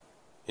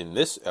In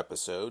this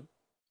episode,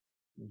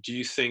 do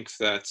you think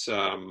that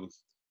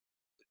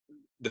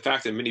the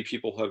fact that many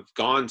people have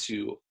gone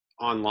to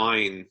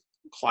online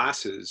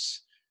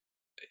classes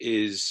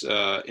is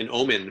an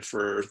omen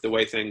for the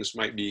way things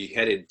might be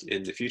headed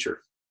in the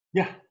future?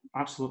 Yeah,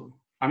 absolutely.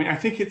 I mean, I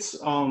think it's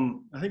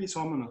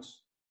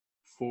ominous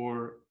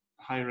for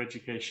higher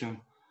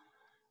education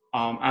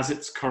as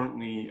it's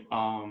currently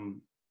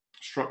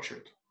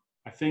structured.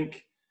 I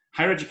think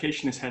higher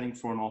education is heading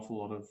for an awful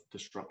lot of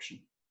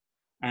disruption.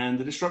 And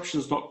the disruption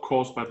is not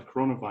caused by the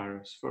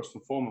coronavirus. First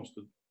and foremost,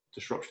 the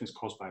disruption is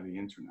caused by the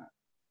internet.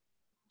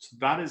 So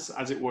that is,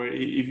 as it were,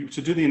 if you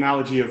to do the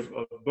analogy of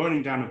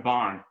burning down a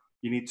barn,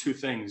 you need two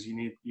things. You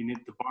need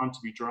the barn to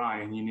be dry,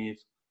 and you need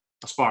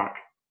a spark.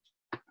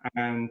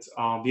 And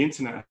the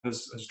internet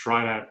has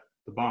dried out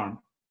the barn,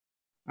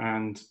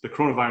 and the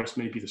coronavirus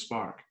may be the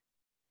spark.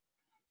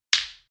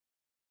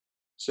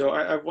 So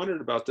I've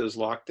wondered about those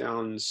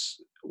lockdowns,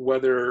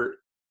 whether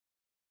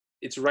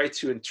it's right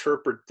to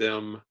interpret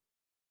them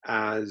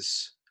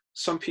as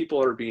some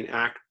people are being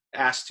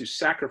asked to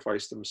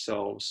sacrifice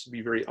themselves,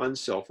 be very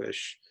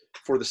unselfish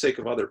for the sake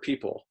of other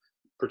people,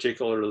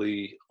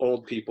 particularly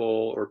old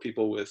people or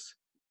people with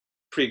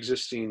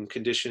pre-existing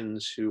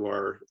conditions who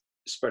are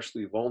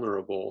especially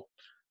vulnerable.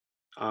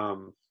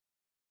 And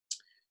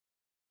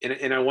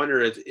I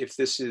wonder if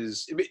this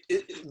is,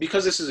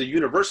 because this is a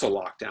universal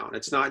lockdown,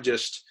 it's not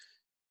just,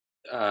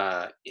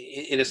 and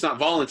it's not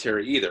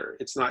voluntary either.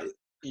 It's not,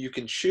 you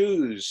can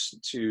choose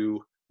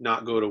to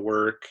not go to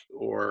work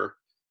or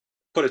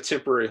put a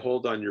temporary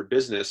hold on your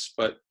business,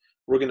 but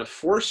we're going to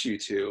force you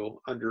to,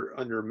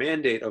 under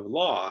mandate of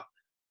law,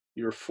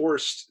 you're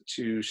forced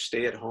to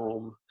stay at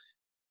home.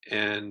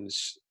 And,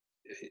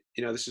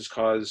 this has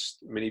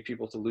caused many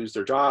people to lose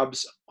their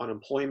jobs.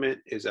 Unemployment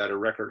is at a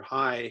record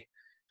high.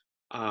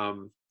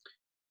 And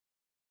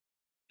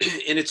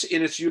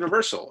it's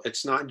universal.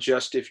 It's not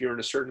just if you're in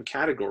a certain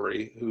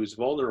category who's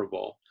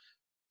vulnerable.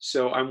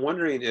 So I'm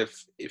wondering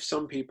if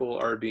some people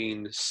are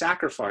being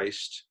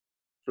sacrificed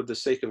for the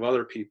sake of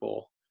other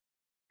people,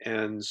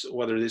 and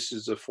whether this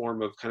is a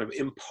form of kind of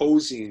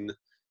imposing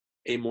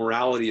a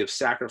morality of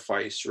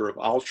sacrifice or of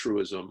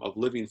altruism, of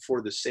living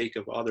for the sake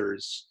of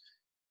others.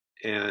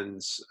 And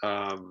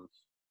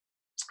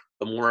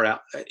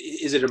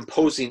is it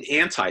imposing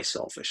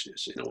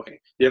anti-selfishness in a way?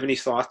 Do you have any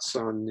thoughts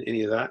on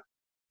any of that?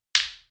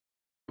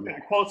 Yeah,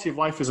 quality of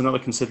life is another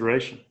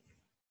consideration.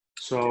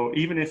 So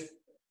even if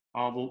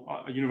a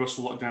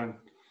universal lockdown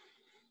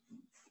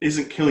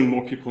isn't killing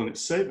more people than it's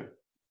saving,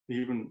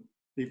 even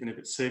if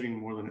it's saving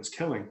more than it's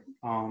killing,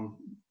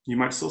 you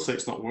might still say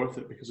it's not worth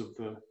it because of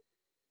the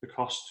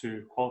cost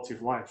to quality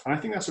of life. And I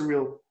think that's a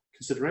real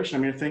consideration. I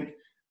mean, I think,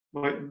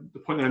 like the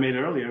point that I made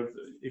earlier,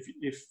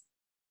 if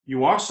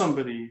you are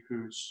somebody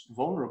who's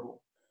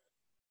vulnerable,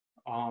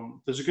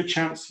 there's a good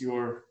chance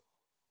you're,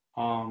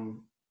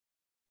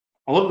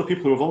 a lot of the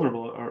people who are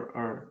vulnerable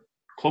are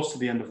close to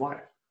the end of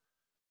life.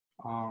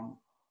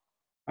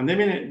 And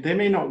they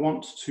may not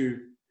want to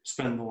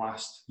spend the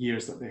last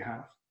years that they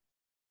have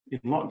in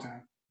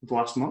lockdown, the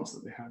last months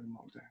that they have in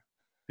lockdown.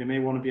 They may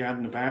want to be out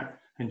and about,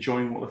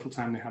 enjoying what little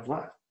time they have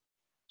left.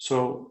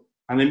 So,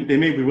 and they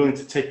may be willing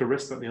to take a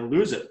risk that they'll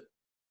lose it,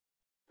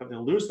 that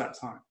they'll lose that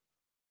time,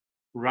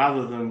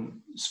 rather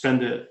than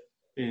spend it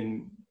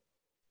in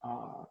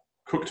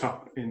cooked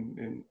up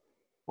in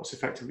what's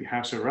effectively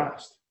house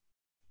arrest.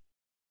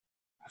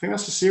 I think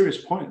that's a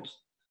serious point.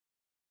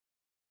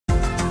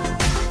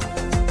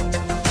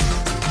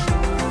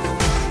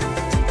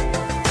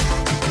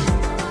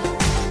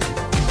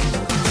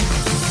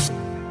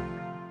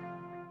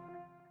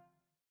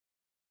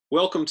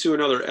 Welcome to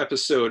another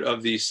episode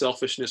of the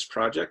Selfishness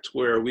Project,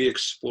 where we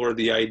explore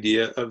the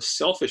idea of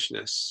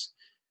selfishness.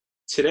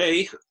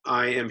 Today,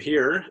 I am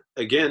here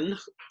again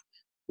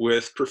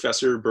with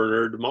Professor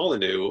Bernard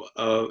Molyneux,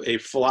 a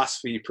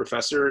philosophy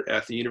professor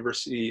at the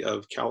University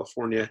of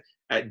California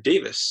at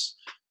Davis.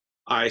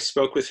 I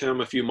spoke with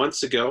him a few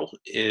months ago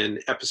in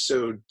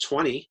episode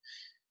 20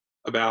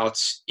 about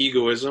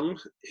egoism,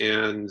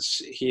 and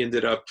he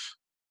ended up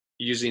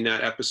using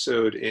that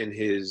episode in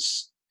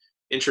his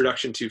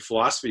Introduction to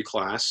Philosophy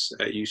class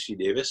at UC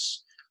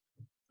Davis.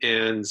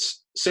 And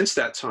since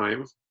that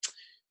time,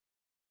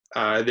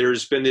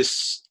 there's been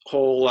this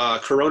whole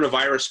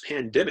coronavirus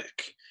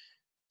pandemic.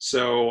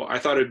 So I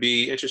thought it'd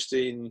be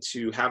interesting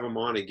to have him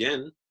on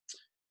again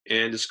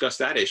and discuss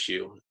that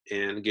issue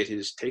and get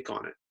his take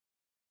on it,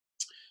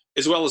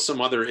 as well as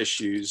some other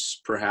issues,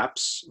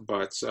 perhaps.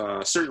 But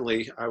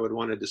certainly, I would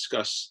want to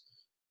discuss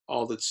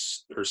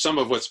some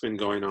of what's been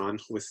going on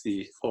with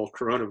the whole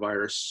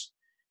coronavirus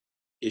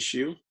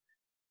issue.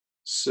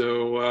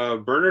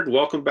 So, Bernard,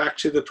 welcome back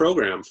to the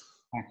program.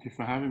 Thank you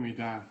for having me,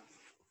 Dan.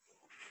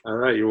 All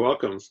right, you're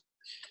welcome.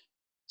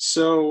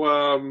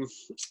 So,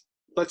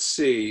 let's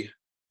see.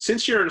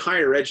 Since you're in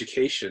higher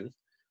education,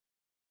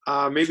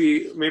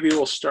 maybe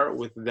we'll start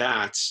with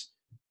that.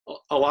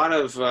 A lot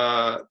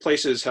of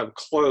places have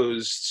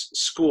closed,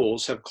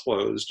 schools have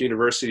closed,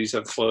 universities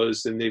have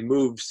closed, and they've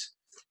moved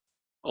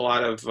a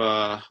lot of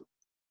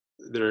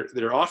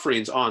their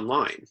offerings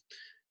online.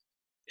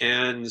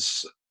 And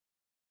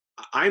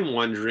I'm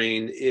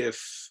wondering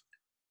if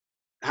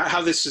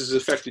how this has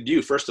affected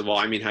you. First of all,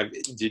 I mean,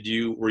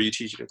 were you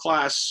teaching a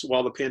class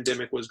while the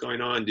pandemic was going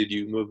on? Did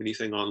you move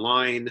anything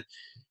online?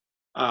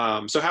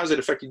 So how's it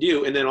affected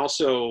you? And then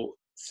also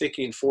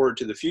thinking forward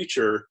to the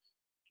future,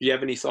 do you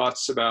have any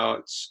thoughts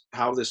about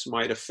how this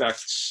might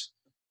affect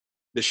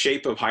the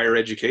shape of higher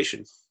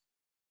education?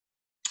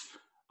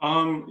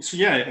 So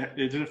yeah,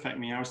 it did affect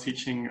me. I was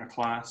teaching a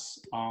class,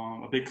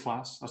 a big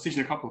class. I was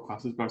teaching a couple of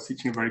classes, but I was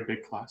teaching a very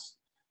big class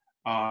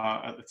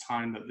at the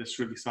time that this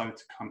really started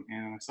to come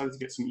in. I started to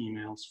get some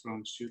emails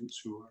from students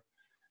who were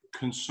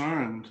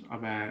concerned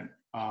about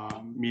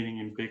meeting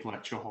in big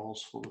lecture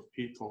halls full of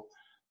people.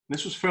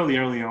 This was fairly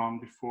early on,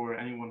 before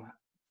anyone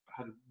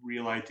had a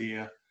real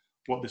idea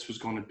what this was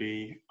going to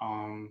be.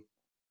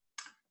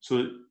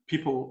 So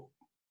people,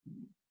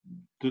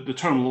 the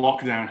term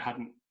lockdown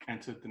hadn't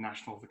entered the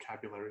national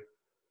vocabulary.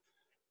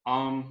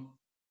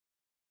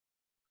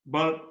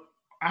 But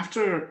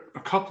after a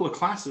couple of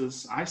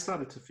classes, I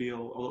started to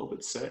feel a little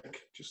bit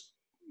sick,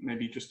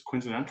 maybe just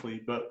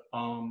coincidentally. But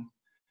I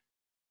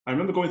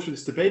remember going through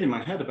this debate in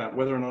my head about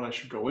whether or not I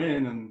should go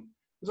in. And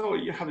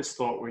you have this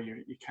thought where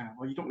you kind of,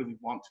 well, you don't really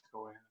want to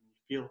go in.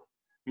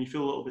 When you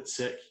feel a little bit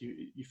sick,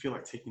 you feel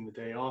like taking the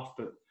day off.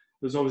 But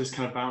there's always this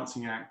kind of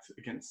balancing act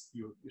against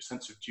your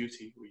sense of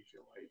duty, where you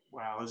feel like,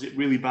 wow, is it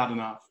really bad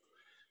enough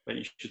that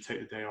you should take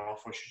the day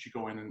off, or should you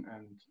go in and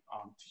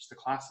teach the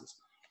classes?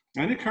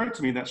 And it occurred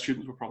to me that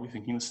students were probably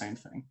thinking the same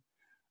thing.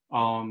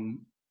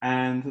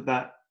 And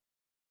that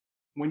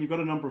when you've got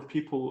a number of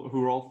people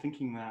who are all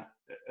thinking that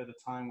at a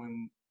time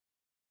when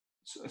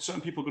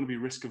certain people are going to be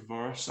risk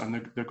averse, and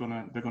they're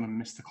going to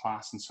miss the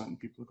class, and certain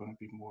people are going to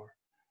be more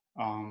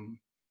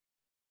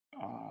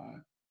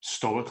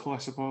stoical, I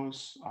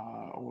suppose,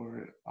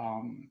 or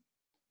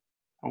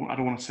I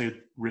don't want to say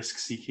risk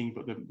seeking,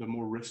 but they're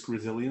more risk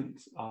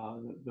resilient.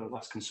 They're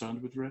less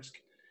concerned with risk.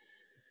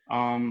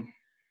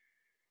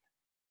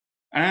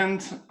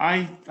 And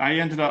I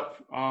ended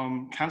up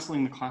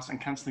canceling the class and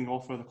canceling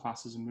all further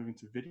classes and moving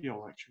to video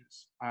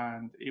lectures.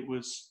 And it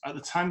was at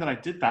the time that I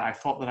did that, I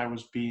thought that I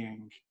was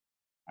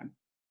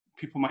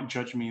people might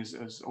judge me as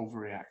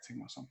overreacting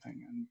or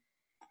something.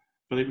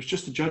 But it was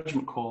just a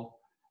judgment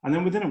call. And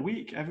then within a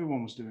week,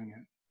 everyone was doing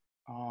it.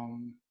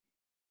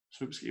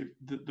 So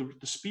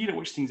the speed at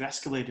which things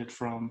escalated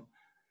from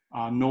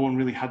no one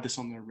really had this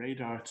on their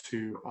radar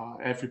to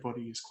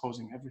everybody is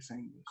closing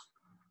everything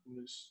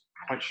was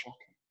quite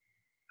shocking.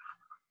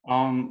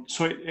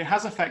 So it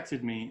has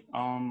affected me.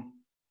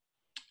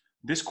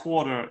 This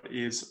quarter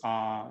is,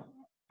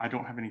 I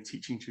don't have any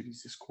teaching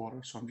duties this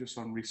quarter, so I'm just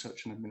on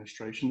research and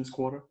administration this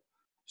quarter.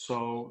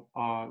 So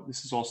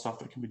this is all stuff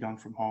that can be done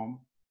from home.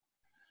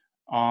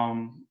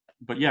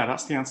 But yeah,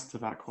 that's the answer to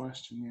that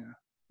question, yeah.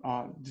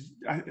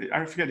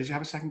 I forget, did you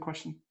have a second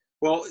question?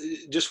 Well,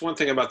 just one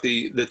thing about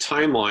the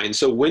timeline.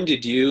 So when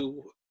did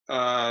you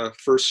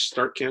first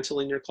start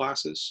canceling your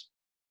classes,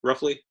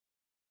 roughly?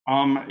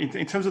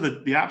 In terms of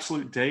the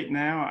absolute date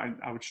now,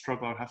 I would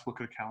struggle. I would have to look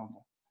at a calendar.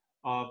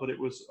 But it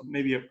was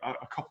maybe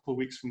a couple of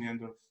weeks from the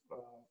end of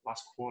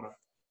last quarter.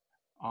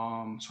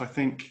 So I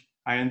think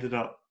I ended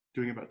up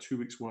doing about 2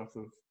 weeks worth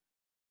of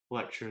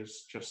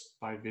lectures just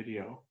by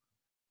video.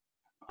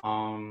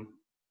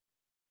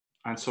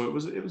 And so it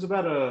was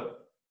about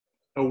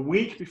a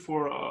week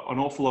before an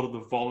awful lot of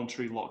the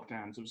voluntary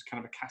lockdowns. It was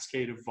kind of a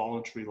cascade of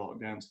voluntary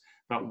lockdowns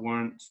that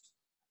weren't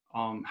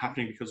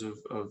happening because of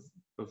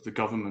the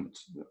government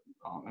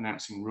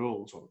announcing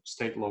rules, or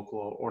state,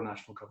 local, or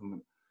national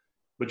government,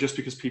 but just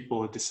because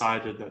people had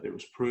decided that it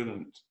was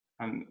prudent.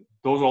 And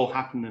those all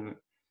happened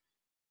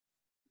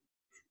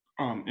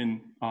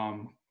in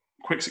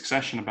quick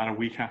succession about a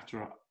week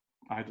after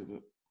I did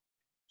it.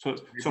 So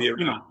you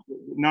know,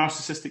 the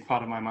narcissistic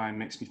part of my mind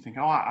makes me think,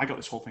 oh, I got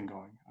this whole thing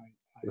going.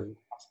 I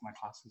passed my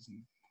classes,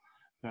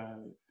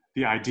 and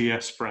the idea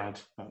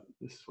spread that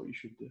this is what you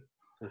should do.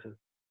 I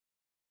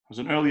was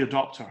an early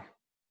adopter.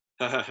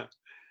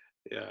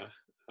 Yeah.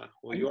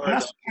 Well, you are. And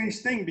that's a strange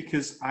thing,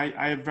 because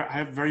I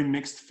have very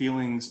mixed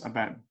feelings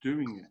about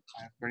doing it.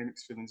 I have very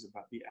mixed feelings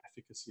about the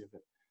efficacy of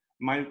it.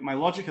 My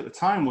logic at the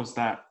time was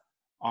that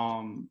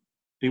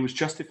it was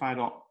justified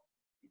on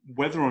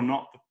whether or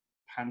not the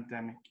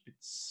pandemic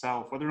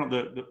itself, whether or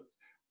not the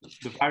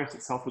virus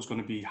itself was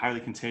going to be highly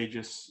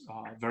contagious,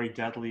 very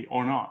deadly,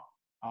 or not,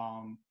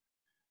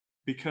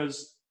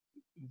 because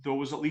there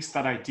was at least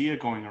that idea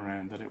going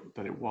around that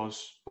it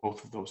was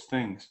both of those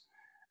things.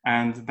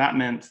 And that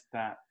meant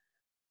that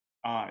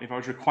if I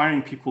was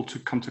requiring people to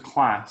come to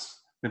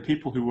class, then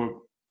people who were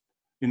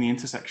in the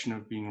intersection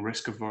of being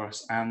risk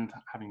averse and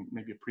having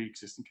maybe a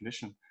pre-existing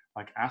condition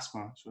like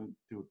asthma, so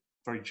they were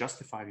very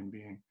justified in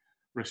being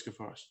risk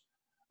averse.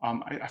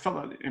 I felt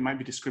that it might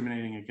be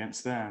discriminating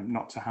against them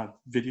not to have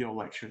video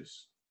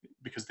lectures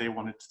because they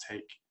wanted to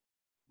take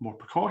more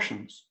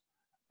precautions.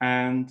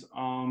 And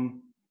so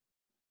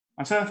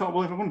I thought,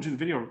 well, if I want to do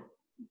the video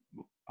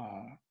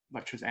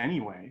lectures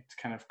anyway to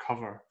kind of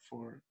cover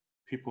for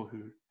people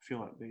who feel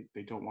like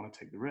they don't want to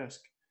take the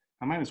risk,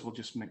 I might as well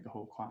just make the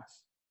whole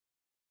class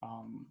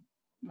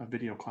a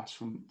video class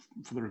for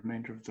the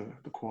remainder of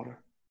the quarter.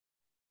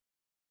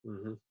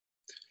 Mm-hmm.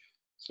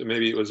 So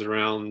maybe it was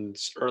around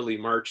early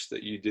March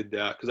that you did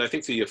that, because I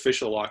think the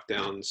official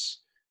lockdowns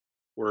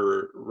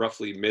were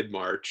roughly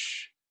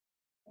mid-March.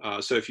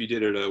 So if you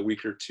did it a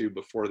week or two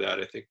before that,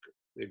 I think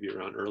maybe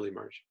around early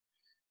March.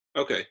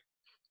 Okay.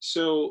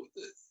 So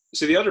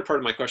the other part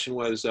of my question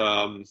was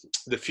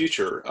the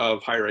future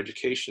of higher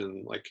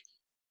education. Like,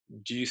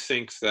 do you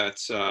think that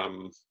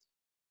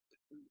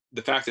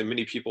the fact that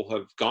many people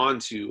have gone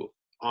to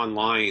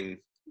online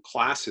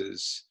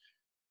classes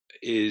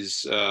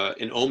is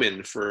an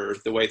omen for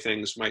the way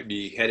things might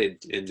be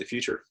headed in the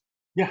future?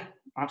 Yeah,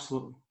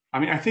 absolutely. I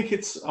mean, I think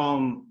it's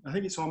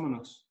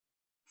ominous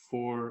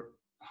for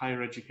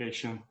higher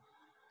education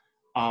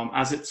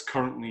as it's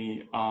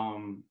currently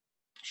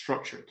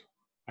structured.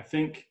 I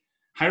think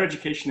higher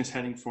education is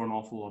heading for an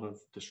awful lot of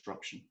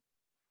disruption.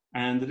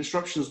 And the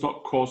disruption is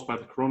not caused by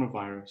the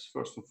coronavirus.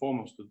 First and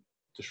foremost, the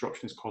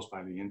disruption is caused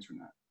by the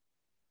internet.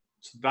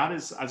 So that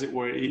is, as it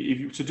were, if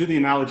you to do the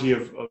analogy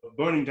of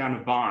burning down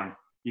a barn,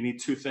 you need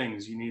two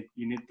things. You need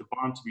the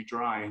barn to be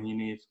dry, and you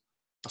need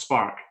a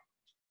spark.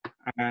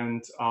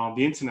 And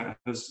the internet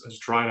has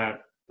dried out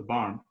the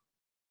barn,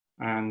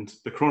 and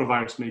the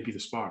coronavirus may be the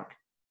spark.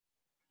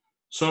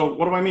 So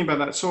what do I mean by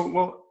that? So,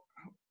 well,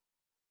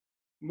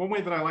 one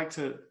way that I like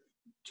to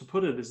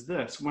put it is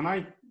this. When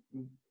I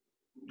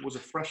was a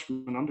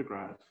freshman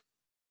undergrad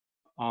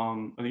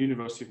at the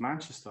University of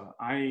Manchester,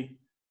 I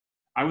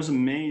was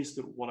amazed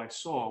at what I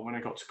saw when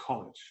I got to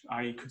college.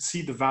 I could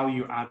see the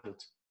value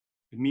added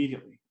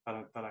immediately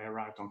that I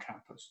arrived on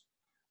campus.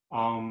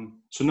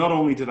 So not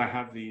only did I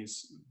have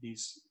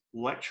these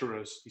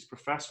lecturers, these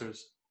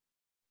professors,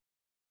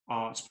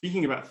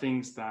 speaking about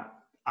things that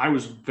I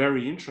was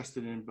very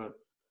interested in, but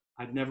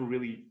I'd never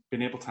really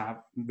been able to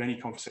have many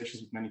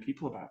conversations with many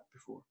people about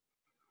before.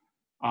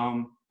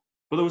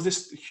 But there was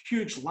this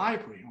huge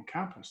library on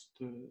campus,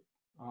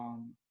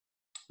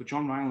 the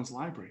John Rylands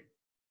Library,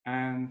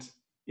 and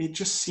it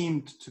just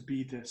seemed to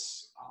be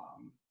this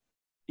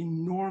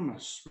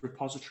enormous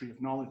repository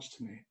of knowledge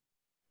to me.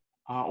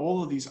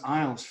 All of these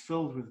aisles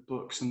filled with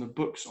books, and the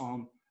books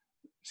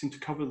seemed to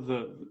cover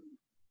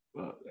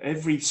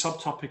every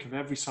subtopic of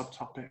every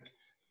subtopic.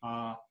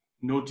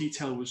 No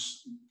detail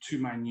was too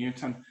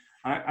minute, and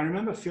I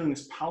remember feeling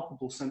this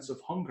palpable sense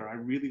of hunger. I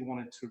really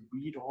wanted to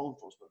read all of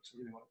those books. I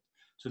really wanted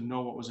to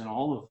know what was in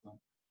all of them.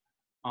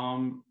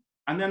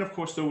 And then, of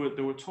course, there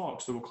were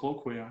talks, there were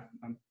colloquia,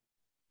 and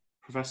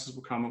professors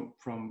would come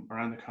from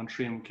around the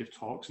country and would give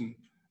talks, and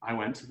I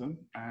went to them.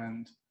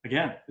 And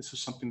again, this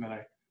was something that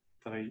I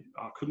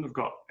couldn't have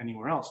got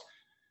anywhere else.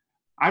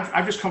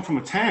 I've just come from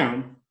a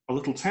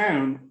little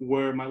town,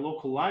 where my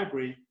local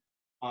library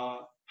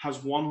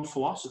has one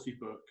philosophy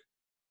book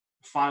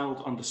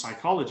filed under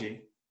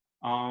psychology,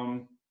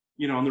 and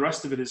the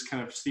rest of it is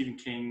kind of Stephen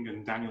King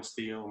and Daniel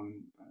Steele,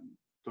 and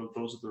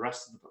those are the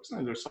rest of the books.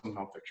 And there's some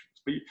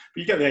non-fictions, but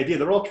you get the idea.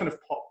 They're all kind of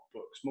pop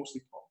books,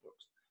 mostly pop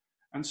books.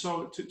 And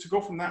so to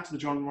go from that to the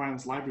John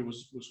Rylands Library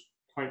was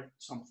quite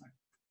something.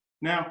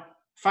 Now,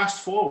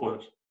 fast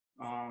forward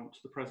to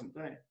the present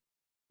day,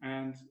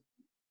 and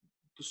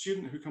the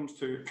student who comes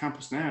to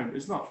campus now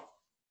is not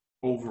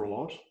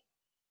overawed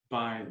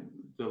by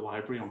the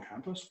library on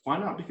campus. Why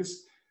not?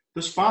 Because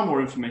there's far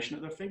more information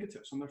at their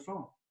fingertips on their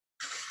phone.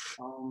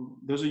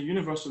 There's a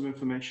universe of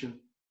information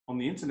on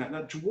the internet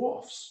that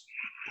dwarfs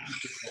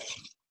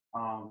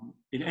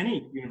in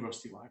any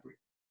university library.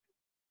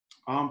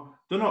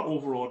 They're not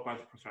overawed by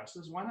the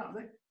professors. Why not?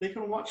 They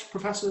can watch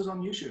professors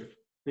on YouTube.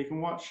 They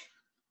can watch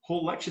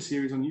whole lecture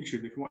series on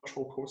YouTube. They can watch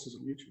whole courses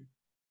on YouTube.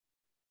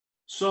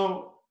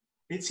 So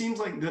it seems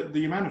like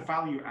the amount of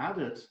value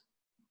added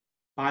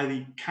by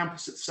the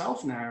campus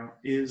itself now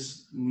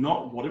is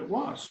not what it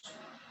was.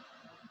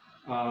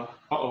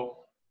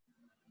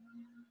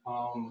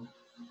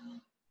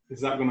 Is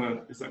that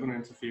gonna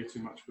interfere too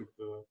much with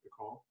the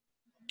call?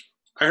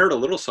 I heard a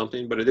little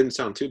something, but it didn't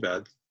sound too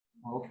bad.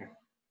 Okay.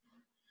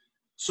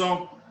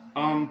 So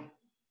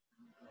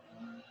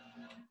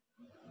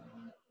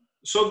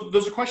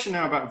there's a question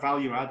now about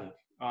value added.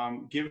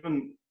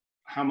 Given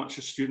how much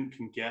a student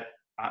can get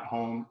at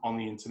home on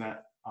the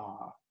internet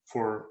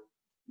for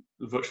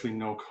virtually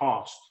no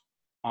cost,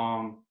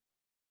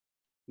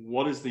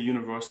 what is the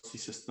university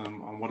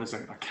system, and what is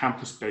a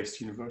campus-based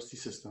university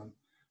system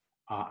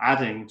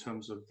adding in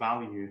terms of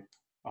value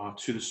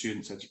to the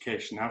student's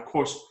education? Now, of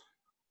course,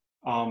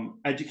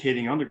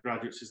 educating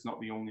undergraduates is not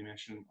the only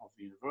mission of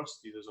the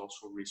university. There's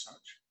also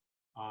research.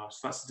 So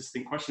that's a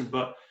distinct question,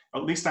 but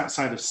at least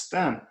outside of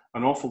STEM,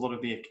 an awful lot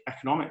of the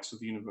economics of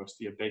the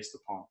university are based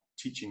upon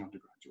teaching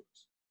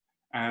undergraduates.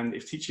 And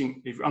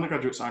if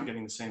undergraduates aren't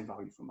getting the same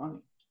value for money,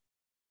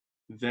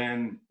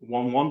 then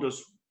one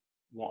wonders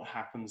what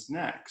happens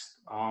next.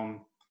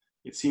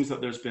 It seems that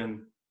there's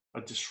been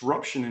a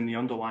disruption in the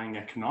underlying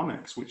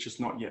economics, which has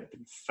not yet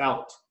been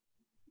felt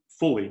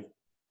fully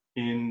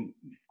in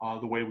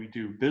the way we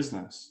do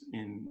business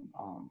in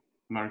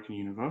American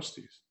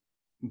universities.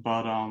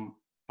 But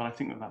I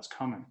think that's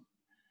coming.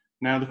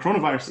 Now, the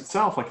coronavirus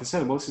itself, like I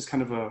said, well, this is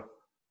kind of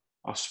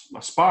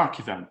a spark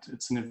event.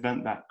 It's an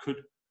event that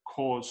could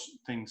cause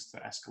things to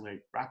escalate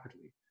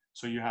rapidly.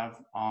 So you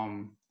have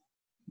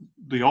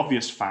the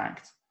obvious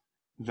fact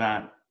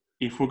that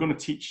if we're going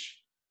to teach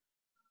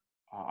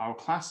our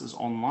classes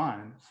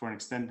online for an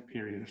extended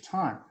period of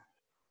time,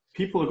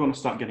 people are going to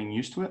start getting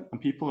used to it,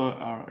 and people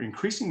are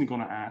increasingly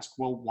going to ask,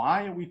 well,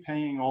 why are we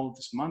paying all of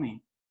this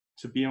money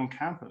to be on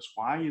campus?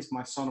 Why is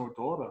my son or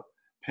daughter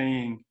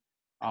paying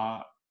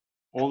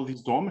all of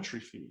these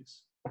dormitory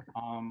fees?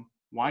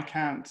 Why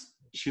can't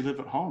she live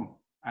at home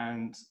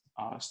and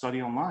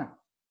study online?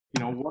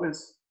 You know, what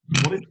is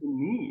the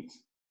need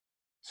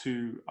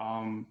to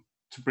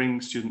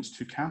bring students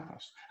to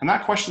campus? And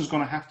that question is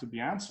going to have to be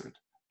answered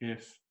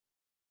if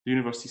the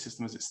university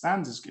system as it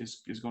stands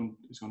is going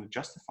to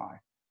justify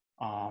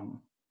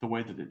the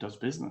way that it does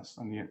business.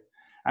 And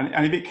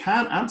if it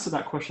can't answer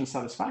that question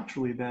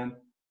satisfactorily, then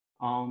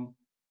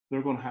there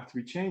are going to have to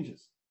be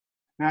changes.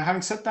 Now,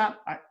 having said that,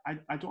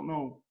 I don't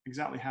know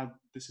exactly how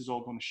this is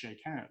all going to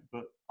shake out,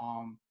 but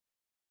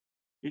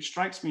it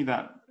strikes me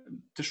that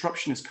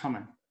disruption is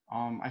coming.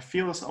 I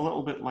feel it's a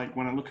little bit like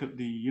when I look at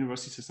the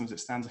university system as it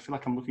stands, I feel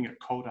like I'm looking at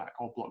Kodak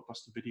or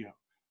Blockbuster Video.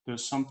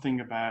 There's something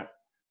about,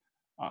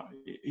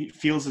 it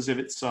feels as if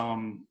it's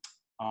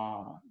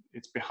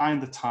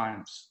behind the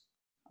times.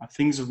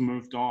 Things have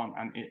moved on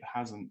and it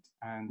hasn't.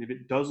 And if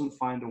it doesn't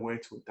find a way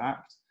to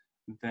adapt,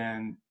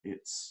 then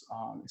it's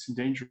in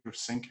danger of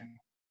sinking.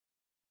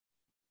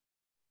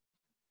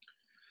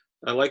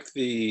 I like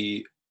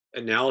the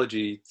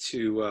analogy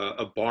to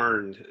a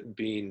barn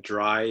being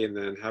dry and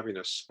then having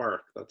a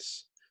spark.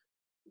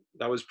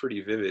 That was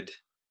pretty vivid.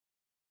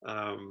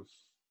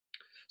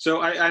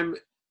 So I'm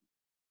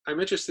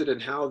interested in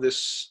how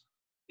this,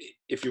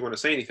 if you want to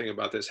say anything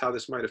about this, how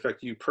this might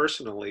affect you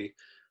personally.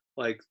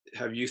 Like,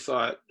 have you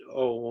thought,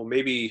 oh, well,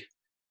 maybe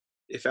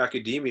if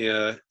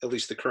academia, at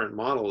least the current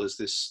model, is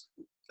this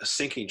a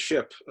sinking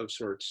ship of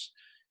sorts,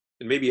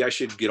 and maybe I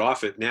should get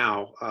off it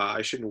now.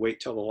 I shouldn't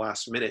wait till the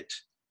last minute.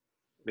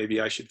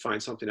 Maybe I should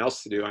find something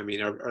else to do. I mean,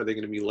 are they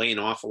going to be laying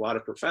off a lot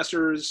of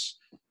professors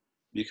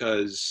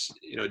because,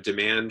 you know,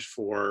 demand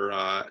for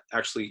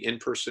actually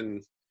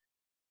in-person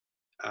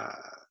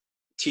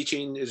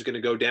teaching is going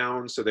to go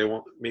down, so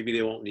maybe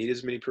they won't need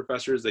as many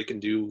professors. They can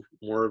do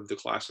more of the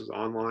classes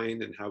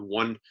online and have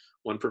one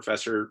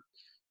professor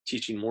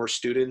teaching more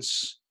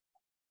students.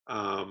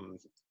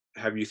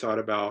 Have you thought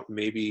about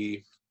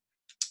maybe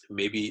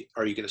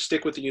are you going to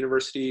stick with the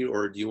university,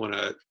 or do you want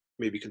to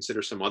maybe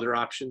consider some other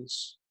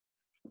options?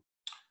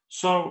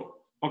 So,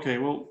 okay,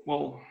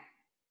 well,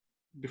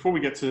 before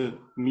we get to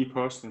me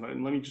personally,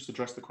 let me just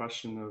address the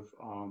question of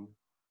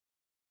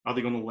are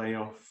they going to lay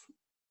off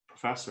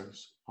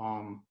professors?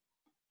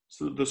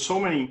 So there's so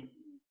many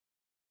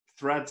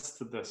threads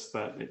to this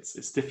that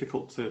it's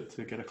difficult to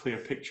get a clear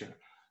picture.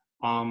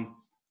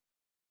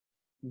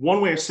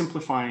 One way of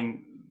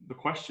simplifying the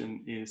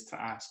question is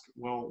to ask,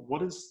 well,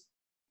 what is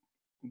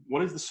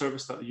the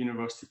service that the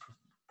university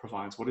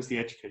provides? What is the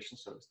educational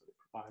service that it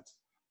provides?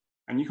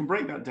 And you can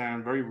break that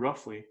down very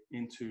roughly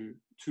into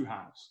two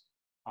halves.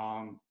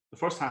 The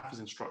first half is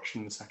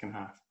instruction, the second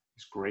half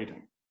is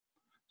grading.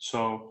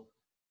 So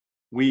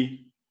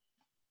we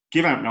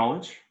give out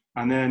knowledge,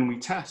 and then we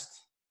test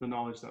the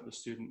knowledge that the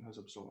student has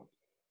absorbed,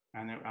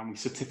 and we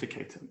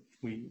certificate it,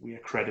 we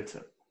accredit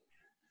it.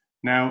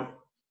 Now,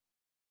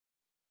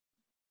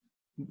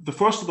 the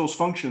first of those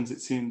functions,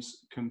 it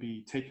seems, can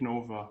be taken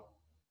over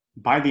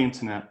by the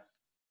internet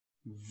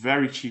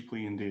very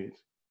cheaply indeed.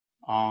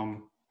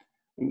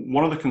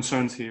 One of the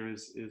concerns here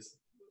is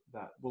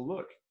that, well,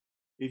 look,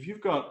 if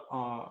you've got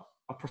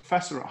a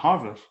professor at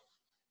Harvard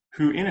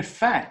who in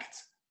effect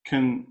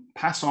can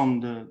pass on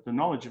the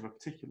knowledge of a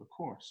particular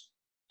course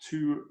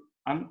to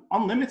an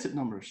unlimited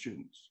number of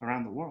students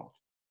around the world,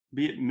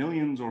 be it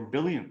millions or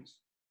billions,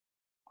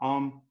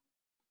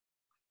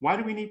 why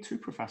do we need two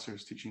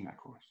professors teaching that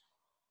course?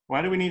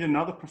 Why do we need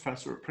another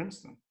professor at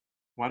Princeton?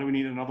 Why do we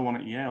need another one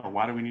at Yale?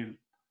 Why do we need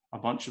a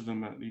bunch of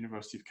them at the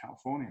University of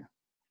California?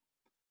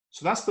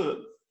 So that's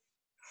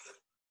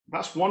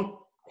one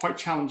quite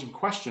challenging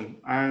question,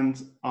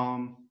 and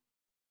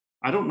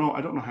I don't know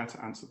how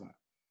to answer that,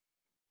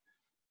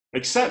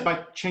 except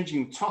by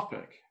changing the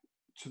topic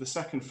to the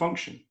second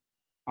function.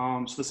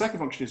 So the second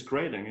function is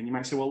grading, and you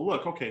might say, well,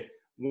 look, okay,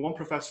 one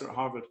professor at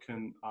Harvard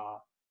can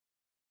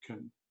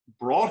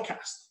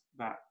broadcast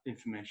that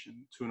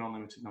information to an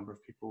unlimited number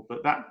of people,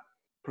 but that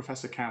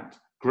professor can't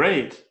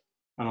grade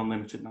an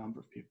unlimited number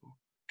of people,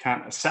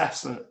 can't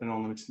assess an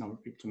unlimited number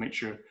of people to make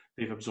sure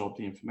they've absorbed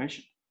the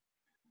information.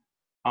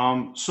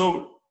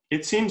 So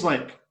it seems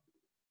like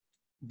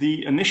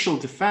the initial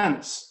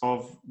defense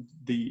of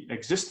the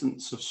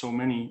existence of so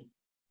many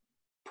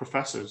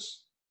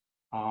professors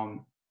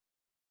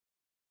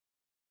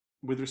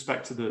with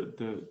respect to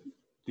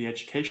the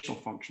educational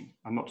function,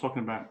 I'm not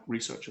talking about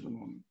research at the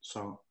moment.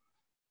 So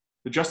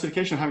the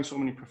justification of having so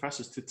many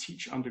professors to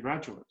teach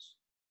undergraduates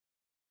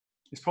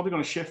is probably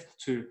going to shift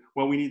to,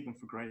 well, we need them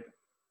for grading.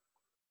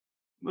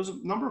 There's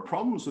a number of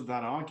problems with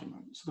that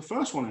argument. So the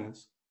first one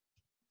is,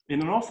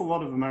 in an awful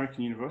lot of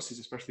American universities,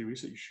 especially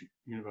research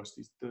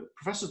universities, the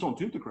professors don't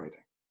do the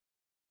grading.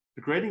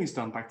 The grading is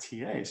done by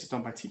TAs, it's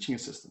done by teaching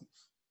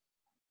assistants.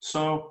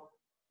 So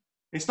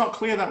it's not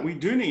clear that we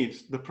do need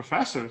the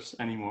professors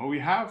anymore. We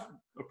have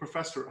a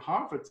professor at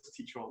Harvard to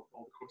teach all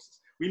the courses.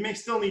 We may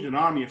still need an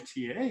army of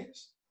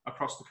TAs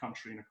across the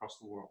country and across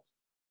the world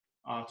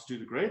to do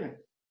the grading,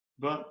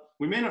 but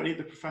we may not need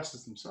the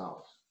professors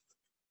themselves.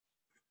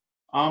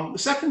 The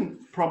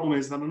second problem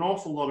is that an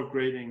awful lot of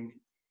grading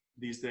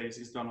these days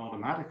is done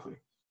automatically,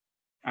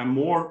 and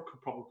more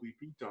could probably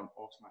be done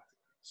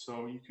automatically.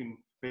 So you can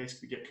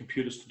basically get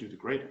computers to do the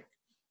grading.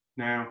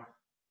 Now,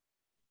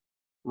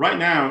 right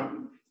now,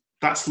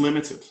 that's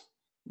limited.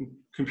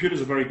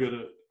 Computers are very good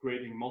at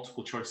grading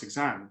multiple choice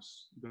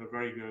exams. They're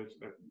very good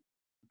at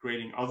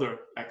grading other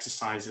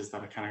exercises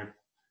that are kind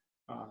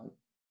of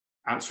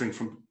answering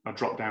from a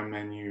drop-down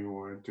menu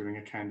or doing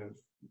a kind of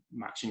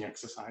matching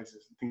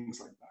exercises and things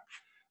like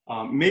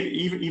that. Maybe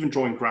even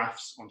drawing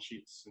graphs on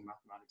sheets in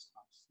mathematics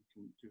class, you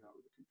can do that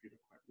with a computer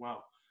quite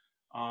well.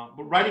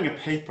 But writing a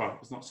paper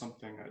is not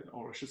something,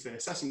 or I should say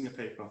assessing a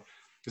paper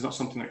is not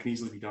something that can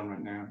easily be done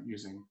right now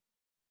using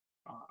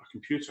a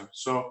computer.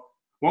 So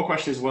one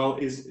question is, well,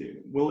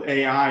 will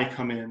AI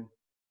come in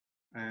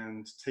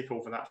and take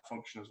over that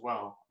function as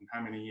well? And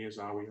how many years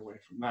are we away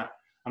from that?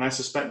 And I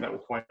suspect that we're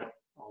quite a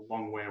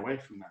long way away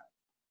from that.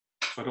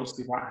 So I don't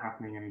see that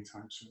happening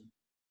anytime soon.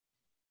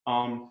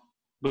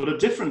 But a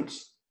different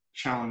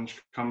challenge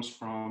comes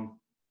from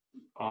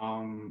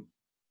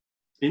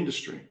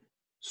industry.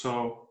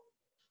 So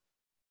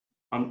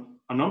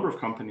a number of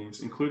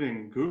companies,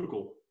 including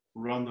Google,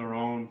 run their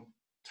own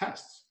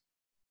tests.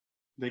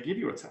 They give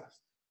you a test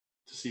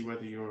to see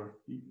whether you're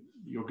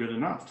good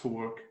enough to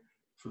work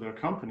for their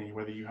company,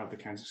 whether you have the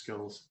kinds of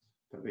skills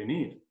that they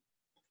need.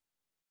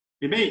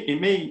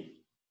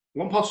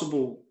 One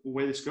possible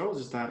way this goes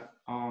is that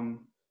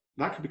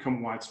that could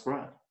become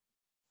widespread,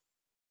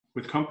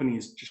 with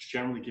companies just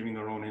generally giving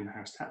their own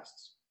in-house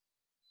tests.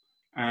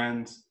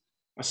 And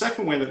a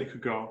second way that it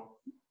could go,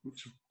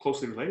 which is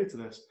closely related to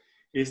this,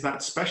 is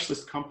that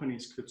specialist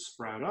companies could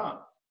sprout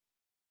up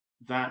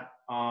that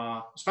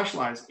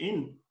specialize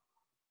in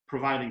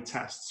providing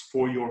tests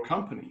for your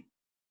company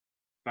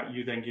that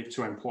you then give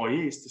to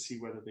employees to see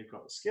whether they've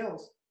got the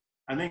skills.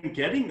 And then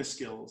getting the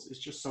skills is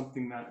just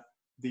something that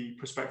the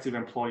prospective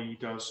employee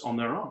does on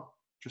their own,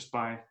 just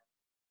by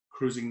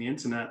cruising the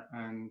internet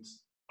and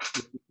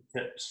looking for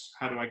tips.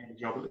 How do I get a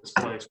job at this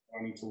place? What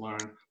do I need to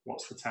learn?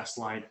 What's the test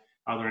like?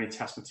 Are there any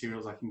test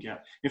materials I can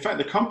get? In fact,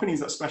 the companies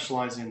that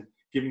specialize in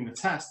giving the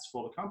tests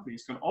for the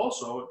companies can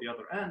also, at the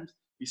other end,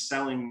 be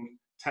selling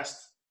test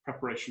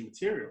preparation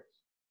materials.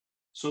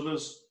 So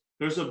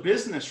there's a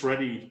business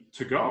ready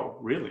to go,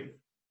 really,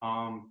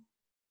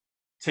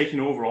 taking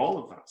over all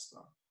of that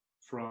stuff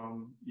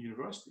from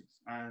universities.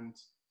 And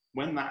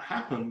when that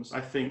happens,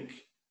 I think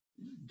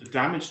the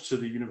damage to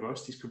the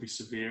universities could be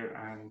severe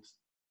and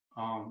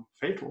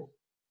fatal.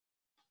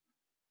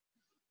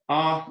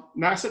 Now,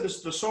 I said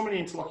there's so many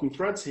interlocking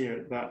threads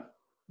here that,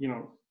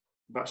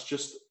 that's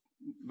just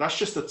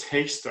a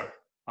taster.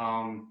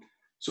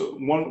 So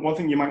one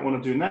thing you might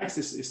want to do next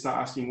is start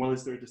asking, well,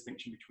 is there a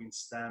distinction between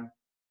STEM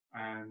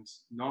and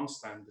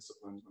non-STEM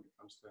disciplines when it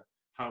comes to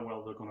how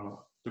well they're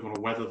going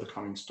to weather the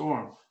coming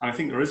storm? And I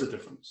think there is a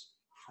difference.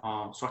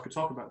 So I could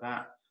talk about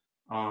that,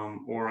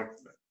 or I could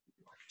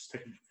just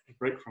take a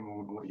break for a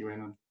moment and let you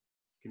in and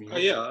give me.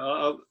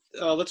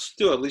 Let's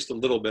do at least a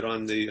little bit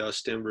on the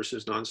STEM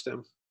versus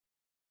non-STEM.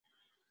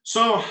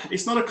 So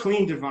it's not a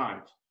clean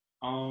divide.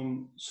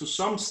 So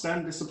some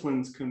STEM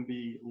disciplines can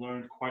be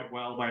learned quite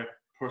well by a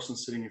person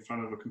sitting in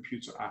front of a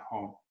computer at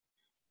home.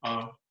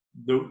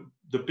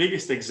 The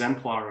biggest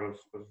exemplar of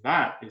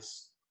that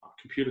is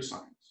computer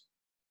science,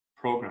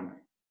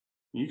 programming.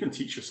 You can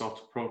teach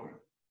yourself to program.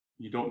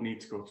 You don't need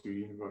to go to a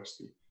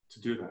university to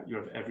do that. You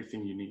have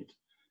everything you need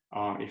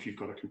if you've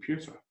got a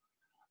computer.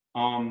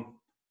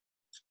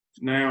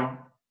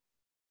 Now,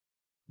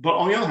 but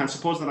on the other hand,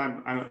 suppose that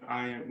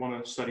I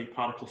want to study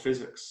particle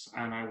physics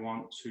and I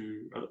want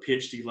to, at the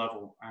PhD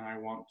level, and I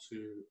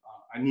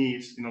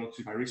need, in order to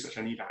do my research,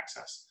 I need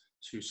access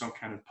to some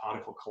kind of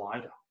particle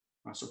collider,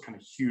 some kind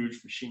of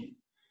huge machine.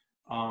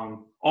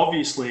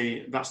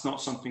 Obviously, that's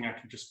not something I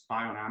can just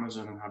buy on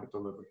Amazon and have it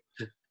delivered.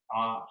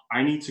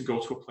 I need to go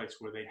to a place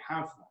where they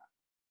have that.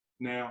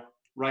 Now,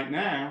 right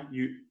now,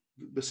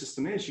 the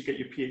system is you get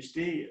your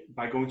PhD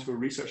by going to a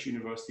research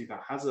university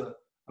that has an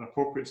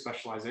appropriate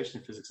specialization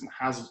in physics and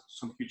has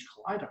some huge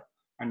collider,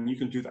 and you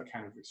can do that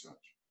kind of research.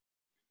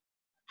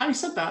 Having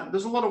said that,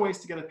 there's a lot of ways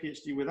to get a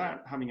PhD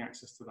without having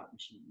access to that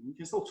machine. You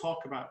can still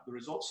talk about the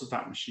results of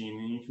that machine,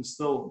 and you can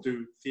still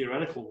do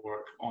theoretical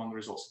work on the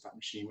results of that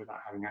machine without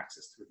having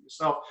access to it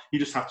yourself. You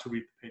just have to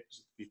read the papers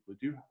of the people who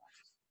do have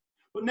access.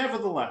 But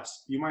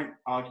nevertheless, you might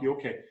argue,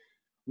 okay,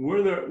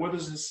 where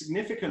there's a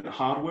significant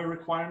hardware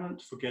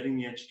requirement for getting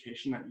the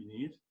education that you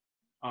need,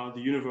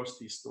 the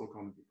university is still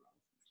going to be relevant.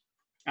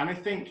 And I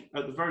think,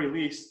 at the very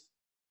least,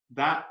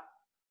 that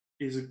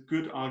is a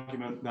good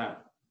argument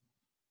that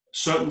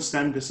certain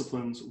STEM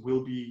disciplines will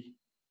be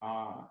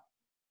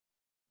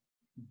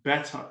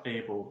better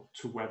able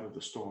to weather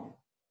the storm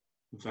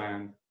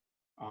than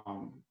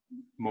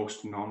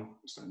most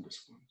non-STEM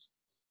disciplines.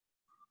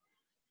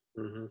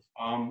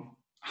 Mm-hmm.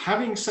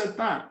 Having said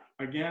that,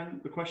 again,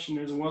 the question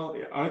is, well,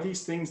 are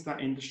these things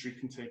that industry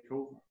can take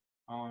over?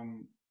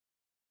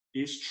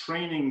 Is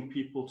training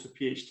people to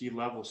PhD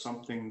level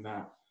something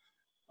that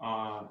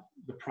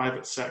the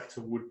private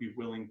sector would be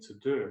willing to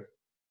do?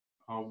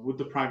 Would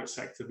the private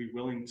sector be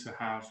willing to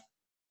have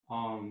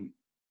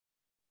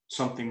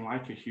something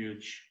like a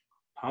huge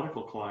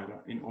particle collider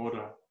in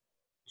order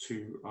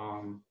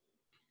to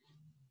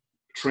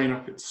train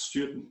up its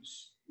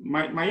students?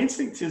 My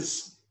instinct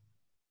is,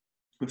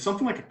 with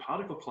something like a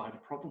particle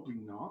collider, probably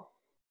not,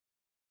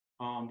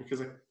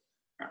 because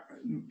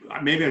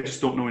maybe I just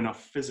don't know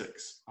enough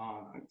physics.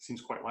 It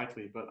seems quite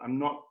likely, but I'm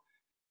not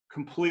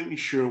completely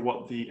sure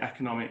what the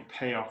economic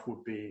payoff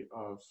would be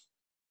of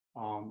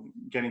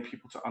getting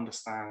people to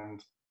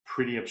understand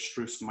pretty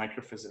abstruse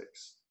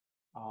microphysics.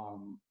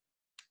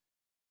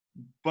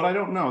 But I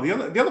don't know.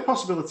 The other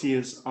possibility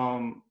is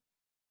some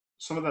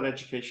of that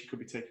education could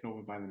be taken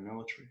over by the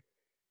military.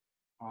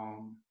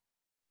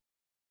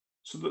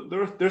 So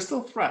there's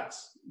still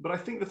threats, but I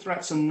think the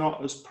threats are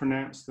not as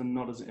pronounced and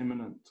not as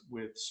imminent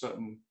with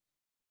certain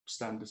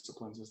STEM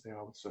disciplines as they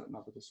are with certain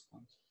other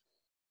disciplines.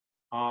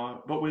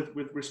 But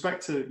with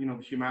respect to the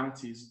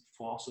humanities,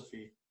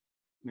 philosophy,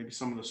 maybe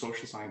some of the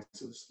social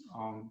sciences,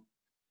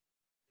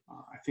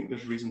 I think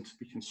there's reason to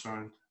be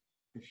concerned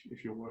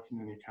if you're working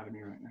in the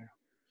academy right now.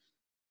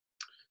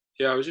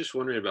 Yeah, I was just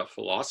wondering about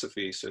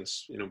philosophy,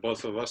 since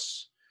both of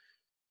us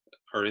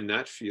are in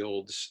that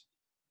field.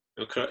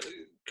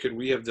 Could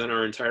we have done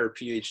our entire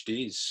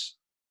PhDs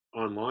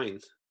online?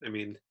 I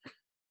mean,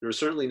 there was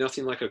certainly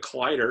nothing like a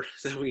collider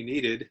that we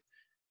needed.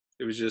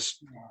 It was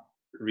just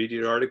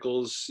reading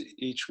articles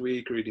each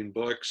week, reading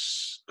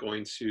books,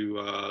 going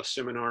to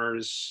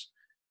seminars,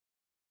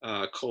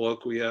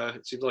 colloquia.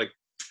 It seemed like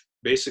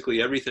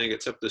basically everything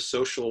except the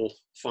social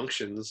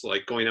functions,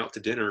 like going out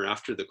to dinner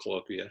after the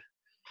colloquia,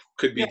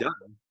 could be done.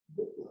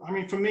 I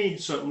mean, for me,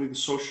 certainly the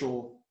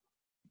social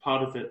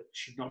part of it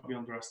should not be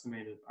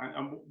underestimated.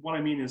 What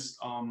I mean is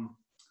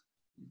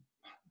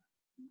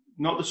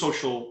not the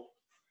social,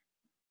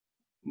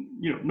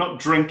 not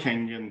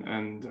drinking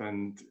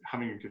and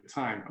having a good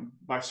time.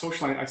 By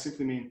social, I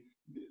simply mean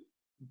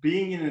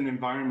being in an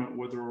environment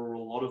where there are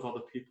a lot of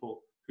other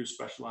people who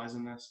specialize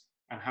in this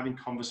and having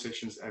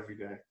conversations every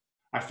day.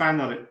 I found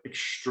that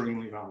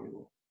extremely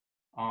valuable.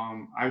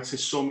 I would say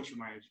so much of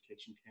my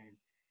education came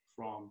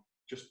from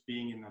just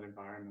being in that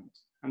environment.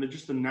 And they're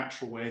just the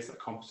natural ways that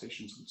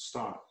conversations would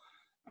start.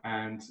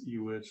 And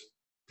you would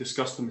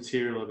discuss the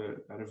material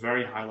at a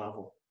very high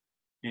level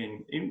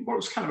in what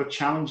was kind of a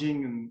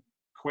challenging and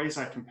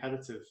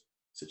quasi-competitive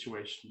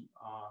situation,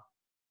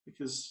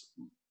 because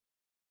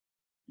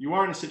you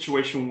are in a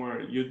situation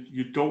where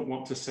you don't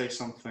want to say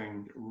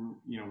something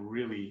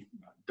really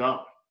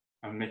dumb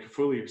and make a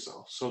fool of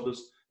yourself. So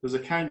there's a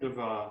kind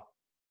of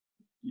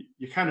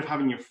you're kind of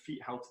having your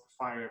feet held to the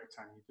fire every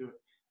time you do it.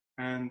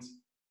 And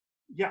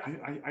yeah,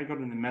 I got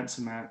an immense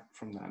amount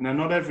from that. Now,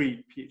 not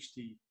every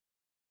PhD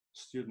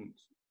student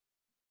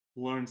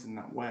learns in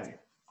that way,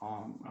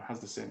 or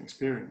has the same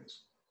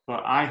experience,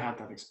 but I had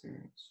that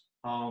experience.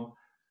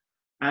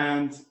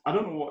 And I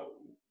don't know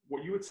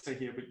what you would say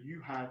here, but you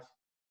had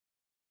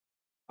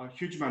a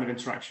huge amount of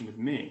interaction with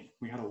me.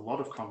 We had a lot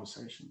of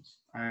conversations,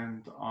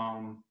 and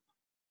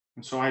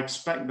so I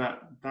expect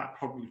that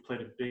probably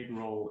played a big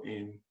role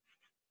in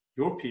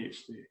your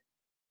PhD.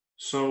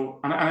 So,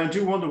 and I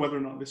do wonder whether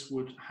or not this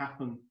would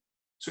happen.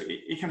 So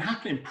it can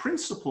happen in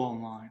principle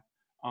online.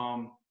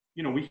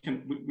 We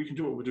can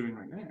do what we're doing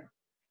right now,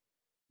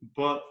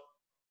 but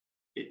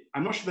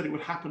I'm not sure that it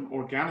would happen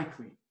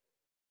organically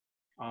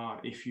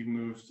if you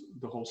moved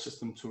the whole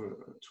system to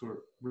a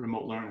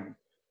remote learning,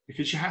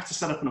 because you have to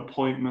set up an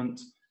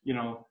appointment.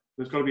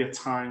 There's got to be a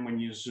time when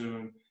you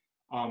Zoom.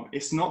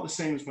 It's not the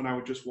same as when I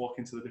would just walk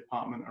into the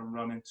department and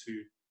run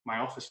into my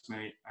office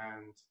mate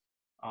and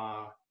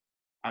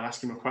I'd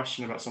ask him a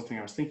question about something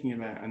I was thinking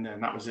about, and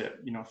then that was it.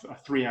 A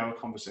 3-hour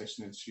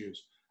conversation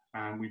ensues,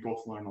 and we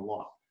both learn a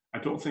lot. I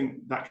don't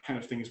think that kind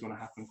of thing is going to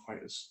happen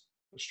quite as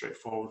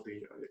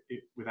straightforwardly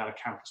without a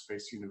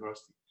campus-based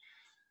university.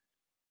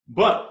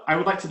 But I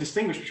would like to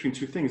distinguish between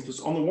two things.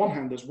 There's, on the one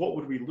hand, there's what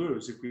would we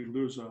lose if we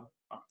lose a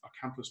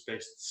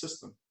campus-based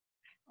system.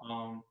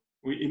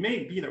 It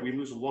may be that we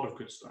lose a lot of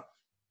good stuff.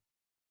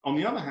 On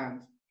the other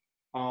hand,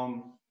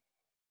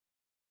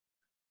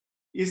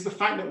 is the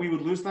fact that we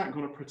would lose that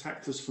going to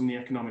protect us from the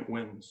economic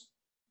winds?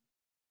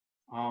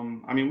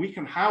 I mean, we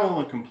can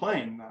howl and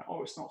complain that,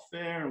 it's not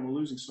fair and we're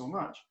losing so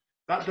much.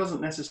 That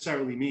doesn't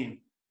necessarily mean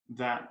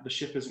that the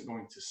ship isn't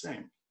going to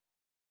sink.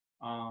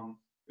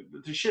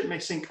 The ship may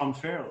sink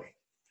unfairly.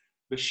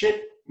 The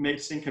ship may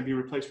sink and be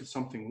replaced with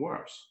something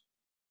worse.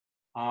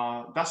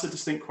 That's a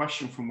distinct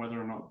question from whether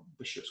or not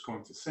the ship's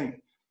going to sink.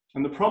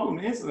 And the problem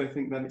is that I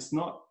think that it's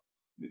not,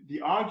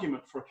 the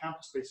argument for a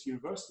campus-based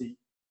university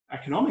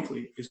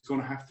economically is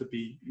going to have to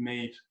be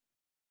made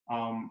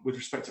with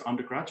respect to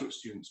undergraduate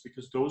students,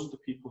 because those are the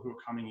people who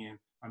are coming in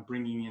and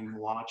bringing in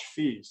large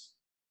fees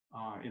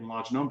in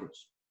large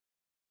numbers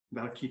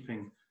that are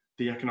keeping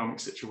the economic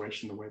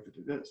situation the way that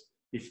it is.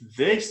 If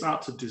they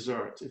start to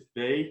desert, if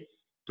they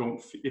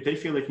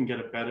feel they can get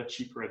a better,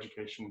 cheaper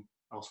education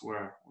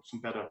elsewhere, or some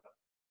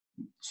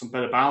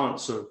better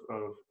balance of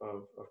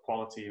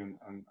quality and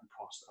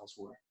cost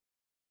elsewhere,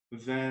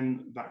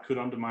 then that could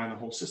undermine the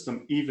whole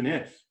system, even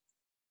if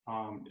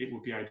it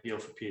would be ideal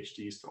for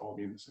PhDs to all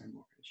be in the same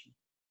location.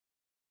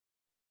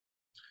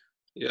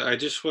 Yeah, I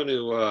just want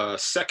to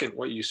second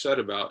what you said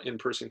about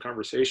in-person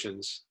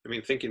conversations. I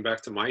mean, thinking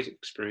back to my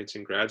experience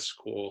in grad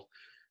school,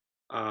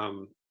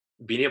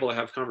 being able to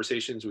have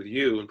conversations with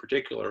you in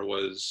particular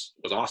was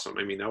awesome.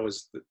 I mean, that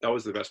was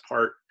the best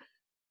part,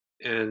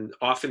 and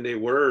often they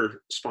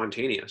were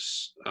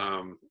spontaneous.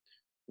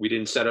 We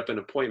didn't set up an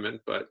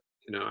appointment, but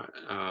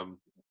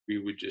we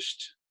would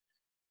just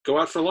go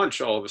out for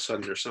lunch all of a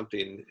sudden or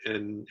something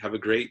and have a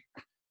great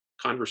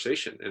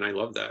conversation, and I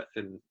love that.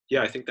 And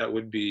yeah, I think that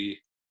would be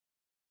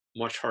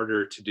much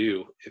harder to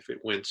do if it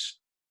went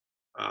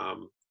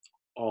all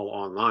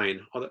online.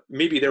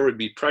 Maybe there would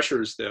be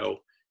pressures though.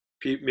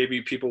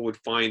 Maybe people would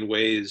find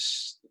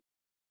ways,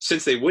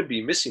 since they would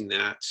be missing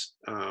that,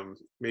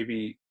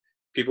 maybe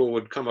people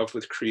would come up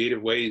with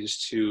creative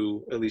ways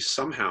to at least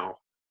somehow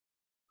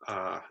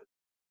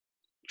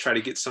try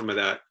to get some of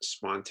that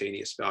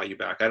spontaneous value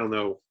back. I don't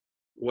know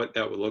what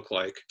that would look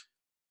like,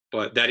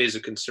 but that is a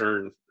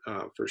concern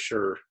for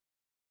sure.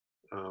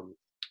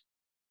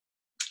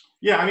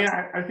 Yeah, I mean,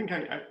 I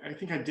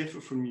think I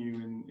differ from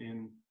you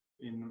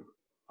in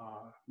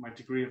my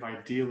degree of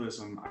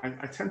idealism.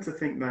 I tend to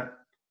think that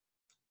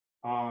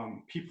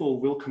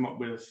people will come up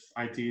with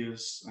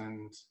ideas,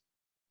 and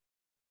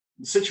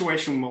the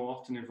situation will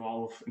often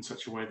evolve in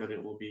such a way that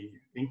it will be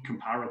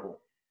incomparable.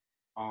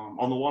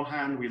 On the one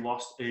hand, we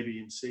lost A, B,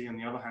 and C. On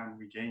the other hand,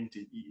 we gained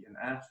D, E, and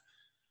F.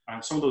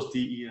 And some of those D,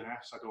 E, and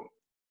Fs, I don't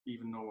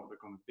even know what they're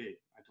going to be.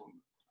 I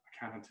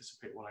can't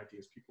anticipate what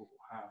ideas people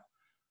will have.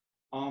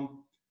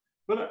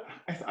 But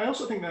I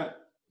also think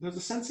that there's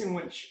a sense in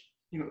which,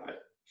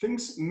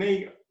 things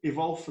may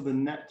evolve for the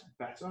net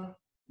better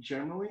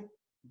generally,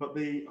 but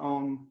there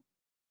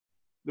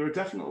are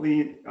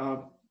definitely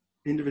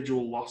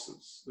individual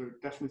losses. There are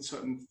definitely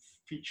certain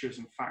features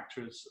and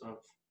factors of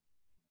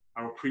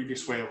our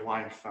previous way of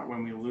life that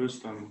when we lose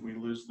them, we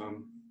lose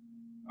them.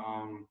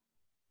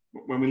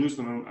 When we lose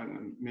them,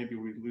 and maybe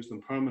we lose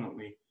them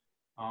permanently,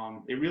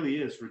 it really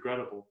is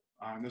regrettable.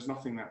 And there's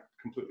nothing that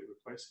completely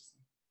replaces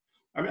them.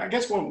 I mean, I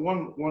guess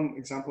one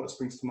example that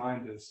springs to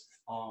mind is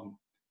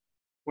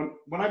when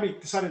I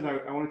decided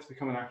I wanted to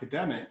become an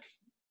academic,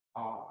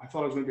 I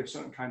thought I was going to be a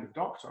certain kind of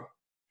doctor,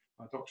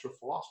 a doctor of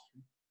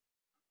philosophy.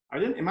 I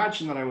didn't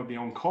imagine that I would be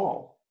on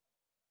call.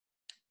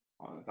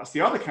 That's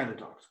the other kind of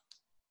doctor,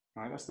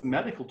 right? That's the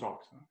medical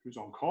doctor who's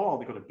on call.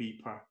 They got a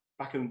beeper.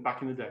 Back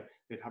in the day,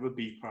 they'd have a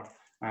beeper,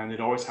 and they'd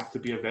always have to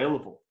be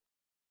available.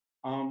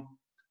 But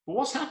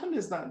what's happened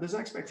is that there's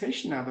an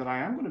expectation now that I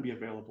am going to be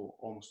available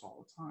almost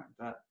all the time.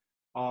 That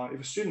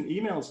if a student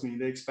emails me,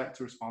 they expect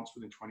a response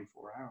within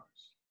 24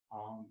 hours.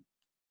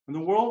 And the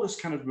world has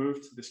kind of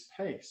moved to this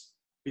pace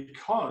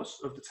because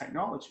of the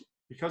technology,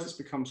 because it's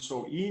become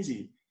so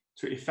easy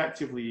to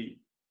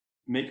effectively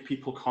make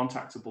people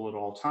contactable at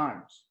all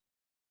times.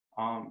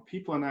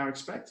 People are now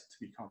expected to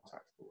be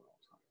contactable at all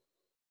times.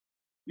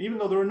 Even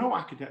though there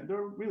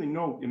are really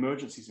no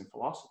emergencies in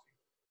philosophy.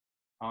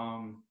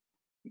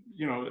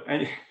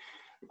 Any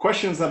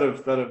questions that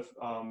have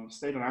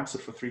stayed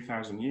unanswered for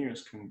 3,000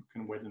 years can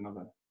wait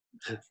another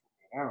 4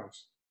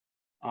 hours.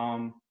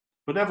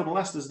 But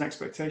nevertheless, there's an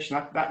expectation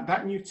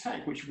that new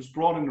tech, which was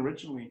brought in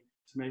originally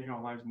to make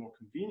our lives more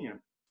convenient,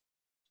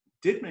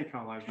 did make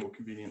our lives more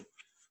convenient.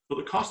 But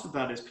the cost of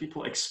that is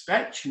people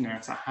expect you now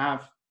to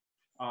have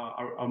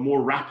a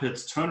more rapid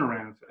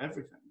turnaround for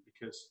everything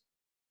because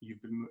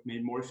you've been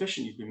made more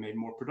efficient, you've been made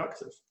more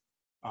productive.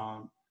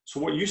 So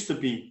what used to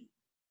be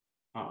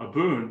a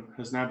boon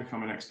has now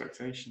become an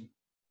expectation.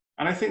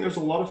 And I think there's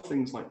a lot of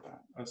things like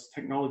that. As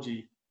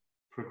technology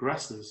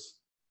progresses,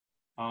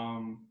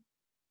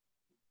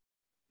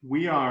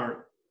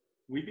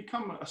 we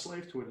become a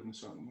slave to it in a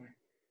certain way.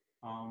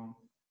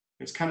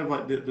 It's kind of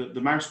like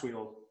the mouse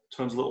wheel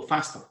turns a little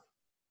faster,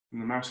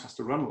 and the mouse has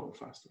to run a little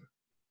faster.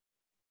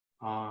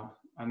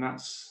 And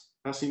that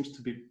seems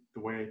to be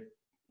the way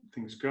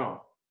things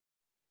go.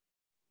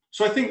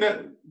 So I think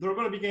that there are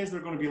going to be gains, there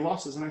are going to be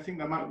losses, and I think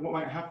that what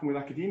might happen with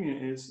academia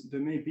is there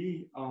may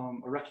be a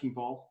wrecking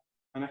ball,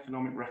 an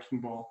economic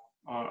wrecking ball,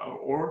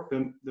 or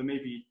there may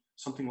be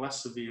something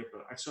less severe,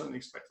 but I certainly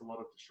expect a lot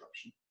of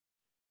disruption.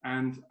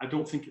 And I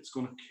don't think it's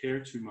going to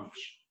care too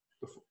much.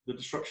 The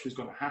disruption is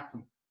going to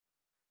happen,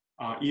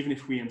 even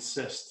if we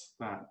insist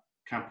that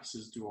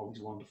campuses do all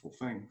these wonderful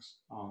things.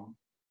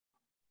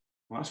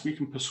 Unless we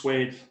can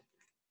persuade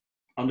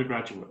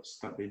undergraduates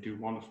that they do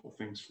wonderful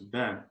things for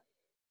them,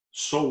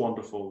 so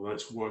wonderful that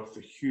it's worth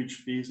the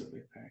huge fees that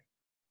they pay,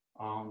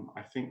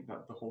 I think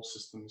that the whole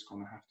system is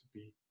going to have to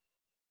be,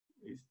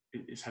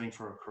 is heading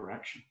for a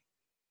correction.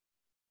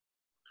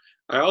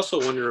 I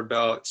also wonder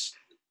about,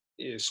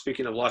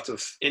 speaking of lots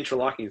of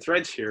interlocking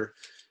threads here,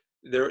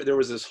 there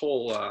was this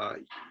whole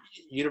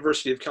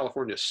University of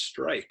California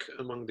strike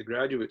among the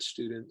graduate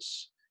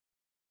students.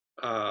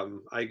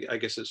 I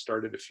guess it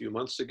started a few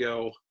months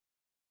ago,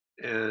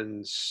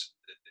 and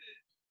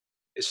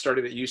it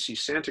started at UC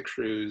Santa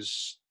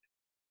Cruz.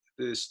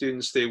 The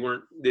students, they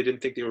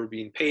didn't think they were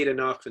being paid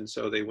enough, and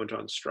so they went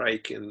on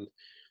strike, and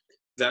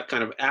that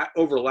kind of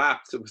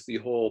overlapped with the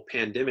whole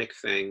pandemic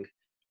thing.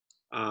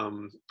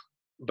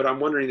 But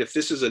I'm wondering if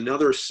this is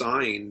another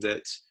sign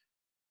that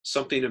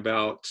something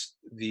about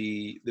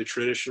the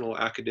traditional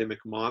academic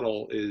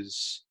model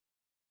is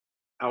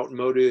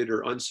outmoded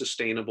or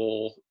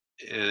unsustainable,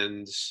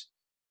 and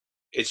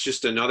it's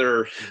just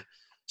another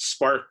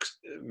spark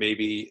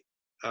maybe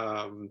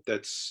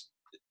that's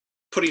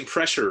putting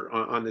pressure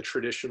on the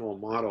traditional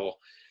model.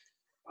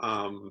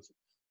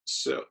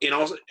 So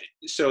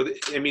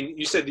I mean,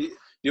 you said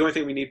the only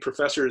thing we need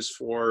professors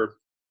for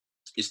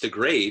is to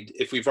grade.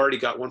 If we've already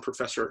got one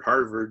professor at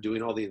Harvard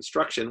doing all the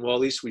instruction, well,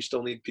 at least we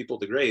still need people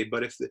to grade.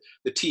 But if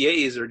the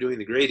TAs are doing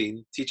the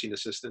grading, teaching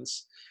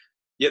assistants,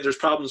 yet there's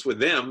problems with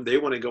them, they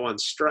want to go on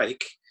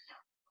strike,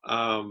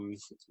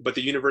 but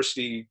the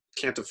university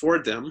can't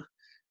afford them,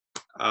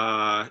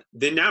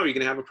 then now you're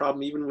going to have a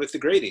problem even with the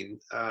grading.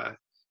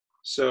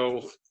 So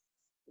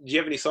do you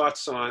have any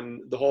thoughts on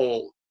the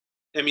whole,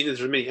 I mean,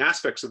 there's many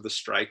aspects of the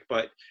strike,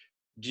 but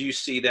do you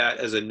see that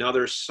as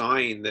another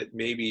sign that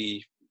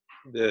maybe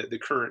the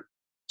current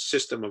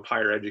system of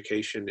higher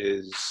education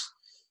is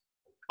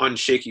on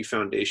shaky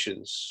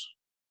foundations?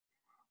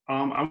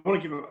 I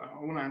want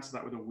to answer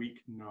that with a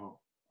weak no.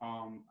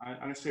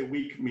 I say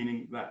weak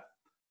meaning that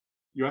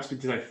you asked me,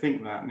 did I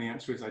think that? And the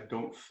answer is I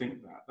don't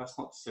think that. That's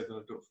not to say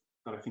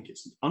that I think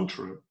it's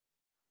untrue.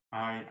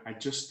 I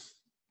just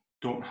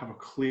don't have a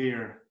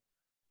clear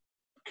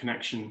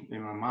connection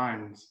in my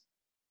mind.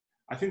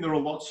 I think there are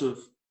lots of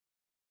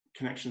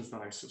connections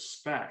that I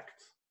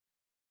suspect,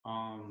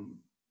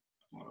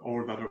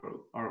 or that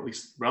are at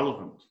least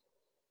relevant.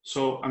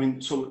 So, I mean,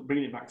 so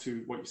bringing it back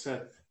to what you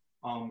said,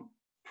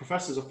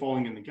 professors are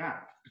falling in the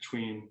gap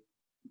between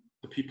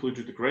the people who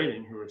do the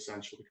grading, who are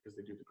essential because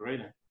they do the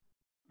grading,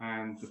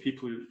 and the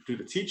people who do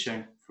the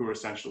teaching, who are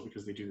essential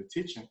because they do the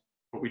teaching.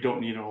 But we don't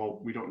need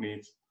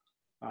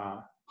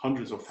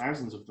hundreds or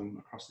thousands of them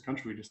across the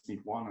country. We just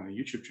need one on a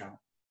YouTube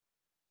channel.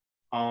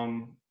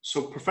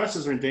 So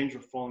professors are in danger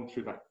of falling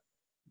through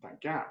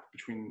that gap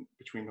between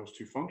those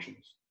two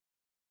functions.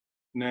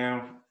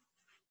 Now,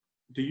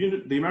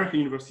 the American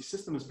university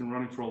system has been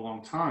running for a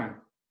long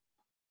time,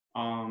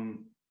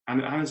 and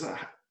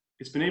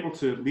it's been able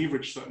to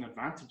leverage certain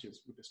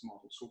advantages with this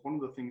model. So one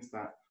of the things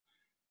that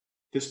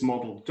this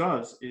model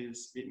does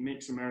is it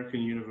makes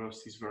American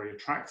universities very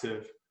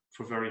attractive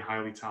for very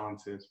highly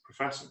talented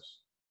professors.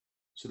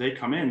 So they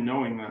come in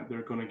knowing that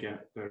they're going to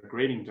get their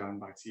grading done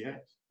by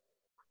TAs.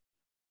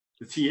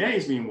 The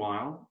TAs,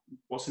 meanwhile,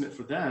 what's in it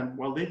for them?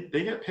 Well, they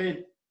get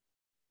paid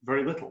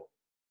very little,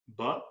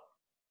 but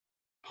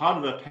part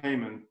of their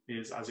payment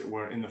is, as it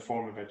were, in the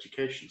form of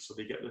education. So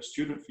they get their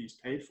student fees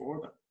paid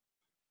for them.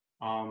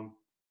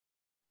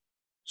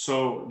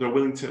 So they're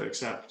willing to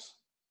accept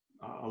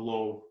a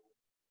low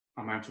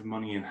amount of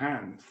money in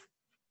hand.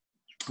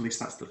 At least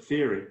that's the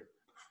theory.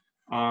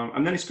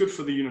 And then it's good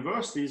for the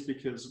universities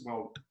because,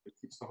 well, it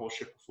keeps the whole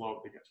ship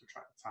afloat. They get to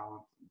attract the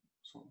talent and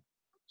so on.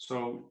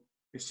 So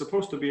it's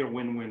supposed to be a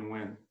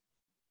win-win-win.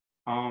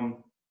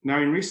 Now,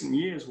 in recent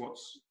years,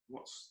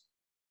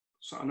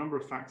 so a number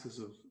of factors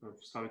have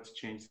started to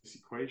change this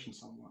equation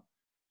somewhat.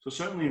 So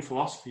certainly in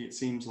philosophy, it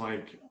seems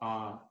like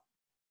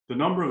the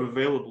number of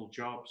available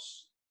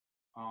jobs,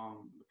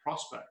 the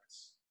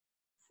prospects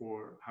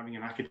for having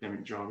an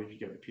academic job if you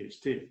get a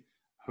PhD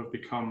have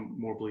become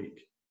more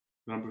bleak.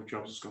 The number of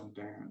jobs has gone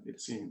down, it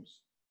seems.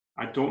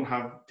 I don't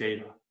have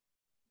data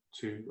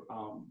to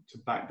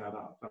back that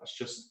up. That's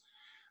just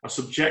a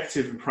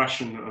subjective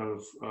impression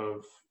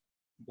of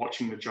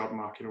watching the job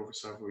market over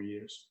several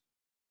years.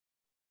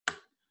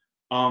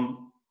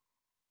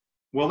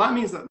 Well, that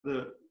means that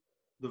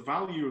the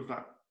value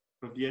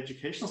of the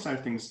educational side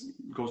of things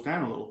goes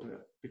down a little bit,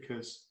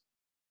 because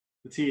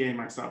the TA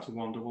might start to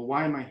wonder, well,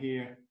 why am I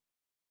here,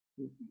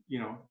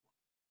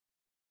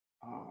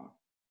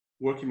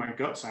 working my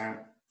guts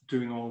out,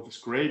 doing all of this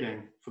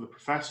grading for the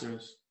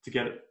professors to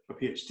get a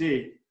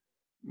PhD,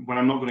 when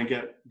I'm not going to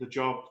get the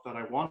job that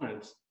I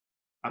wanted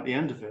at the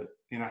end of it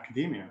in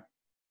academia?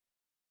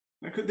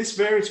 This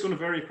varies, it's going to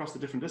vary across the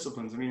different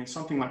disciplines. I mean, in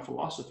something like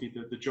philosophy,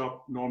 the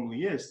job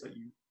normally is that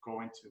you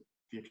go into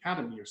the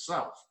academy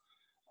yourself.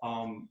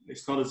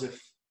 It's not as if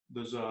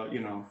there's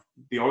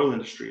the oil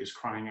industry is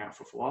crying out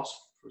for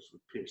philosophers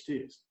with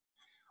PhDs.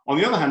 On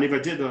the other hand, if I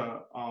did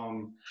a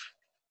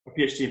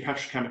PhD in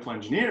petrochemical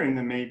engineering,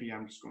 then maybe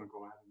I'm just going to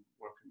go out and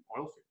work in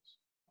oil fields.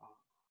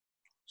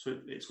 So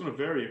it's going to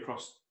vary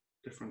across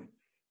different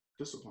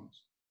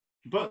disciplines.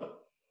 But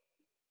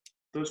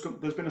there's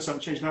been a sudden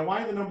change. Now,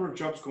 why are the number of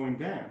jobs going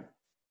down?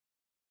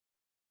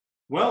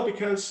 Well,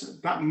 because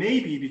that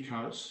may be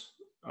because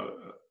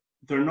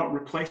they're not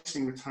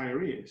replacing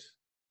retirees.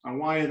 And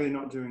why are they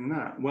not doing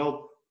that?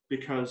 Well,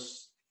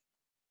 because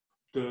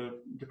the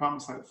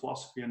departments like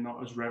philosophy are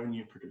not as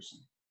revenue producing.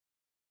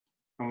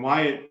 And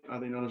why are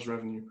they not as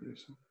revenue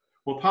producing?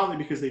 Well, partly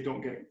because they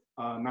don't get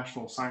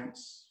National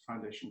Science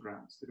Foundation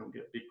grants. They don't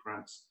get big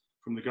grants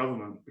from the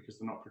government because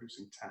they're not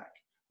producing tech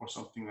or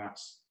something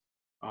that's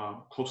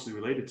closely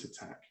related to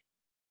tech.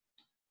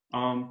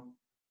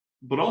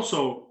 But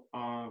also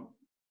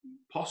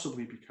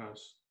possibly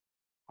because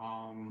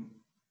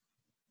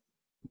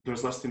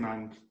there's less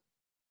demand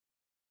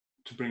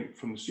to bring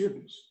from the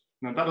students.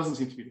 Now, that doesn't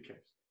seem to be the case.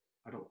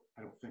 I don't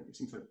think. It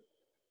seems like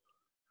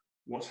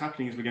what's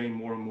happening is we're getting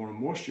more and more and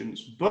more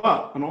students,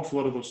 but an awful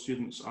lot of those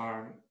students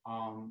are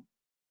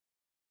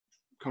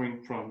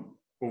coming from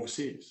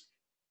overseas.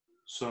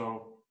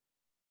 So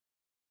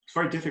it's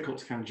very difficult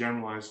to kind of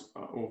generalize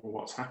over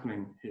what's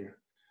happening here.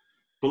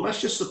 But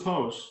let's just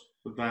suppose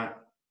that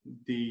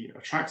the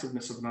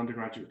attractiveness of an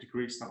undergraduate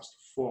degree starts to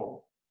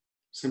fall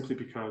simply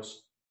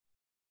because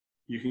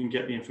you can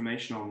get the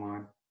information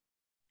online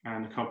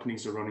and the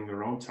companies are running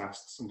their own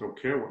tests and don't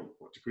care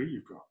what degree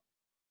you've got.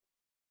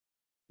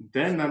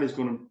 Then that is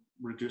going to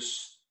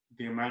reduce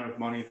the amount of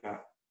money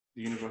that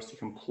the university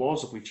can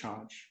plausibly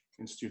charge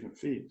in student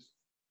fees.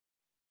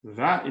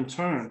 That in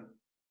turn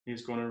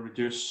is going to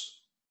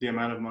reduce the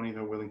amount of money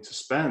they're willing to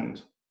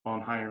spend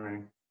on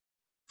hiring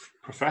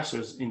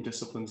professors in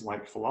disciplines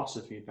like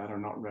philosophy that are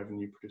not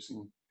revenue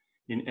producing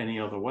in any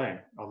other way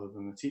other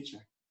than the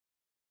teaching.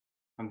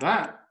 And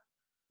that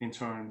in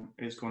turn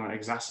is going to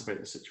exacerbate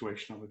the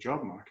situation of the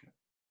job market,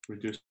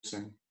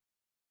 reducing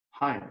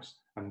hires.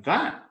 And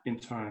that in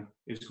turn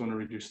is going to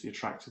reduce the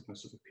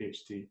attractiveness of a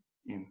PhD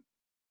in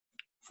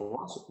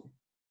philosophy,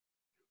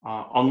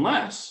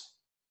 unless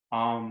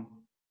the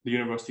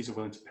universities are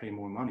willing to pay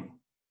more money.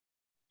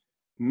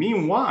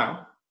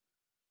 Meanwhile,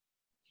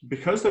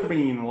 because they're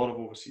bringing in a lot of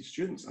overseas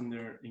students and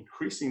they're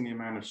increasing the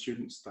amount of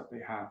students that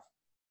they have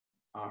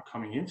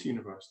coming into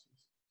universities,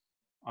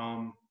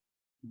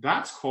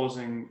 that's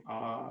causing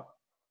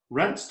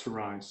rents to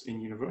rise in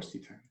university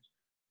towns.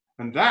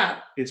 And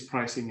that is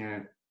pricing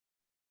out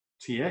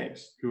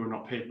TAs who are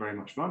not paid very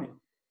much money.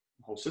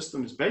 The whole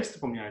system is based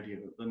upon the idea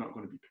that they're not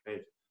going to be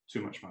paid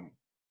too much money.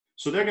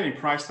 So they're getting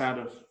priced out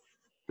of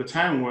the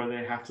town where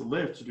they have to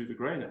live to do the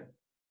grading.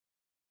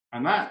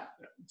 And that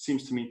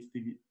seems to me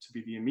to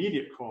be the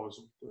immediate cause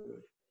of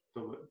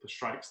the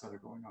strikes that are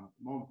going on at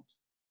the moment.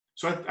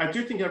 So I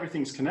do think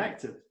everything's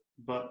connected,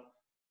 but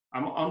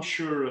I'm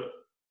unsure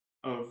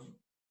of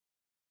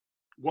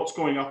what's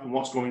going up and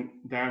what's going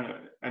down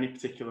at any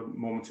particular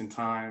moment in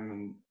time.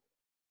 And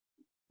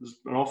there's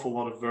an awful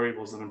lot of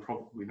variables that I'm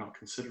probably not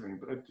considering,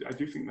 but I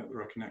do think that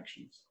there are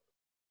connections.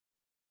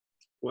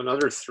 One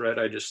other thread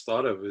I just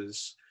thought of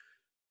is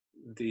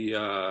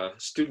the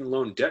student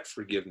loan debt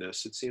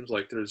forgiveness. It seems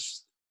like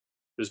there's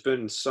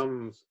been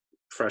some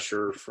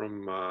pressure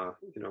from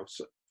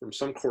from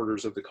some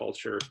quarters of the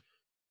culture.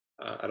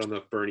 I don't know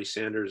if Bernie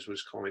Sanders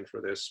was calling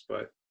for this,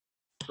 but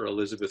for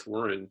Elizabeth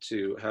Warren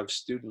to have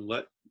student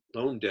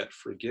loan debt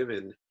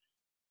forgiven.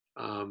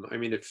 I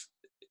mean,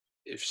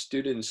 if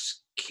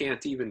students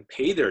can't even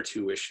pay their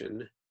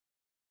tuition,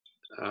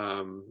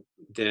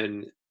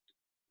 then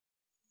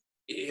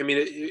I mean,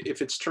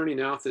 if it's turning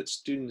out that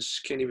students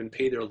can't even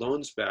pay their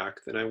loans back,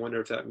 then I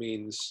wonder if that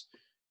means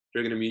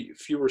there are going to be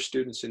fewer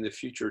students in the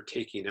future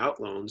taking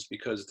out loans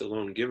because the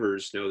loan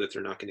givers know that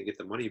they're not going to get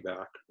the money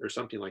back or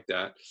something like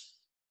that.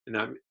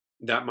 And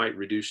that might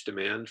reduce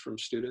demand from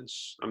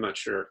students. I'm not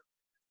sure.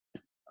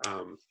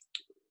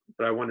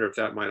 But I wonder if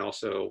that might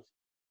also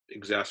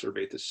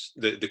exacerbate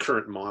the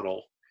current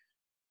model.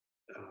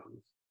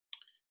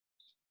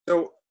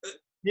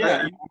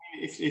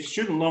 If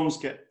student loans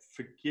get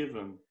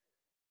forgiven,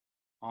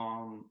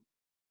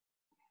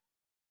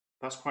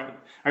 that's quite.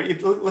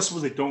 Let's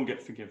suppose they don't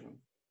get forgiven.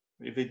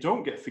 If they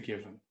don't get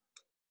forgiven,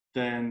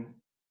 then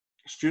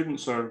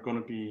students are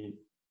going to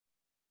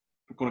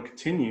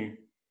continue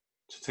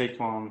to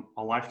take on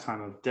a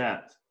lifetime of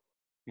debt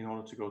in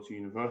order to go to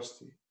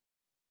university.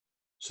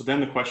 So then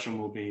the question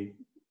will be,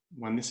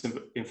 when this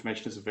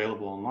information is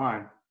available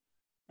online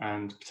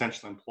and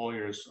potential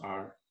employers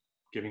are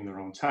giving their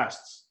own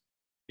tests,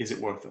 is it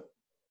worth it?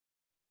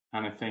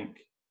 And I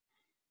think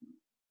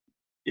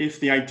if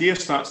the idea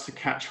starts to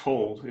catch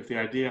hold, if the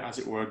idea, as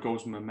it were,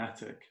 goes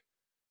mimetic,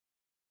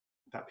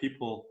 that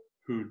people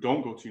who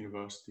don't go to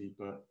university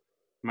but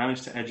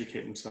manage to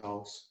educate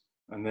themselves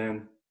and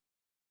then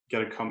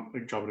get a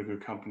job at a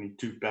good company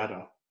do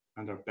better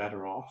and are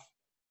better off,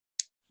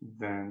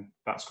 then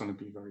that's going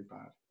to be very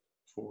bad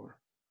for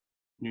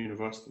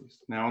universities.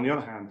 Now, on the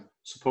other hand,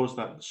 suppose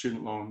that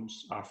student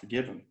loans are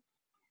forgiven.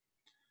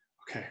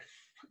 Okay,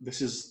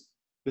 this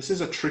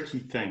is a tricky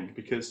thing,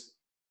 because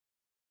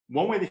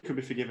one way they could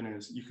be forgiven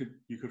is you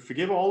could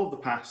forgive all of the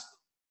past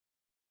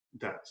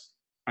debts,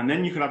 and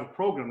then you could have a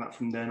program that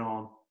from then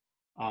on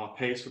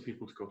pays for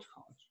people to go to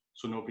college,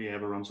 so nobody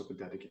ever runs up a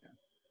debt again.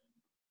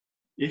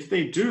 If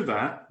they do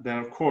that, then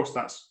of course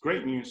that's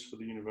great news for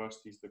the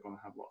universities. They're going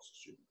to have lots of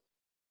students.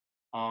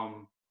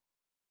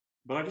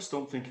 But I just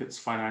don't think it's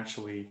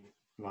financially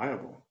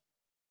viable.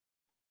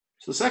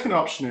 So the second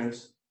option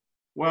is,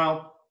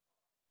 well,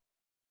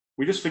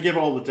 we just forgive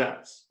all the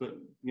debts, but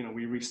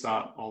we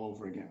restart all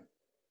over again.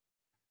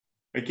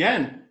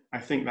 Again, I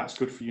think that's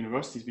good for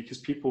universities because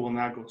people will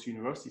now go to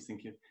universities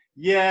thinking,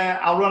 yeah,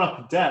 I'll run up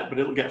a debt, but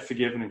it'll get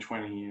forgiven in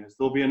 20 years.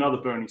 There'll be another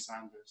Bernie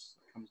Sanders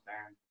that comes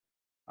down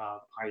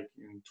pike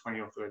in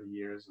 20 or 30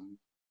 years and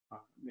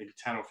maybe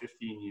 10 or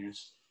 15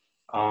 years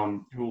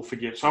who will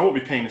forgive. So I won't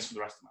be paying this for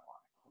the rest of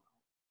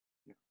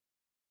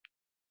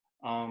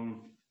my life.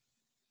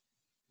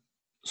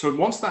 So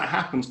once that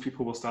happens,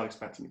 people will start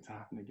expecting it to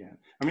happen again.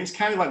 I mean, it's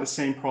kind of like the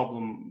same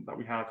problem that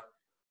we have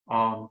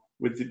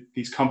with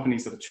these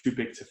companies that are too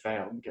big to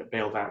fail and get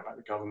bailed out by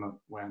the government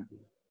when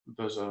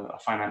there's a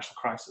financial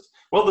crisis.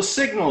 Well, the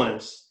signal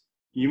is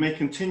you may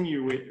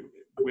continue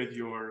with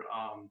your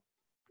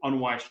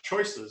unwise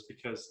choices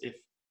because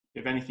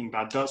if anything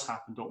bad does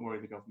happen, don't worry,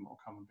 the government will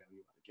come and bail you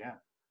out again.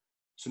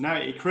 So now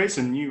it creates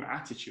a new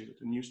attitude,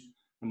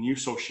 a new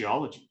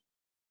sociology.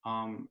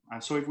 And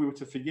so if we were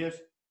to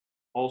forgive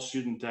all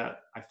student debt,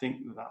 I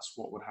think that's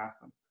what would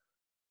happen.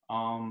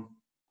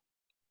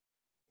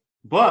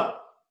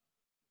 But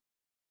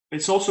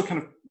it's also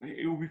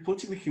it will be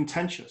politically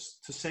contentious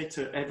to say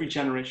to every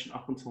generation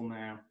up until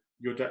now,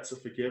 your debts are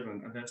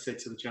forgiven, and then say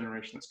to the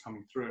generation that's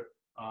coming through,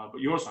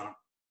 but yours aren't.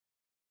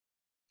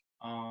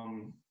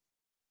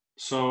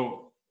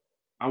 So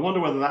I wonder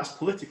whether that's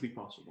politically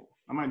possible.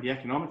 That might be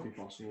economically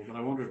possible, but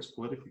I wonder if it's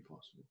politically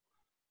possible.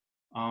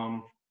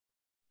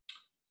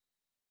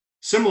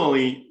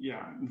 Similarly,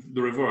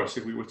 the reverse,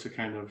 if we were to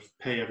kind of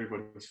pay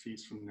everybody's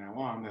fees from now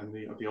on, then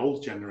the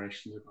old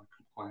generations are going to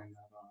complain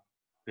that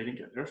they didn't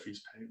get their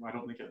fees paid. Why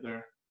don't they get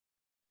their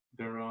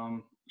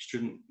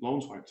student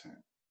loans wiped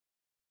out?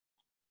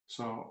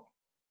 So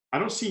I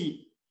don't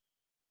see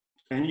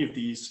any of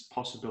these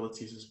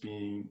possibilities as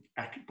being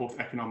both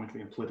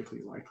economically and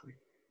politically likely.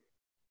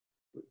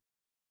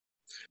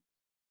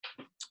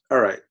 All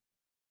right.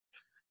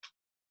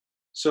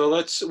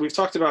 So we've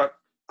talked about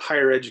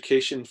higher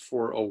education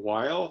for a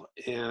while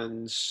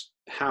and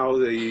how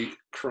the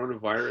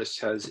coronavirus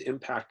has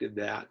impacted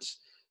that.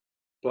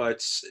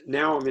 But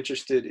now I'm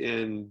interested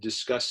in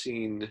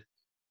discussing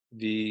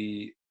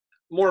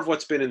more of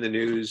what's been in the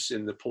news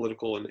in the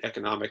political and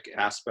economic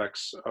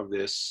aspects of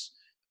this,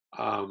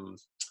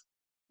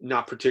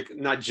 not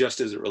just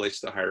as it relates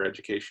to higher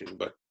education,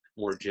 but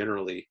more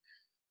generally.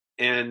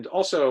 And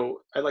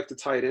also, I'd like to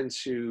tie it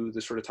into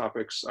the sort of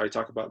topics I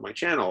talk about in my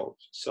channel: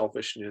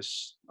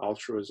 selfishness,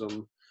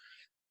 altruism.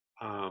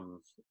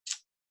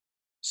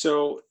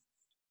 So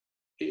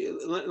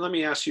let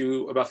me ask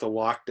you about the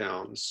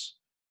lockdowns.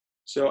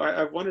 So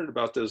I've wondered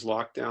about those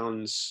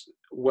lockdowns,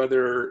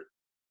 whether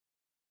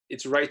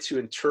it's right to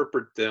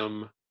interpret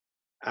them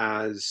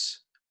as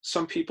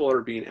some people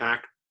are being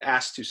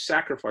asked to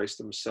sacrifice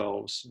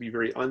themselves, be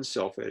very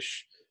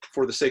unselfish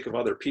for the sake of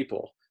other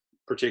people,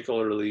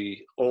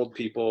 particularly old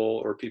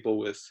people or people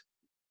with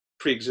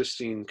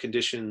pre-existing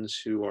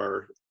conditions who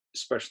are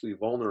especially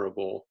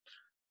vulnerable.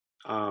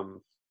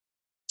 And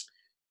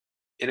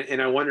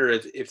I wonder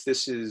if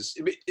this is,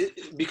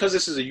 because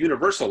this is a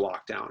universal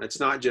lockdown, it's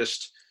not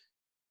just,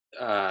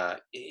 and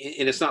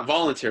it's not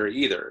voluntary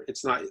either.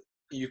 It's not,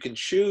 you can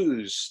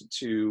choose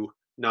to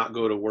not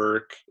go to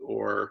work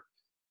or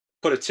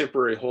put a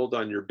temporary hold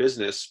on your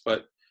business,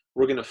 but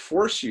we're going to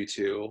force you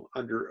to,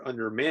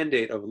 under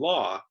mandate of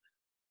law,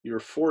 you're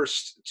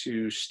forced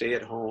to stay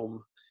at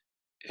home.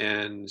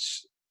 And,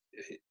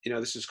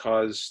 this has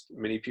caused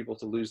many people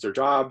to lose their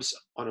jobs.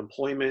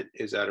 Unemployment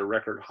is at a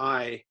record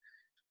high.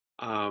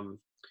 And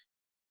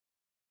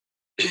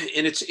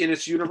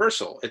it's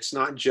universal. It's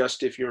not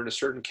just if you're in a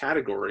certain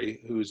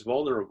category who's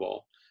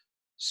vulnerable.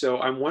 So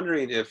I'm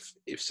wondering if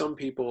some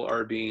people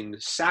are being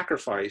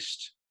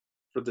sacrificed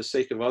for the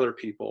sake of other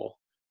people,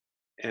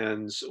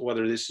 and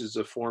whether this is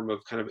a form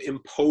of kind of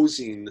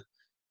imposing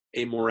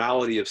a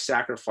morality of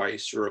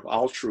sacrifice or of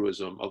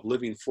altruism, of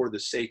living for the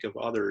sake of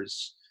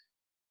others,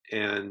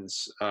 and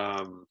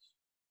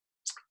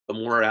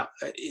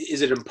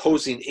is it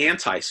imposing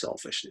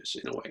anti-selfishness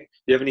in a way? Do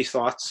you have any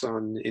thoughts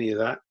on any of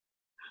that?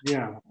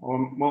 Yeah,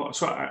 well,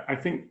 so I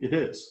think it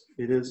is.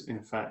 It is,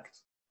 in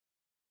fact,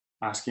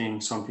 asking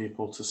some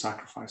people to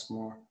sacrifice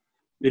more.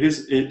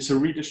 It's a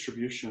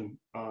redistribution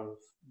of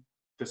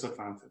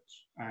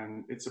disadvantage,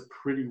 and it's a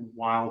pretty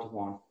wild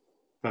one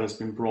that has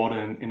been brought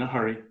in a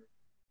hurry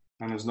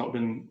and has not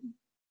been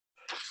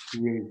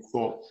really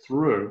thought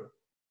through.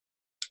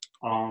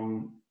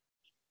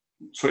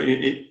 So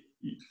you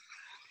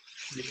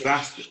could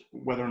ask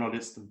whether or not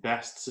it's the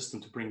best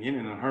system to bring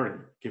in a hurry,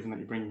 given that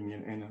you're bringing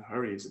it in a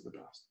hurry. Is it the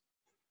best?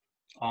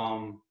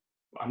 I'm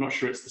not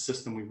sure it's the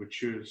system we would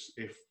choose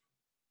if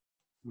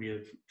we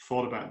had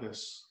thought about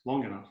this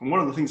long enough. And one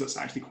of the things that's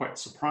actually quite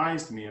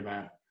surprised me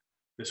about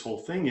this whole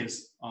thing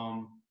is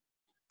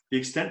the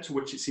extent to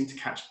which it seemed to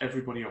catch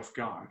everybody off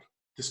guard,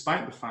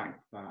 despite the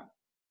fact that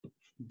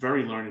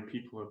very learned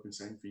people have been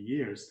saying for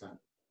years that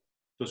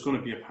there's going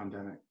to be a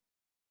pandemic,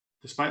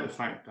 despite the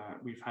fact that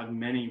we've had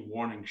many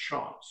warning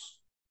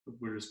shots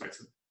with respect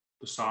to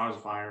the SARS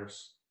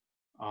virus,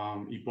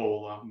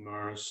 Ebola,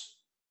 MERS,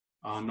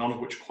 none of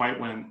which quite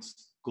went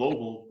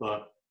global,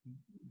 but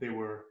they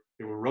were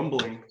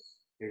rumbling,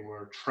 they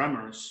were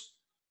tremors,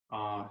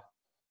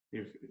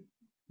 if,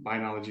 by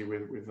analogy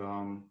with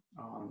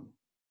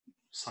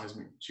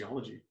seismic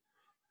geology.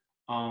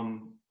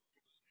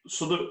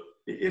 So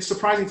it's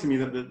surprising to me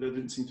that there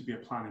didn't seem to be a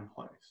plan in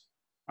place,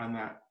 and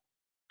that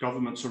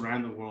governments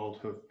around the world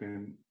have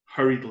been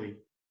hurriedly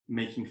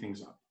making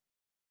things up.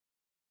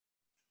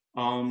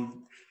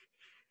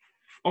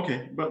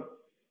 Okay, but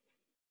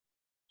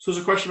so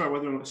there's a question about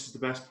whether or not this is the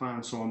best plan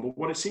and so on, but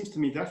what it seems to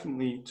me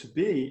definitely to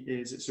be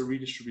is it's a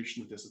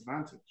redistribution of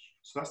disadvantage.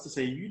 So that's to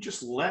say, you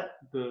just let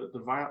the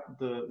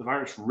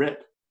virus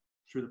rip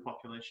through the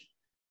population.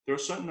 There are a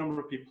certain number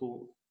of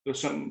people, there are a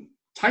certain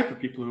type of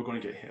people who are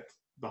going to get hit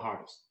the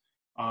hardest.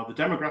 The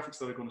demographics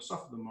that are going to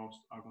suffer the most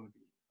are going to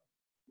be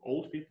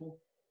old people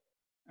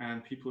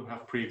and people who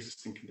have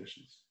pre-existing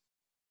conditions.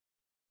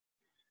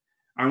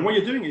 And what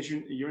you're doing is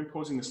you're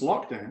imposing this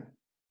lockdown.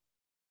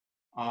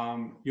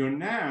 You're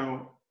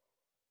now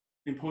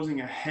imposing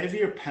a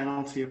heavier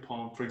penalty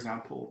upon, for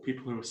example,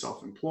 people who are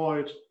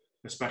self-employed,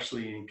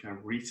 especially in kind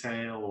of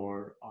retail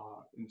or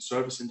in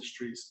service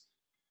industries.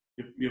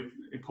 You're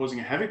imposing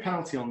a heavy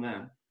penalty on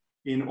them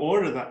in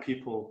order that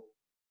people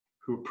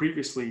who were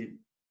previously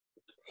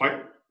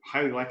quite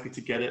highly likely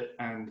to get it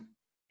and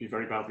be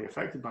very badly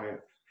affected by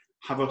it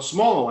have a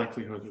smaller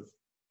likelihood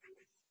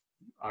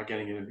of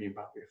getting it and being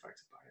badly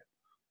affected by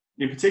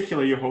it. In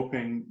particular, you're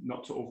hoping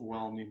not to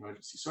overwhelm the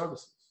emergency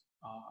services.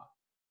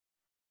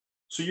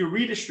 So you're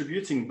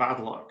redistributing bad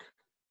luck.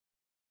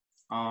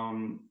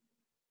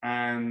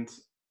 And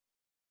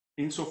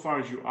insofar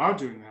as you are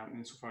doing that, and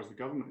insofar as the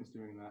government is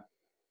doing that,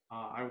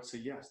 I would say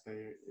yes,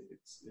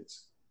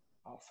 it's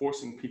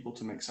forcing people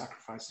to make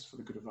sacrifices for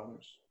the good of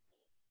others.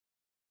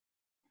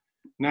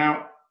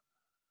 Now,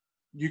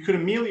 you could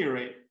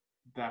ameliorate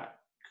that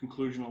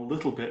conclusion a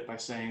little bit by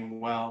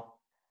saying, well,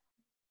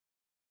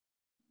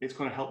 it's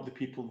going to help the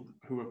people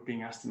who are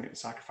being asked to make the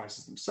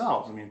sacrifices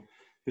themselves. I mean,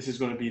 this is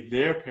going to be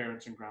their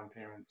parents and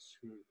grandparents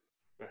who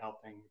they're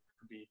helping. It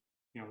could be,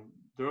 you know,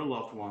 their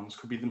loved ones,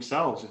 could be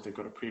themselves if they've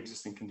got a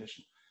pre-existing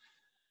condition.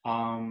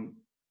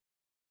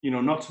 You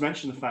know, not to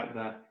mention the fact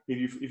that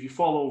if you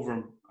fall over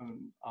and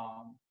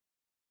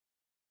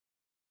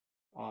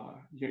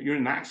you're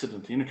in an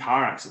accident, you're in a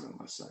car accident,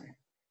 let's say,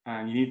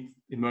 and you need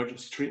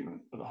emergency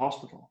treatment at the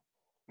hospital,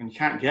 and you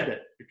can't get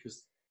it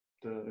because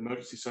the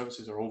emergency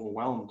services are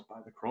overwhelmed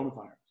by the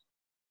coronavirus,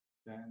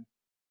 then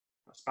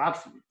that's bad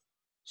for you.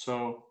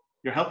 So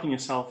you're helping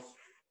yourself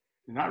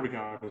in that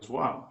regard as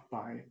well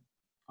by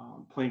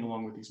playing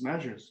along with these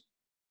measures.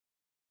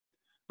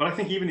 But I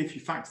think even if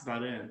you factor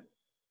that in,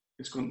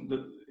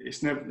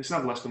 it's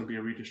nevertheless going to be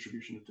a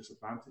redistribution of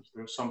disadvantage.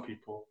 There are some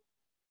people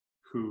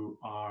who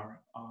are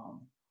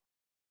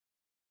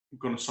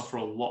going to suffer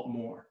a lot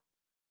more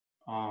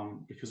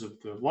because of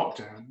the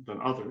lockdown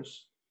than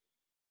others.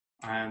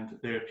 And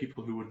there are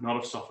people who would not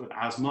have suffered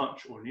as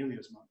much or nearly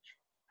as much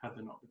had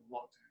there not been a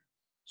lockdown.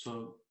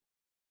 So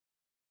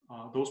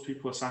those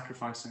people are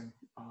sacrificing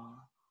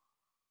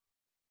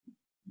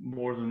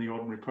more than the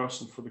ordinary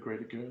person for the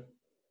greater good,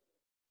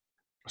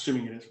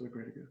 assuming it is for the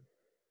greater good.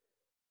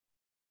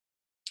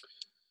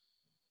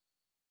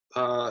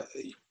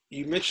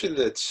 You mentioned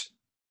that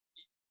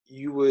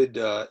you would,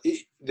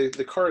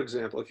 the car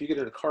example, if you get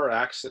in a car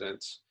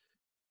accident,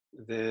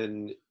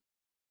 then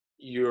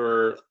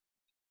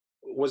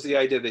was the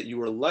idea that you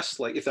were less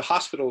like, if the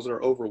hospitals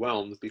are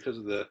overwhelmed because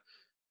of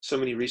so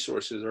many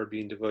resources are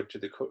being devoted to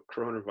the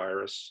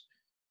coronavirus,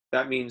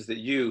 that means that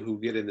you who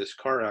get in this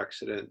car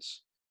accident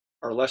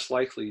are less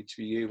likely to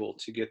be able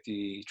to get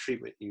the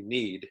treatment you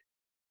need.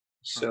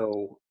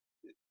 So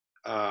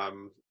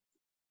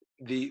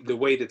the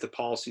way that the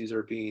policies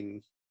are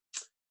being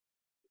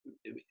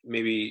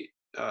maybe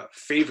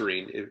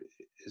favoring,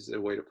 is the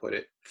way to put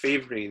it,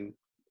 favoring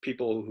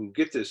people who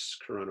get this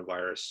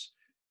coronavirus,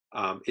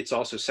 it's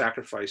also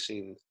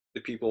sacrificing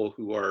the people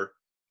who are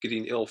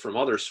getting ill from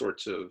other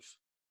sorts of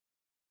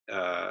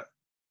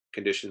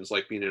conditions,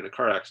 like being in a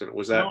car accident.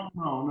 Was that?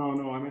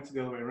 No. I meant it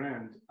the other way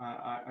around.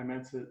 I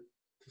meant to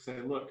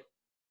say, look,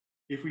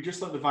 if we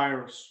just let the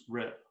virus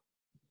rip,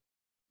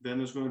 then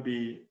there's going to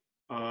be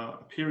a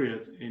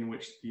period in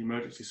which the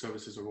emergency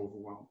services are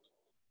overwhelmed.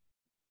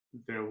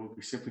 There will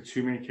be simply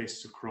too many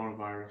cases of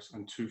coronavirus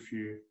and too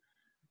few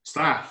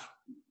staff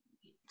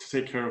to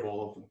take care of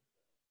all of them.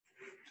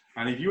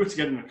 And if you were to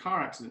get in a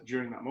car accident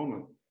during that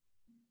moment,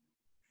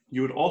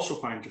 you would also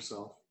find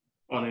yourself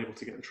unable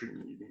to get the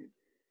treatment you need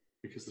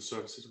because the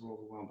services were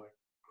overwhelmed by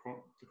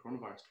the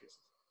coronavirus cases.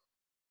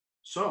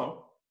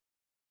 So,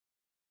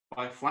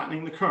 by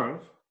flattening the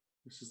curve,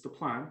 this is the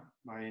plan,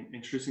 by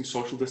introducing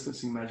social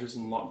distancing measures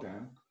and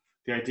lockdown,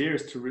 the idea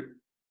is to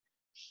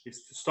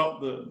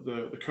stop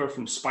the curve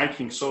from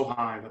spiking so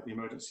high that the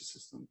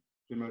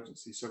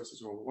emergency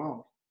services are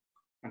overwhelmed,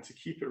 and to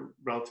keep it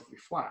relatively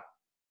flat.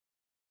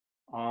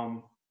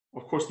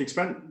 Of course, the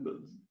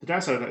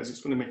downside of that is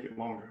it's going to make it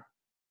longer,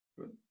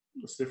 but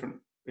that's a different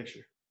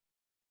issue.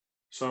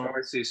 So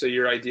I see. So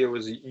your idea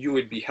was you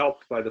would be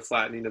helped by the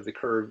flattening of the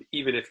curve,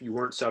 even if you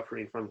weren't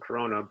suffering from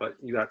corona, but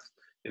you got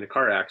in a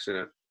car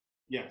accident.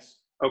 yes.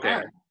 Okay.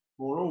 And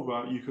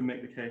moreover, you can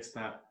make the case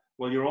that,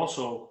 well, you're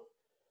also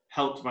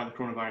helped by the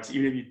coronavirus,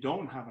 even if you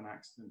don't have an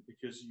accident,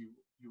 because you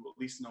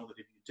at least know that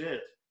if you did,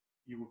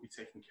 you will be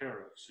taken care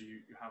of. So you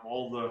have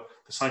all the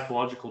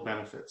psychological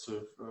benefits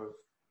of a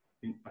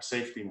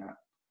safety net,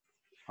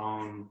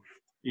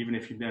 even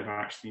if you never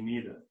actually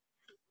need it.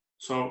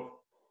 So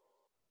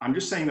I'm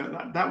just saying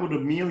that would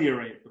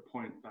ameliorate the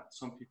point that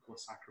some people are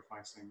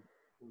sacrificing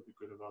for the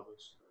good of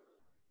others.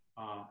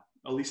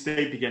 At least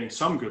they'd be getting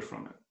some good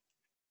from it.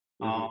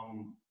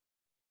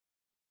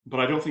 But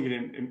I don't think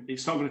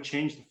it's not going to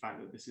change the fact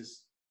that this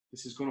is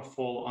going to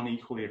fall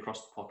unequally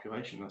across the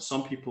population, that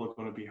some people are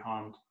going to be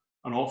harmed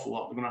an awful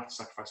lot. They're going to have to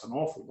sacrifice an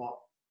awful lot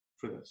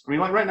for this. I mean,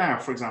 like right now,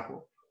 for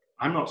example,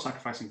 I'm not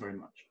sacrificing very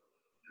much.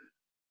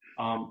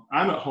 I'm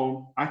at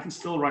home. I can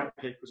still write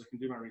papers. I can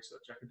do my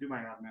research. I can do my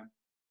admin.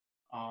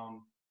 I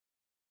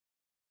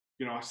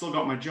still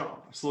got my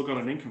job. I still got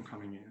an income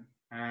coming in.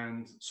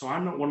 And so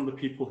I'm not one of the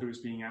people who is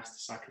being asked to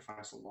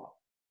sacrifice a lot.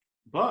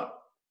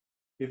 But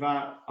if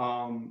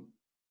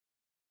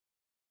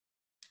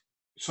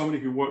somebody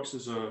who works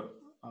as a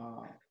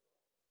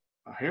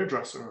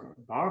hairdresser or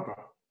a barber,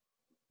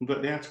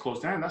 that they have to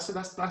close down, that's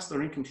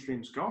their income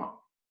stream's gone,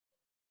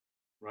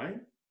 right?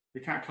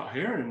 They can't cut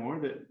hair anymore.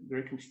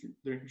 Their income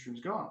stream's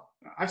gone.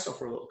 I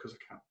suffer a little because I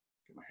can't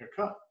get my hair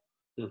cut,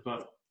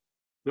 but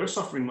they're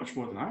suffering much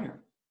more than I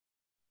am.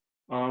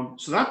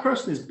 So that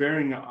person is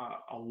bearing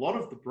a lot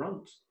of the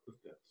brunt of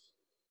this.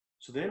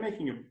 So they're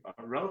making a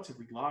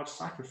relatively large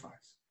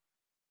sacrifice,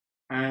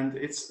 and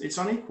it's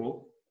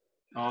unequal.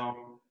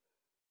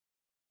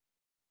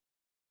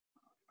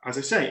 As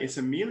I say, it's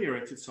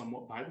ameliorated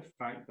somewhat by the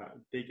fact that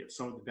they get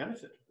some of the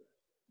benefit of it,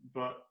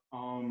 but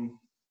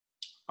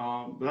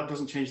that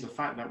doesn't change the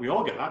fact that we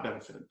all get that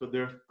benefit, but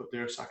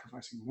they're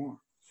sacrificing more.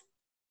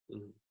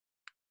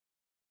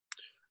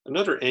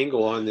 Another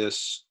angle on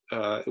this,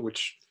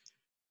 which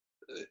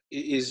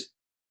is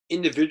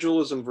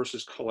individualism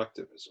versus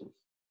collectivism.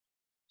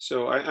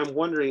 So I'm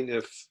wondering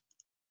if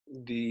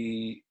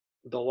the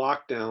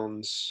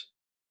lockdowns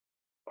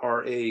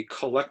are a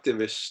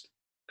collectivist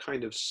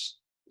kind of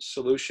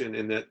solution,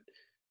 in that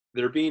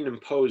they're being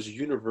imposed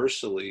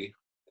universally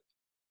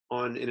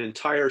on an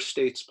entire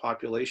state's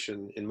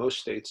population, and most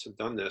states have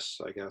done this,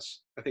 I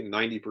guess. I think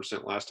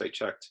 90% last I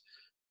checked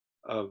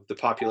of the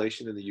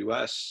population in the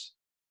US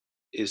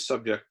is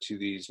subject to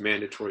these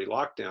mandatory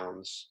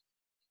lockdowns,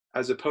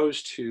 as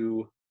opposed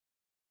to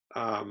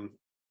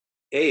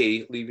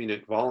A, leaving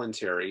it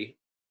voluntary,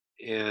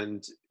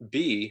 and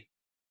B,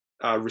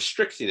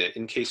 restricting it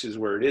in cases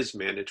where it is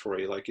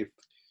mandatory. Like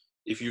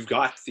if you've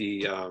got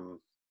the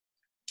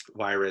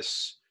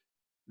virus,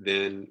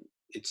 then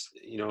it's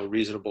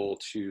reasonable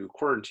to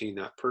quarantine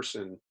that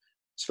person,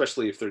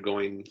 especially if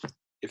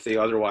they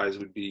otherwise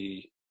would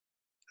be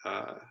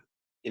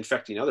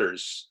infecting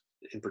others,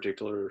 in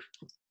particular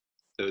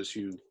those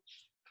who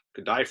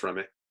could die from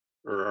it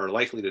or are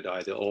likely to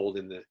die, the old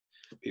and the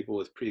people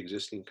with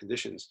pre-existing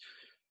conditions.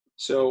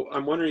 So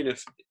I'm wondering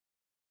if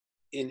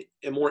in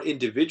a more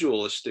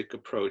individualistic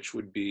approach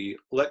would be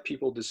let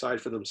people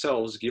decide for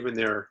themselves, given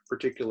their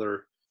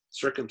particular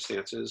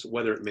circumstances,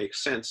 whether it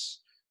makes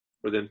sense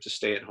for them to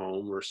stay at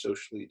home or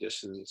socially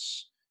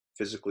distance,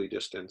 physically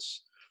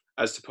distance,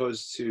 as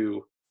opposed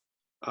to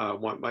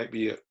what might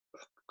be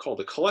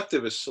called a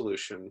collectivist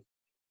solution,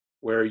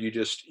 where you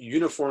just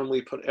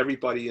uniformly put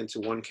everybody into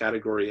one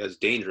category as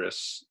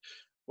dangerous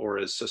or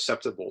as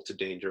susceptible to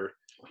danger,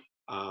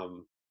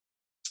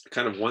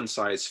 kind of one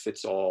size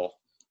fits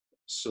all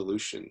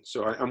solution.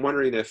 So I'm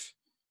wondering if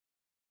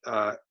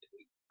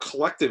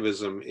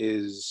collectivism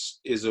is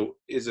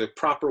a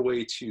proper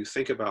way to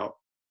think about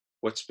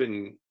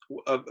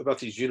about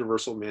these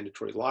universal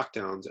mandatory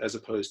lockdowns, as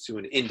opposed to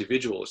an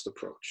individualist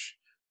approach.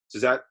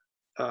 Does that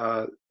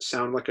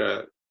sound like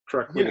a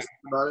correct way to think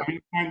about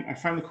it? I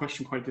find the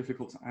question quite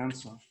difficult to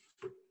answer.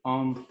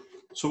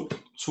 So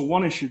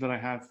one issue that I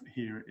have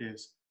here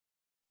is,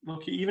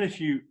 look, even if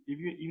you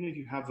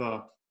have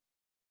a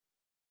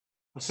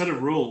set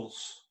of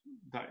rules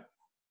that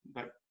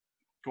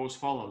go as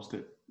follows,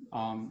 that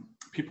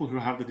people who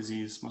have the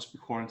disease must be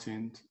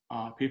quarantined,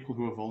 people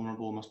who are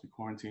vulnerable must be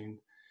quarantined,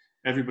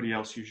 everybody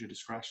else use your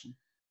discretion.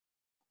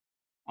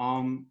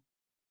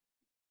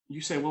 You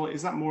say, well,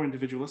 is that more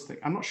individualistic?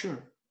 I'm not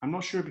sure. I'm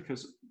not sure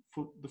because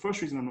the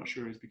first reason I'm not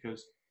sure is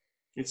because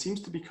it seems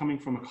to be coming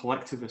from a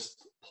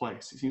collectivist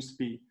place.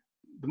 The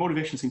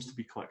motivation seems to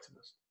be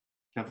collectivist,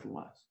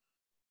 nevertheless.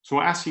 So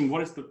we're asking,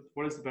 what is the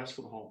best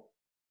for the whole?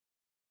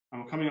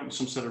 And we're coming up with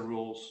some set of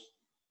rules,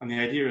 and the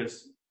idea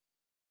is,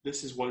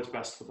 this is what is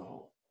best for the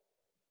whole.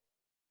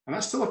 And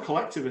that's still a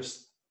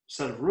collectivist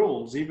set of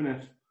rules, even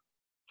if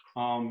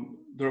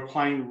they're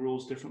applying the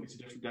rules differently to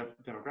different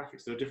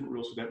demographics. There are different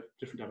rules for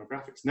different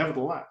demographics.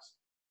 Nevertheless,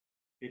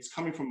 it's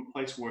coming from a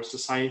place where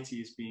society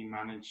is being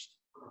managed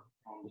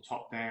from the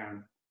top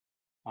down,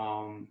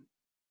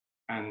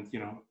 And,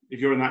 if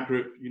you're in that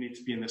group, you need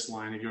to be in this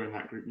line. If you're in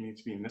that group, you need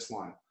to be in this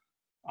line.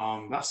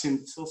 That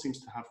still seems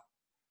to have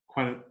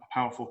quite a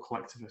powerful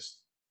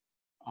collectivist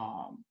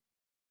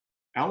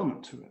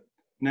element to it.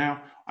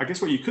 Now, I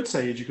guess what you could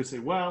say is,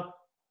 well,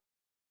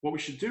 what we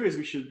should do is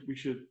we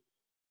should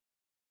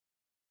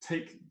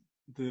take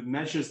the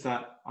measures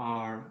that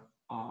are,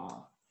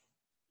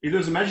 if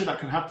there's a measure that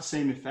can have the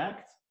same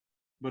effect,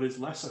 but is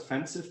less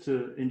offensive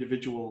to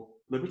individual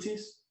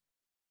liberties,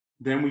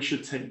 then we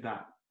should take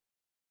that.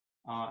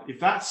 If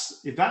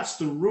that's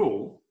the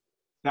rule,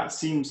 that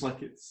seems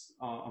like it's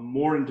a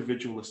more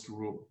individualist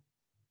rule,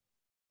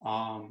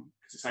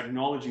 because it's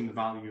acknowledging the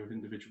value of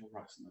individual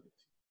rights and liberty.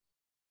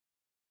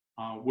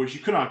 Whereas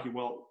you could argue,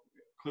 well,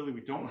 clearly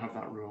we don't have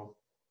that rule,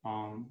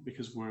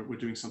 because we're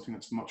doing something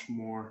that's much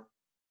more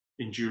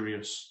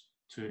injurious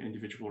to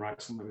individual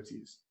rights and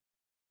liberties,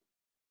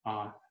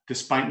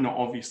 despite not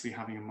obviously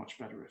having a much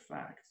better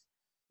effect.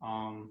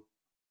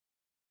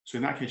 So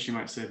in that case, you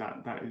might say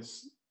that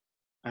is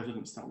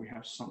evidence that we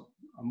have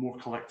a more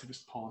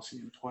collectivist policy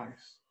in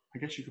place. I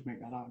guess you could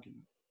make that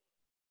argument.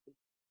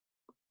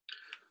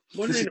 In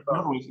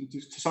other words,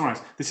 to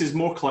summarize, this is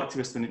more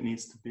collectivist than it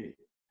needs to be,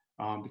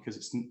 because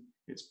it's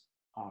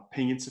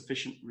paying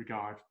insufficient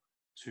regard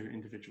to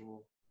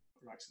individual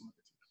rights and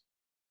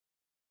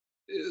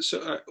liberties.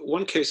 So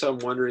one case I'm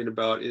wondering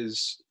about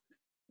is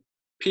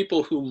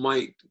people who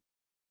might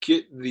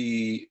get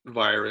the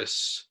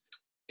virus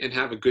and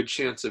have a good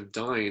chance of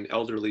dying,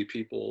 elderly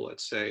people,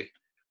 let's say,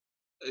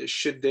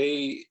 should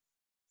they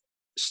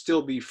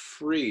still be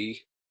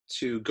free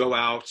to go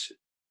out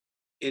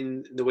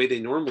in the way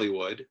they normally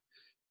would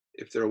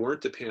if there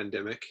weren't a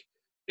pandemic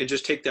and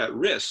just take that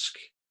risk?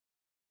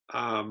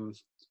 And,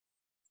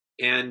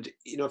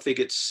 if they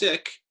get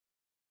sick,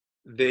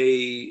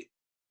 they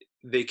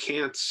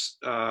can't,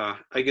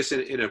 I guess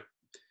in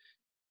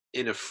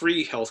a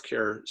free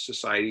healthcare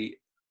society,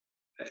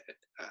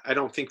 I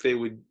don't think they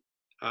would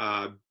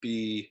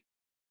be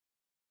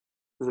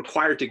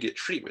required to get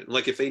treatment.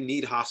 Like if they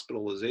need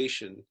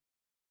hospitalization,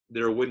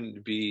 there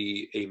wouldn't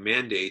be a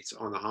mandate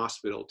on the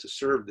hospital to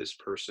serve this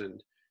person.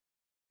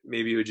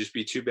 Maybe it would just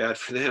be too bad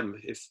for them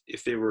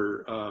if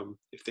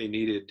they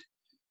needed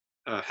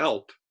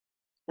help,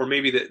 or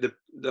maybe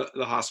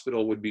the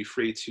hospital would be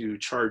free to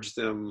charge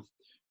them,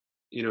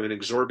 an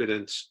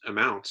exorbitant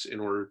amount in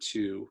order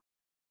to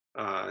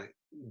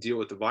deal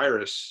with the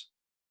virus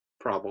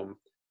problem.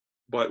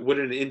 But would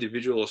an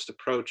individualist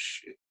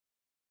approach,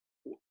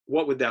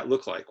 what would that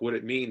look like? Would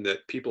it mean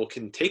that people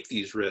can take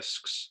these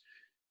risks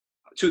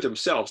to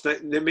themselves?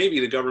 Then maybe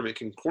the government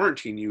can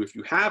quarantine you if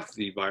you have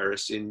the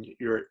virus and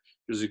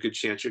there's a good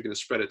chance you're going to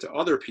spread it to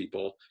other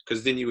people,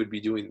 because then you would be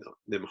doing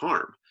them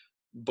harm.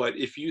 But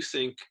if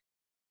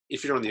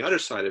you're on the other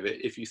side of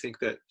it, if you think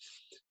that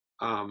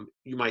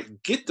you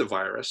might get the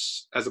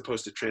virus as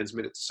opposed to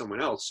transmit it to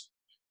someone else,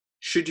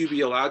 should you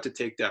be allowed to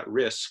take that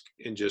risk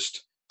and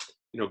just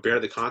bear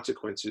the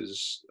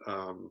consequences?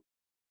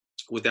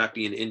 Would that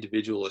be an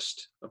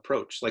individualist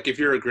approach? Like if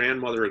you're a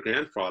grandmother or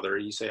grandfather,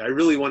 you say, I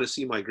really want to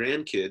see my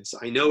grandkids.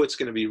 I know it's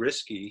going to be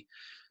risky,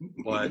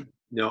 but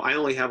I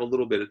only have a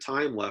little bit of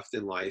time left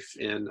in life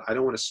and I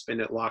don't want to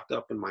spend it locked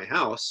up in my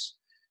house.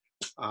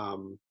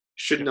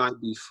 Shouldn't I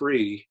be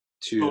free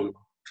to...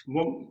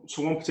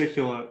 So one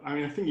particular,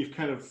 I think you've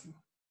kind of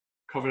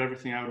covered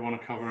everything I would want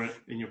to cover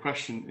in your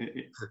question.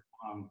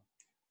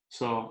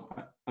 So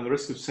at the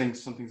risk of saying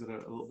some things that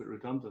are a little bit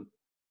redundant,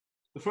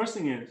 the first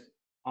thing is,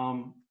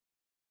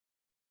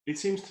 it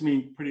seems to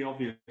me pretty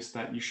obvious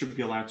that you should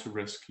be allowed to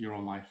risk your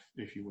own life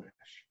if you wish.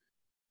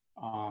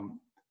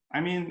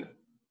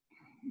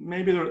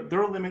 Maybe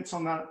there are limits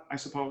on that, I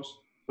suppose.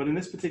 But in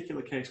this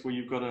particular case, where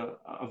you've got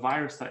a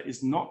virus that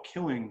is not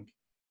killing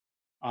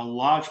a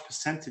large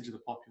percentage of the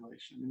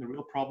population, the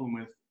real problem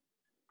with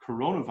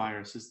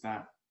coronavirus is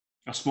that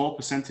a small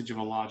percentage of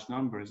a large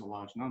number is a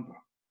large number.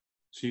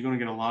 So you're going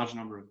to get a large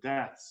number of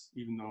deaths,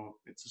 even though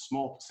it's a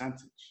small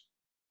percentage.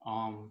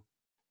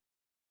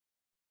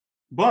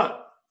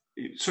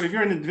 So if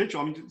you're an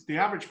individual, the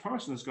average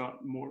person has got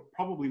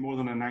probably more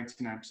than a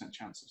 99%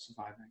 chance of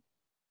surviving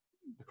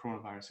the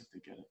coronavirus if they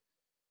get it.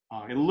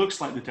 It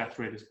looks like the death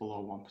rate is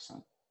below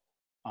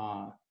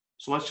 1%.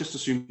 So let's just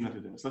assume that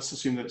it is. Let's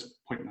assume that it's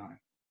 0.9,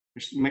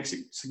 which makes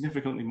it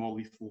significantly more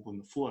lethal than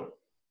the flu,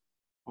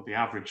 or the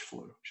average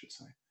flu, I should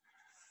say.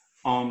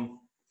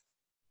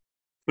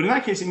 But in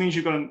that case, it means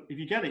if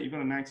you get it, you've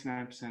got a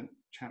 99%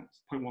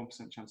 chance,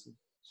 0.1% chance of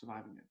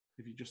surviving it,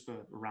 if you're just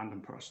a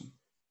random person.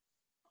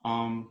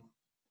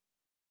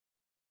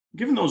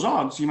 Given those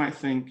odds, you might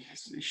think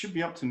it should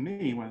be up to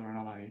me whether or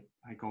not I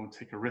go and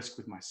take a risk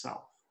with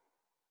myself.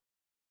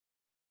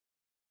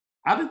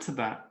 Added to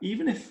that,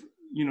 even if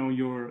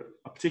you're in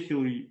a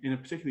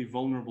particularly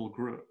vulnerable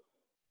group,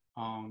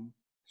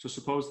 so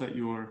suppose that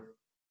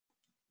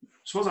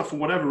for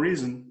whatever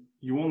reason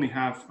you only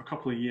have a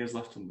couple of years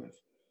left to live.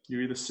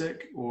 You're either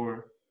sick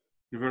or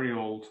you're very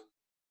old,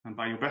 and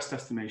by your best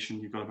estimation,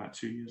 you've got about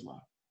 2 years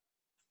left.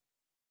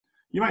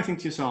 You might think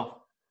to yourself,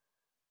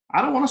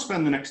 I don't want to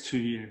spend the next 2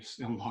 years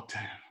in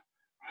lockdown,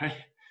 right?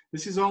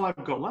 This is all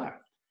I've got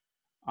left.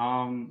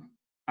 And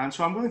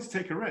so I'm willing to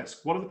take a risk.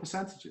 What are the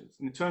percentages?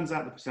 And it turns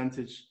out the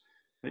percentage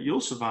that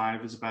you'll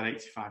survive is about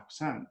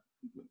 85%.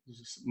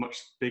 There's a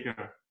much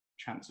bigger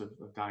chance of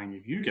dying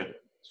if you get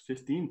it. It's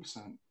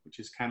 15%, which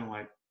is kind of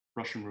like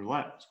Russian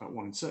roulette. It's about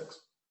 1 in 6.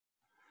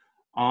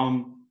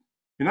 In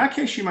that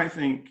case, you might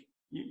think,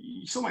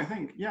 you still might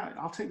think, yeah,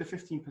 I'll take the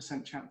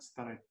 15% chance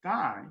that I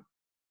die,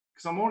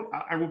 because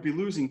I will be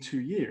losing 2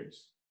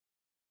 years,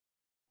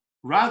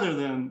 rather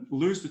than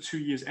lose the 2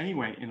 years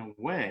anyway in a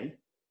way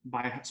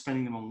by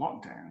spending them on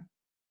lockdown,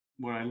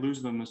 where I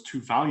lose them as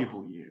 2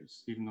 valuable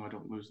years, even though I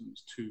don't lose them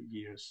as 2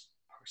 years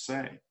per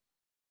se.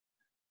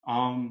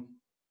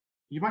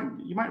 You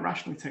might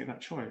rationally take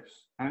that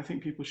choice, and I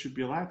think people should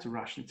be allowed to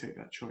rationally take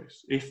that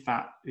choice if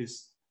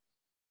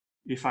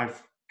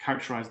I've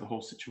characterized the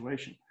whole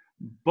situation.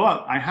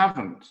 But I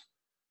haven't,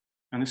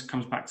 and this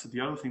comes back to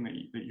the other thing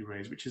that you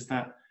raised, which is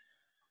that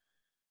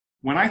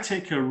when I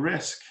take a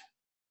risk,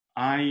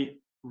 I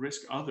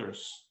risk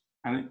others,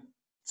 and it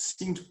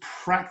seems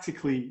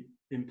practically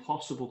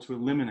impossible to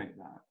eliminate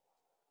that.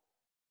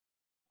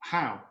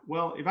 How?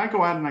 Well, if I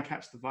go out and I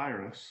catch the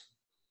virus,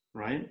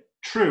 right?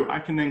 True, I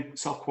can then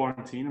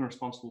self-quarantine, a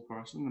responsible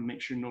person, and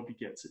make sure nobody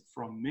gets it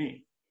from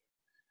me.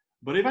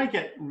 But if I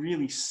get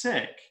really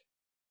sick,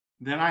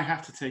 then I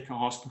have to take a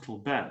hospital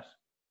bed.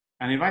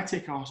 And if I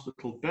take a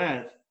hospital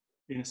bed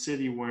in a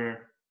city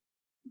where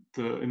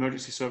the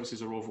emergency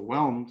services are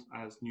overwhelmed,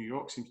 as New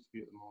York seems to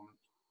be at the moment,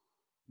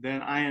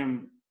 then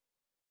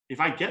if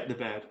I get the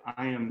bed,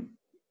 I am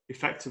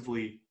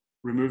effectively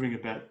removing a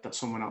bed that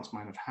someone else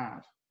might have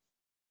had.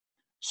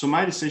 So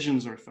my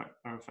decisions are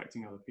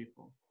affecting other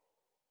people.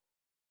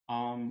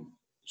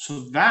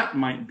 So that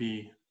might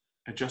be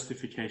a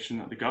justification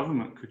that the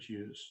government could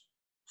use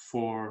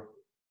for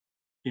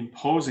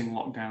imposing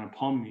lockdown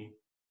upon me,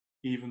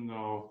 even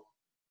though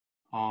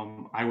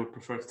I would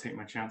prefer to take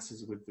my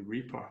chances with the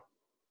Reaper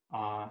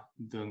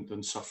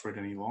than suffer it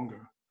any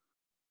longer.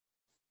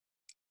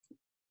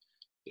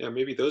 Yeah,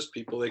 maybe those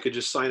people, they could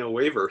just sign a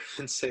waiver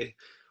and say,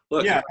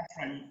 look. Yeah, that's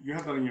right. You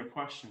have that in your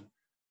question.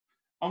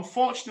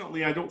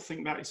 Unfortunately, I don't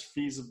think that is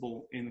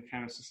feasible in the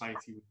kind of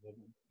society we live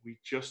in. We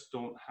just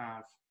don't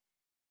have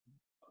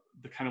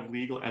the kind of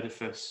legal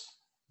edifice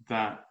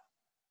that...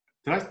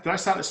 Did I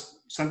start this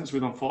sentence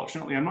with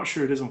unfortunately? I'm not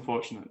sure it is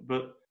unfortunate,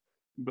 but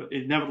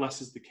it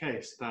nevertheless is the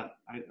case that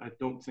I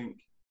don't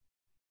think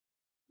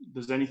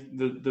there's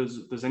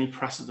any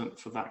precedent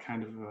for that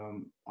kind of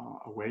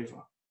a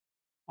waiver.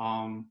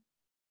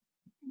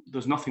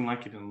 There's nothing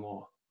like it in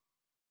law,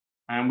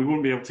 and we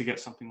wouldn't be able to get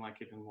something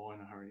like it in law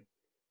in a hurry.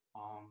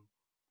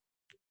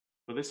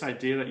 But this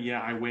idea that, yeah,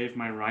 I waive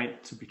my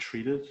right to be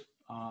treated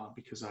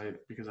because I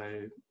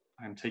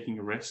am taking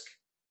a risk.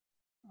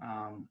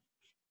 In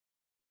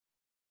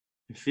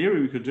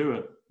theory, we could do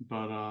it,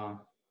 but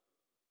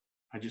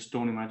I just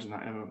don't imagine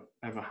that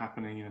ever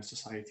happening in a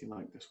society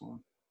like this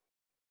one.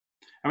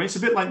 I mean, it's a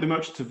bit like the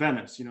Merchant of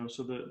Venice, you know.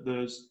 So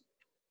there's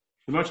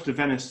the Merchant of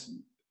Venice.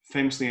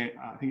 Famously,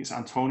 I think it's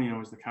Antonio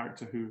is the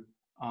character who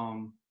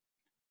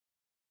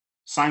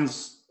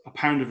signs a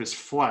pound of his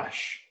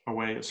flesh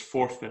away as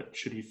forfeit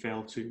should he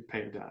fail to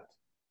pay a debt.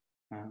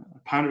 A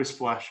pound of his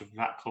flesh of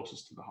that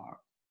closest to the heart.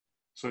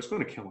 So it's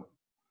going to kill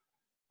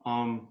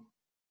him.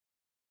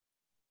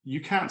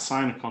 You can't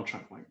sign a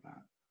contract like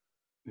that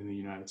in the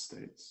United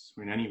States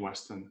or in any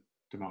Western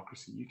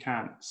democracy. You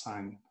can't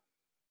sign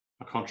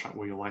a contract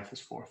where your life is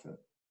forfeit.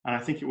 And I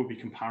think it would be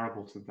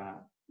comparable to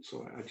that.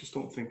 So I just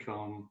don't think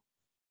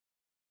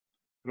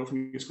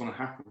it's going to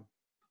happen.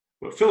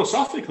 But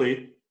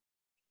philosophically,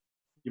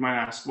 you might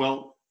ask,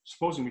 well,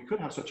 supposing we could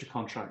have such a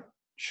contract,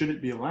 should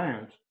it be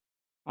allowed?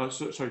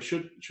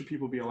 Should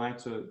people be allowed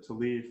to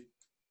leave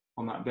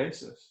on that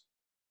basis?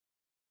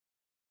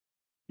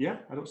 Yeah,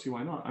 I don't see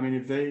why not. I mean,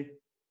 if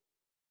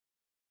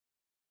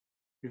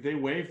they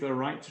waive their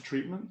right to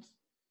treatment,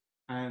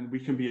 and we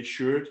can be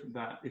assured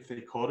that if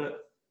they caught it,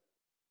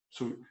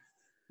 so,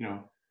 you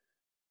know,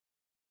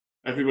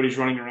 everybody's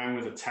running around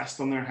with a test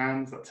on their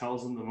hands that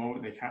tells them the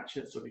moment they catch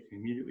it, so they can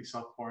immediately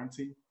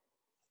self-quarantine.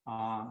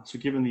 So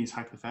given these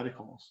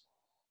hypotheticals,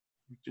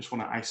 we just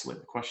want to isolate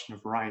the question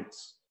of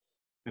rights.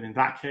 But in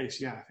that case,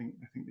 yeah, I think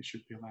they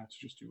should be allowed to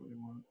just do what they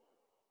want.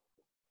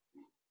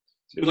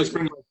 So let's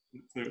bring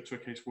it to a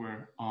case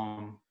where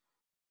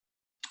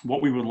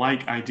what we would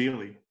like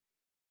ideally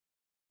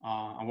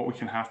and what we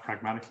can have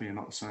pragmatically are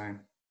not the same.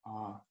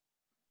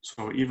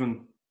 So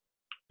even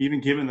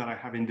given that I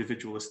have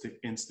individualistic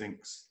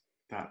instincts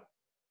that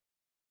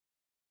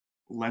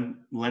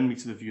lend me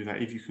to the view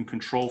that if you can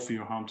control for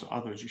your harm to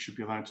others, you should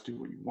be allowed to do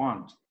what you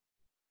want.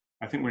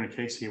 I think we're in a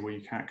case here where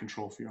you can't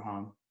control for your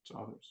harm to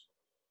others.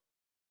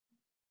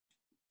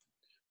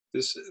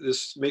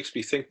 This makes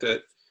me think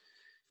that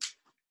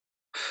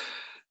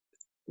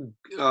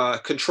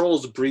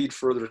controls breed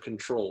further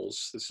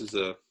controls. This is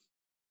a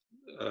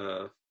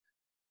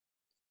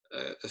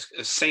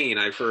saying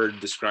I've heard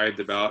described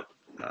about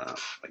like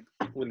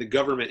when the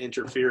government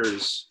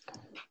interferes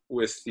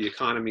with the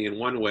economy in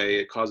one way,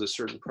 it causes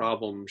certain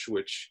problems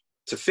which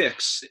to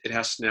fix, it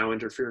has to now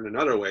interfere in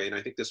another way. And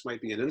I think this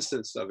might be an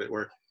instance of it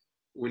where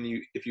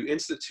if you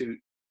institute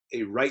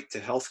a right to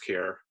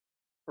healthcare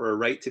or a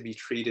right to be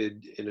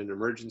treated in an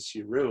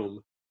emergency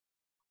room,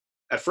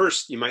 at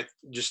first you might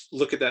just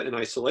look at that in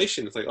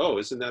isolation. It's like, oh,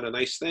 isn't that a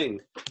nice thing?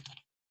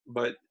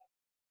 But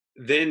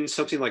then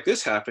something like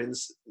this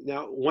happens.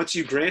 Now, once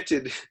you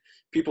granted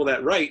people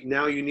that right,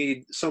 now you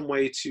need some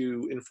way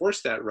to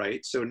enforce that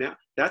right. So now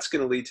that's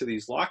going to lead to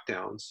these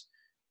lockdowns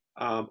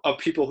of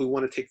people who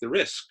want to take the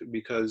risk,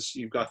 because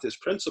you've got this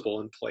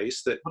principle in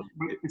place that...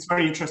 It's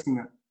very interesting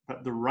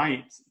that the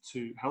right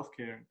to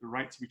healthcare, the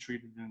right to be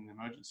treated in an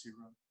emergency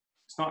room,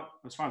 it's not,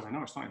 as far as I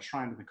know, it's not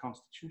enshrined in the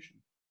Constitution.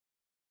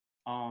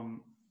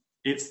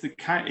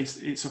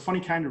 It's a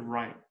funny kind of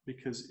right,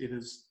 because it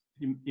has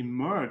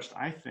emerged,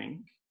 I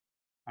think,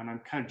 and I'm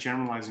kind of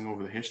generalizing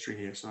over the history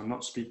here, so I'm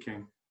not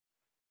speaking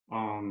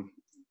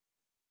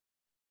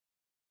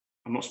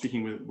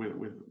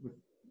with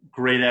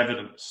great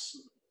evidence,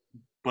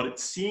 but it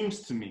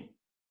seems to me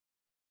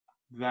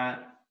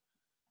that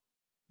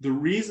the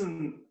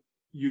reason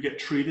you get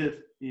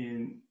treated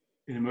in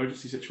an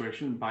emergency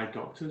situation by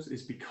doctors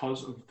is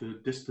because of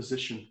the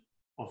disposition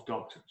of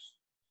doctors,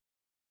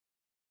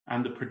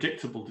 and the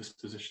predictable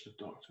disposition of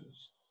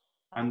doctors,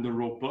 and the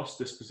robust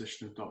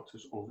disposition of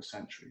doctors over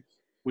centuries,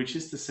 which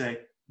is to say,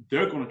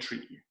 they're going to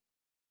treat you.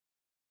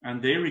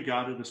 And they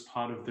regard it as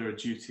part of their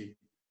duty.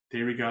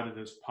 They regard it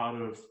as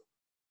part of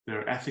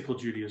their ethical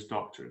duty as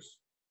doctors,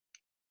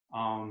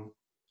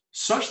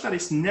 such that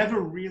it's never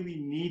really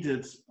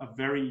needed a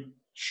very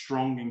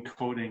strong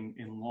encoding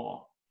in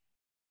law.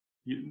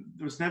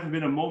 There's never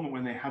been a moment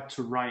when they had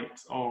to write,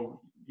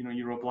 oh,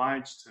 you're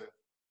obliged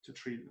to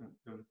treat them.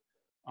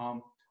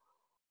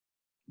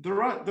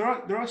 There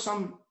are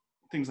some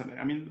things like that.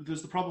 I mean,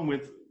 there's the problem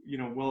with,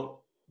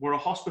 well, we're a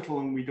hospital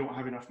and we don't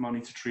have enough money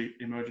to treat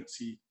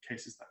emergency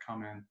cases that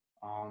come in.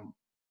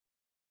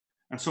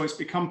 And so it's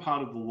become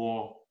part of the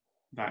law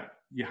that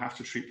you have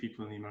to treat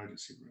people in the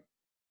emergency room.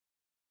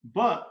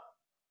 But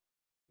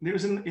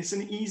it's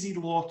an easy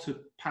law to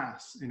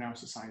pass in our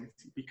society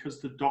because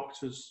the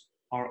doctors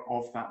are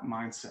of that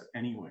mindset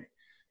anyway.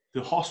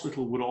 The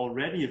hospital would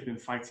already have been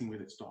fighting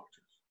with its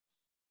doctors.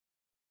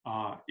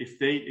 If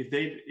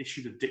they'd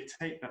issued a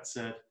dictate that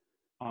said,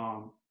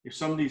 if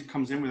somebody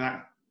comes in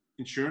without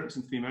insurance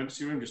into the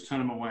emergency room, just turn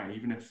them away,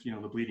 even if they're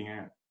bleeding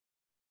out,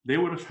 they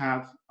would have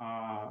had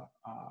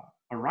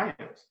a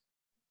riot.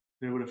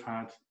 They would have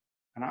had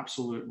an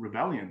absolute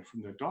rebellion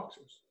from their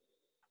doctors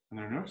and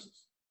their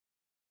nurses,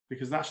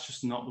 because that's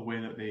just not the way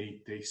that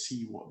they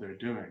see what they're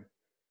doing.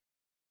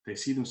 They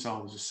see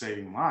themselves as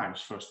saving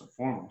lives first and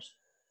foremost,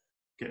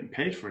 getting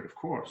paid for it, of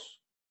course.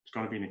 It's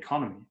got to be an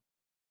economy,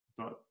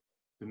 but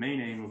the main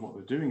aim of what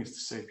they're doing is to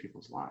save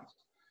people's lives.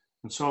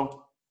 And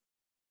so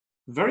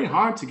very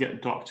hard to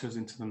get doctors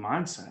into the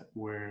mindset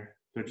where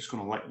they're just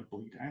going to let you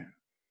bleed out.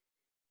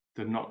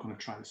 They're not going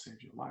to try to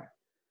save your life.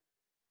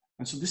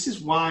 And so this is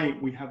why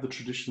we have the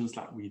traditions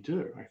that we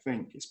do, I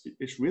think.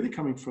 It's really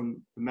coming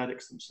from the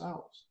medics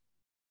themselves.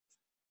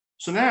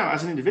 So now,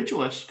 as an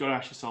individualist, you've got to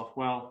ask yourself,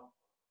 well,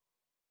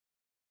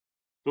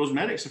 those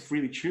medics are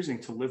freely choosing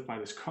to live by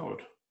this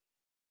code.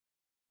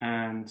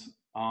 And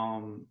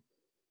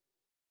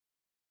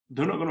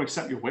they're not going to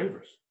accept your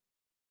waivers.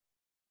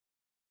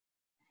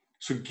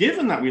 So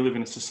given that we live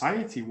in a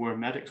society where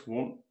medics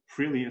won't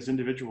freely, as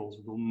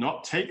individuals, will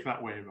not take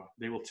that waiver,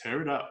 they will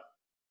tear it up.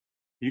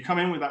 You come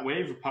in with that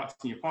waiver packed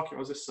in your pocket,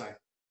 what does this say?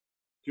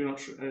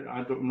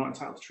 I'm not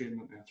entitled to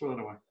treatment. Yeah, throw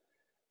that away.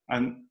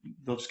 And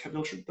they'll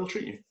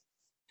treat you.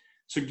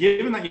 So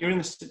given that you're in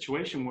a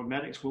situation where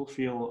medics will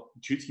feel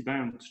duty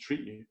bound to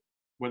treat you,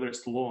 whether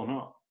it's the law or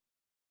not,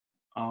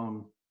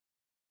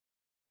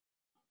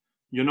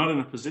 you're not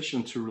in a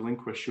position to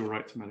relinquish your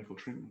right to medical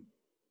treatment.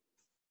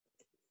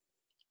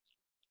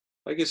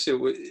 I guess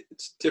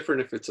it's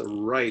different if it's a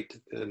right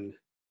than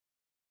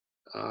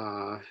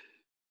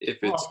if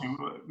it's...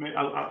 Okay.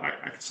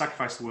 I can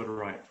sacrifice the word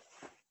right.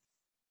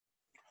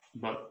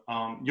 But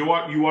you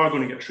are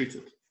going to get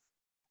treated.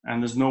 And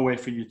there's no way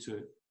for you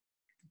to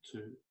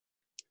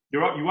you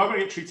are going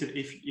to get treated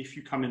if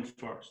you come in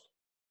first.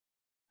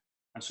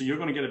 And so you're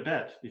going to get a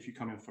bed if you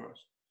come in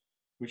first,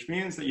 which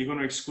means that you're going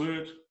to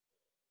exclude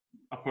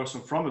a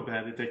person from a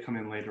bed if they come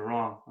in later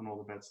on and all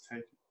the beds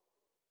taken.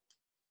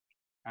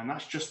 And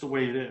that's just the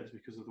way it is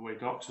because of the way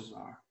doctors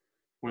are,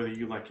 whether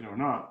you like it or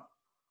not.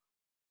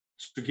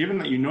 So given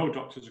that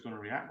doctors are going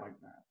to react like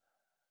that,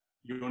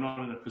 you're not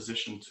in a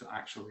position to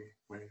actually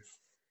waive.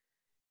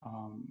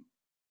 I'm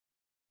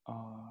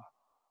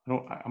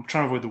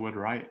trying to avoid the word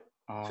right.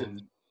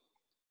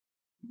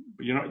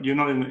 But you're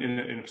not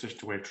in a position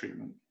to waive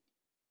treatment.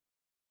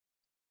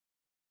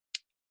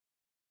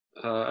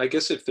 I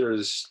guess if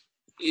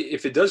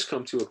it does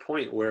come to a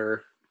point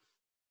where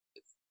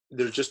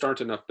there just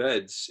aren't enough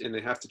beds and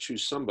they have to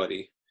choose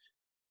somebody,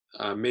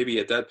 maybe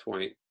at that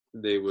point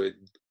they would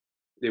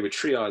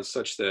triage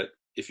such that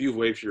if you've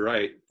waived your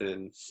right,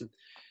 then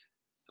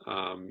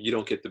you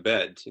don't get the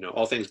bed.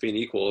 All things being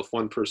equal, if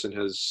one person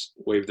has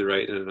waived the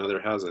right and another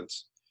hasn't,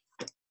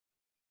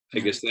 I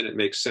guess then it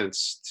makes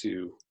sense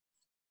to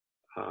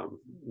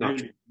not.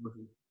 Maybe.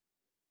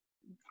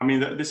 I mean,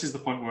 this is the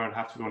point where I'd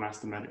have to go and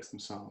ask the medics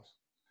themselves.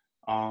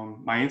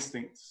 My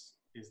instinct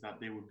is that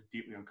they would be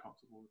deeply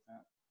uncomfortable with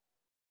that.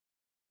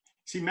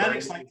 See,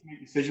 medics like to make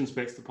decisions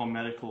based upon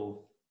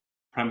medical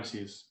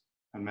premises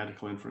and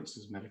medical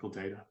inferences, medical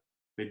data.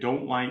 They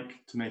don't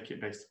like to make it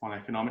based upon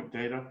economic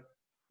data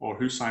or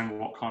who signed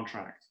what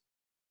contract.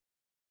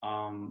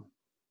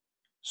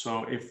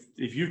 So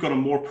if you've got a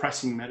more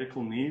pressing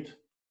medical need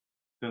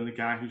than the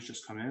guy who's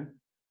just come in,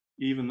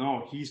 even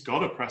though he's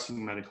got a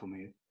pressing medical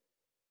need,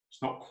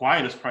 it's not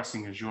quite as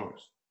pressing as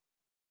yours.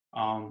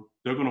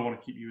 They're going to want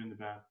to keep you in the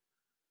bed.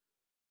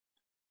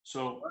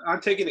 So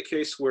I'm taking a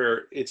case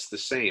where it's the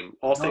same.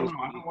 All things.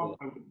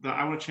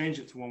 I want to change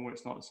it to one where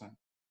it's not the same.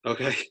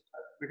 Okay.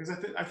 Because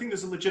I think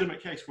there's a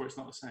legitimate case where it's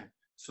not the same.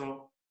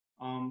 So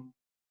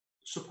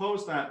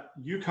suppose that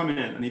you come in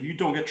and if you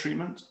don't get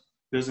treatment,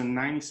 there's a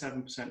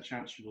 97%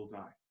 chance you will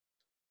die,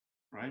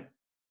 right?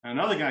 And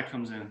another guy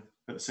comes in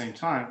at the same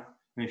time,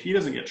 and if he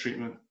doesn't get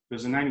treatment,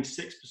 there's a 96%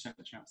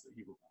 chance that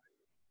he will die.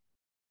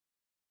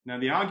 Now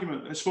the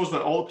argument, I suppose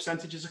that all the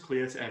percentages are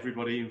clear to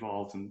everybody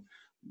involved, and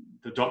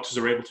the doctors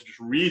are able to just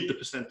read the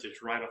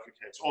percentage right off your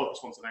case. Oh,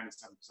 this one's a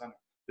 97%,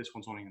 this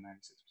one's only a 96%,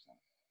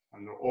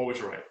 and they're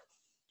always right.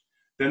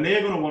 Then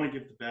they're going to want to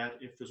give the bed,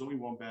 if there's only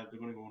one bed, they're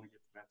going to want to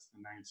give the bed to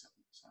the 97%,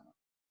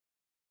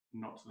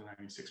 not to the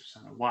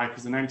 96%. Why?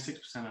 Because the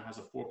 96% has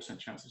a 4%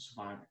 chance of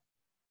surviving.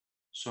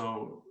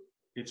 So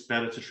it's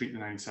better to treat the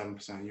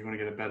 97%. You're going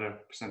to get a better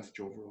percentage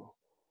overall,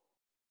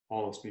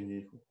 all else being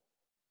equal.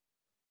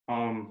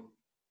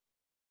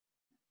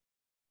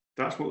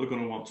 That's what they're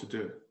going to want to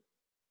do.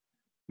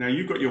 Now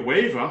you've got your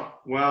waiver.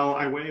 Well,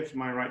 I waived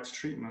my right to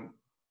treatment.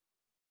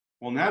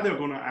 Well, now they're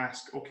going to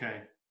ask,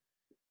 okay,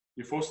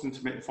 you're forcing them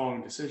to make the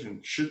following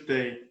decision. Should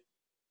they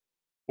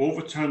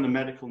overturn the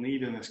medical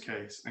need in this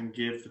case and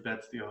give the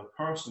bed to the other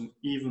person,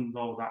 even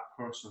though that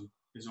person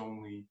is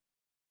only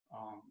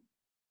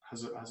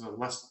has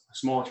a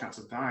smaller chance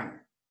of dying?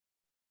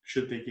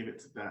 Should they give it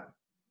to them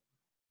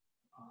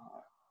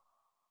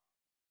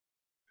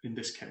in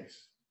this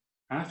case?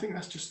 And I think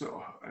that's just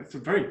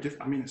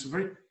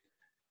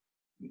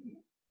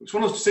it's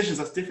one of those decisions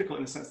that's difficult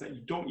in the sense that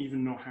you don't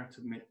even know how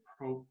to make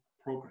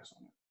progress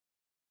on it.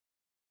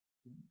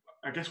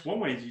 I guess one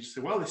way is you just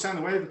say, well, they signed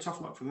the waiver,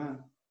 tough luck for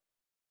them.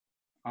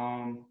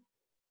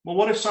 Well,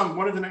 what if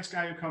the next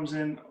guy who comes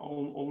in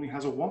only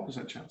has a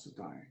 1% chance of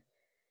dying?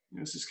 You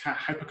know, this is kind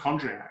of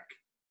hypochondriac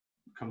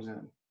who comes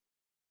in,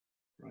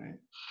 right?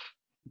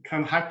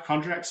 Can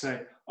hypochondriac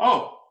say,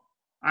 oh,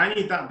 I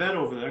need that bed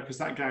over there because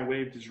that guy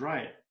waived his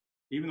right,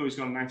 even though he's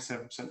got a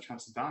 97%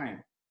 chance of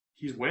dying.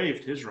 He's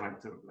waived his right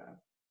to a bed.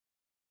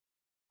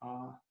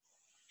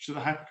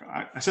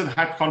 I said the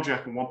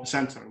hypochondriac and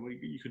 1%er.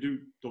 You could do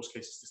those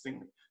cases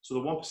distinctly. So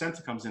the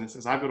 1%er comes in and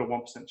says, I've got a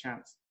 1%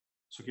 chance,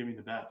 so give me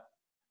the bed.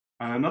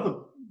 And another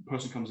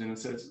person comes in and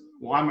says,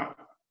 well,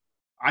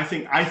 I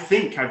think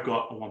I've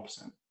got a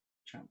 1%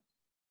 chance.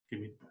 Give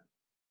me the bed.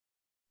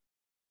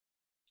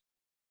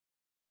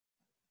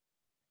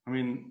 I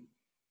mean,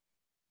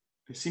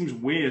 it seems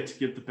weird to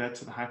give the bed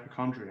to the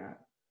hypochondriac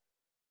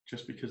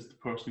just because the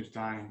person who's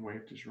dying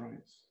waived his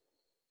rights.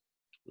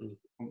 Mm.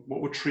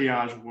 What would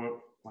triage work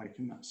like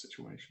in that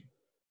situation?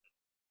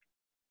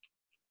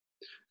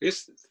 I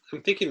guess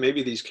I'm thinking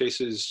maybe these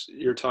cases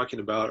you're talking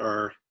about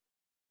are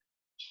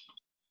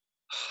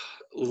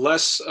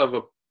less of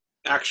an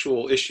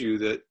actual issue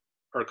that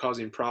are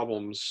causing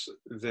problems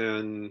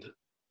than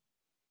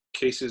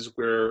cases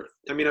where,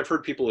 I mean, I've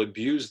heard people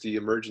abuse the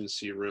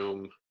emergency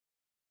room.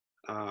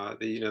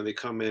 They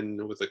come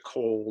in with a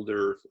cold,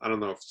 or I don't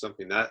know if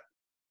something that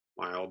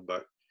mild,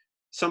 but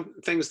some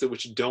things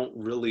which don't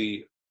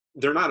really,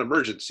 they're not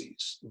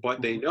emergencies,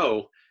 but they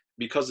know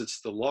because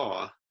it's the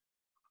law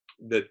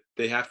that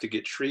they have to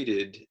get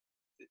treated.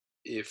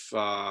 If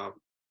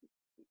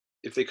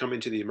they come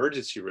into the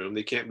emergency room,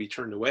 they can't be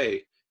turned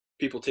away.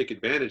 People take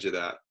advantage of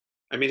that.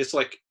 I mean, it's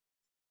like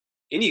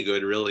any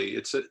good, really.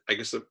 It's I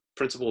guess a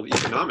principle of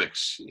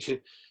economics.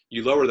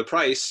 You lower the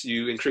price,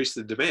 you increase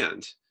the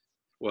demand.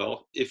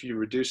 Well, if you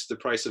reduce the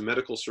price of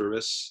medical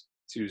service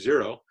to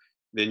zero,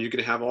 then you're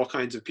going to have all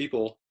kinds of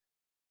people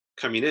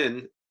coming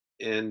in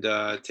and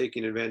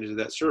taking advantage of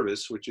that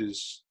service, which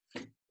is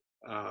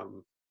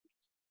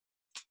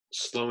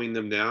slowing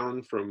them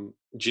down from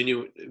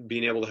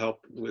being able to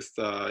help with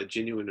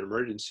genuine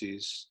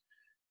emergencies.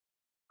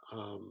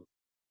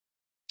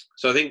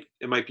 So I think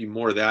it might be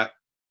more that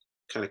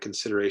kind of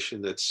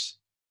consideration that's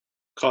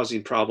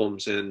causing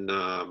problems in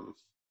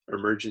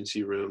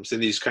emergency rooms in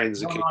these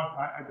kinds of cases.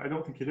 I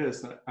don't think it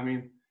is. I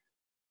mean,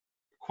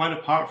 quite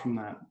apart from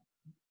that,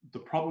 the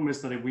problem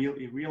is that if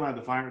we allow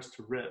the virus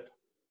to rip,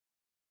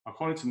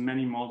 according to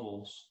many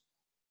models,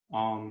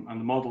 and the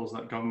models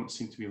that governments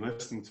seem to be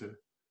listening to,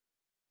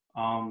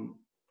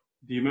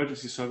 the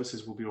emergency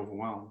services will be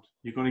overwhelmed.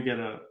 You're going to get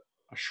a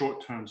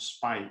short-term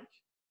spike.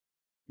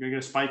 You're going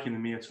to get a spike in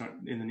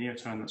the near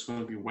term that's going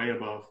to be way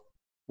above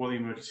what the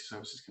emergency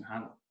services can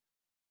handle.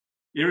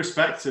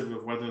 irrespective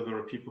of whether there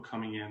are people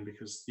coming in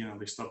because, you know,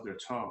 they stubbed their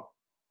toe.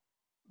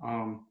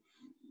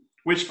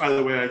 Which, by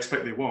the way, I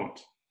expect they won't.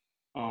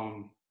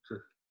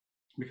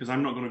 Because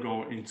I'm not going to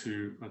go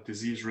into a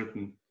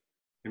disease-ridden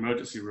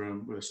emergency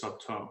room with a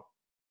stubbed toe.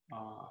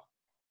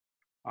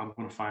 I'm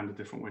going to find a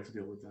different way to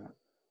deal with that,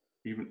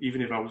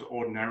 even if I was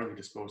ordinarily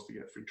disposed to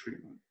get free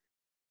treatment.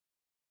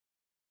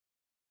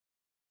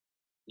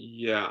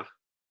 Yeah.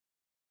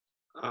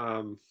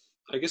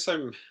 I guess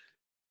I'm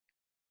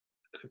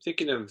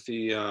thinking of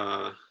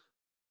the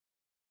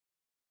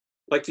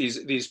like these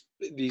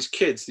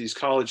kids, these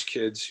college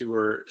kids who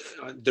were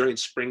during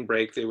spring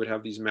break, they would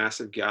have these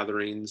massive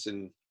gatherings,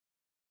 and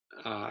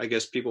I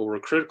guess people were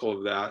critical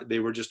of that. They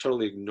were just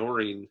totally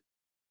ignoring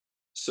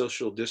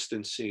social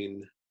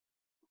distancing.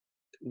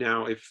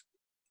 Now, if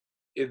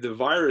the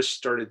virus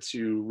started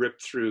to rip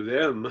through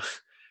them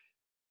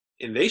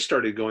and they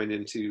started going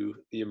into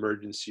the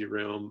emergency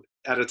room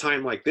at a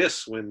time like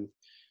this when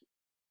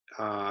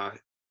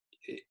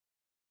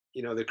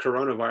you know, the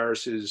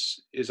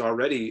coronavirus is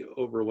already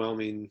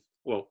overwhelming,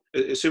 well,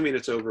 assuming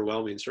it's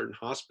overwhelming certain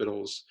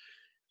hospitals,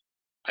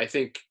 I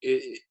think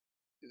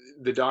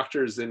the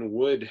doctors then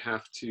would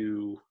have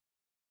to,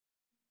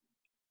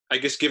 I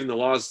guess given the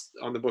laws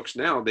on the books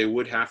now, they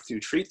would have to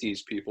treat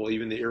these people,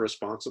 even the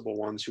irresponsible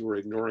ones who were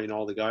ignoring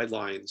all the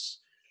guidelines.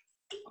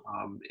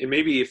 And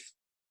maybe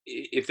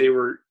if they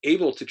were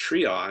able to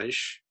triage,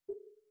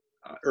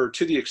 or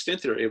to the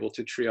extent they're able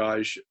to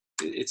triage,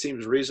 it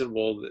seems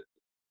reasonable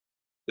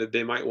that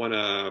they might want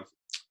to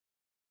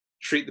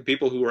treat the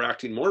people who are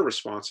acting more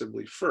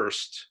responsibly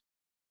first,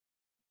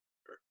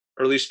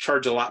 or at least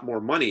charge a lot more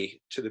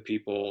money to the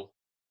people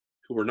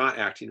who are not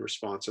acting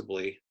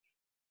responsibly.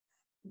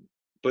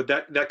 But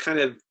that kind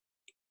of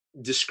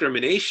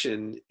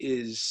discrimination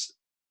is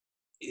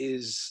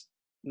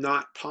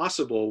not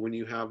possible when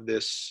you have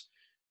this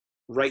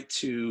right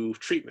to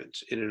treatment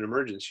in an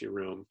emergency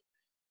room.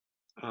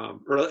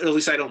 Or at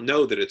least I don't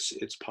know that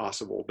it's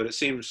possible, but it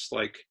seems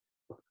like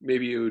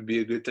maybe it would be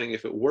a good thing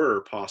if it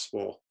were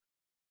possible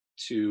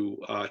to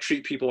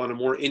treat people on a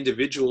more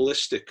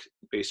individualistic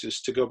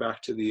basis, to go back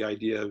to the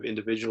idea of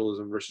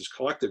individualism versus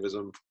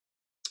collectivism.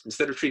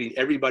 Instead of treating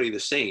everybody the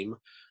same,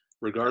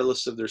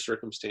 regardless of their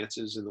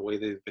circumstances and the way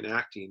they've been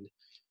acting,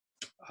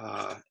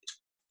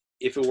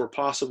 if it were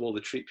possible to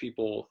treat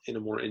people in a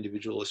more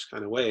individualist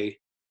kind of way,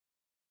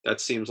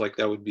 that seems like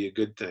that would be a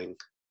good thing.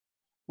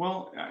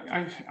 Well,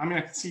 I mean,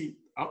 I can see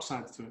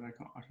upsides to it.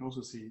 I can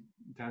also see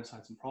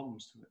downsides and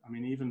problems to it. I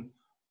mean, even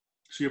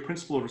so, your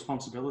principle of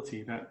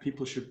responsibility that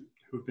people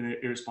who have been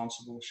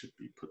irresponsible should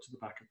be put to the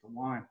back of the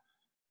line.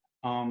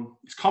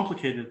 It's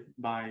complicated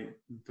by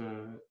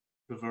the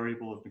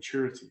variable of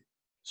maturity.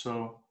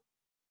 So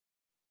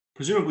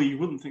presumably you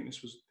wouldn't think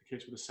this was the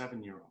case with a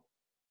 7-year-old.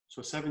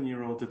 So a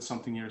 7-year-old did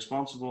something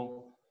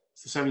irresponsible.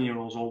 It's the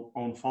 7-year-old's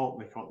own fault.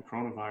 They caught the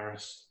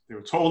coronavirus. They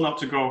were told not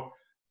to go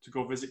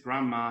visit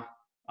grandma.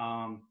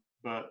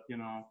 But, you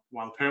know,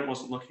 while the parent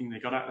wasn't looking, they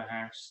got out of the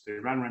house. They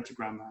ran around to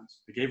grandma's.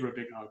 They gave her a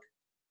big hug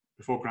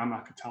before grandma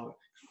could tell her.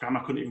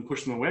 Grandma couldn't even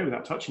push them away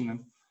without touching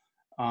them.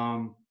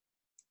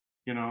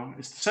 You know,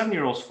 it's the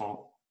 7-year-old's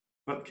fault.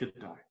 Let the kid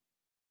die.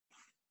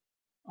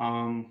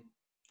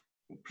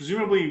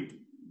 Presumably,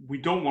 we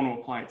don't want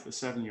to apply it to the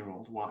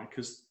 7-year-old. Why?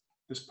 Because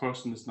this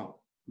person is not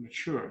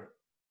mature.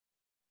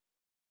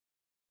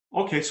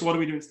 Okay, so what do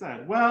we do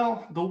instead?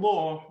 Well, the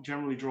law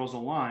generally draws a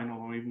line,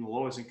 although even the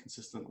law is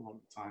inconsistent a lot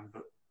of the time.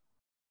 But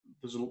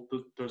there's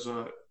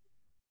a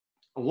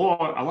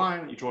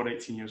line that you draw at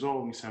 18 years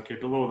old, and you say, okay,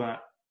 below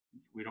that,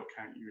 we don't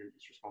count you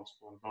as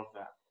responsible, and above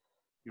that,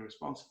 you're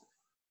responsible.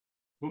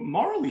 But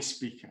morally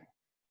speaking,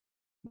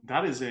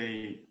 that is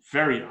a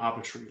very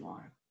arbitrary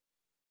line.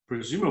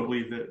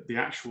 Presumably, the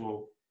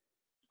actual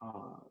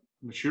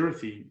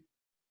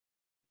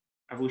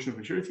evolution of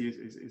maturity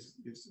is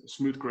a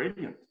smooth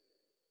gradient.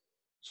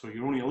 So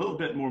you're only a little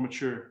bit more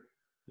mature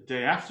the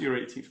day after your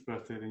 18th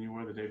birthday than you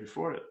were the day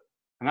before it.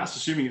 And that's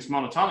assuming it's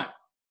monotonic.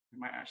 It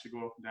might actually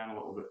go up and down a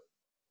little bit.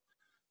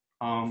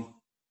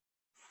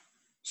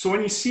 So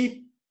when you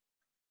see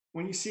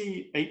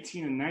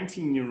 18 and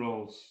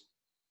 19-year-olds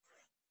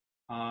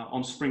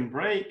on spring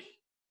break,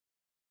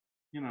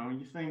 you know,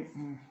 you think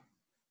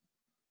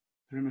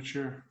they're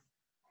immature,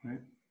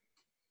 right?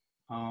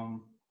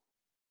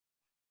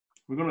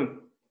 We're going to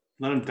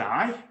let them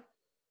die?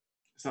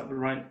 Is that the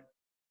right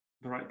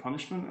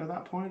punishment at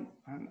that point?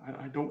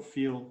 I don't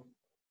feel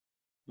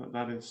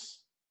that is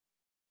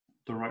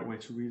the right way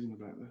to reason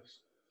about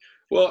this.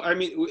 Well, I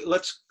mean,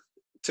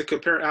 to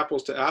compare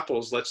apples to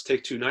apples, let's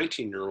take two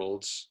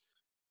 19-year-olds,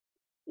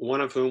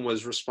 one of whom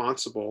was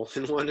responsible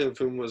and one of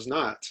whom was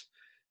not.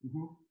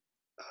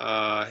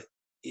 Mm-hmm.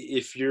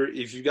 If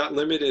you've got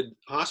limited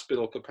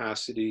hospital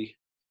capacity,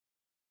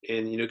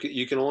 and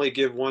you can only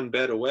give one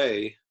bed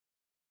away,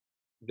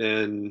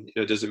 then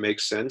does it make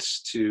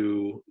sense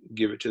to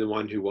give it to the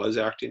one who was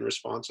acting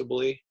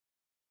responsibly?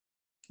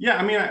 Yeah,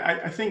 I mean,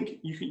 I think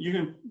you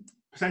can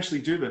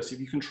potentially do this if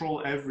you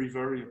control every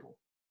variable,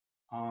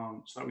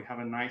 so that we have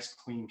a nice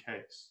clean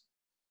case.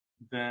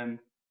 Then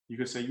you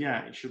could say,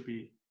 yeah, it should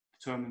be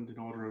determined in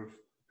order of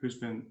who's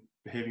been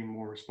behaving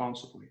more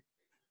responsibly.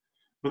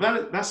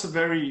 But that's a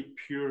very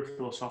pure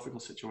philosophical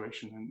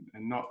situation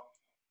and not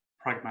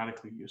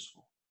pragmatically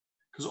useful.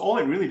 Because all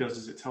it really does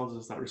is it tells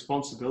us that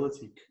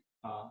responsibility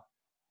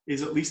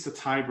is at least a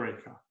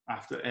tiebreaker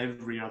after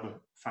every other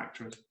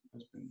factor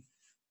has been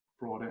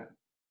brought in.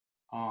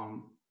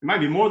 It might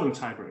be more than a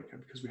tiebreaker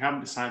because we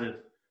haven't decided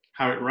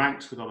how it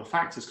ranks with other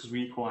factors because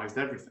we equalized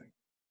everything.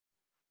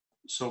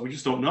 So we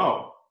just don't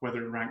know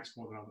whether it ranks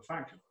more than other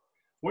factors.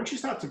 Once you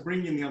start to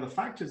bring in the other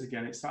factors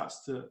again,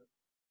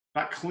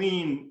 that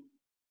clean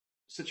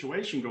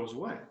situation goes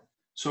away.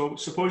 So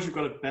suppose you've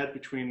got a bed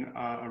between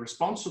a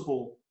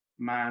responsible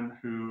man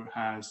who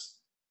has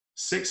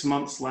 6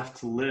 months left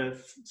to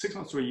live, 6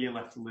 months to a year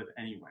left to live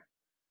anyway,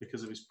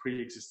 because of his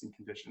pre-existing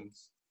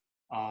conditions.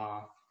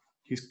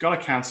 He's got a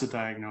cancer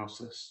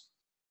diagnosis.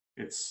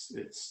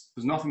 There's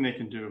nothing they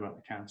can do about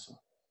the cancer.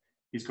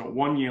 He's got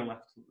 1 year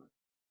left to live.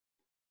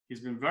 He's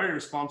been very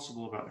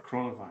responsible about the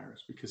coronavirus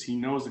because he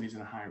knows that he's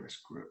in a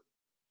high-risk group.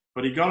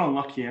 But he got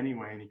unlucky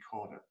anyway and he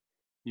caught it.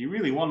 He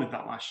really wanted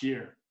that last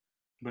year,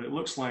 but it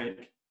looks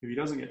like if he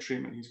doesn't get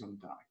treatment, he's going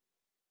to die.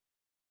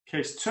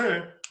 Case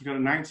 2, you got a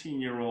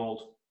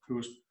 19-year-old who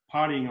was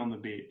partying on the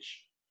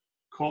beach,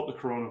 caught the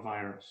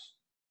coronavirus,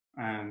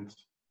 and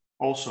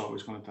also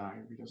is going to die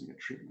if he doesn't get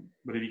treatment.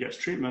 But if he gets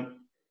treatment,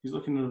 he's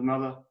looking at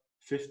another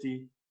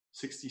 50,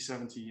 60,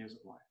 70 years of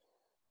life.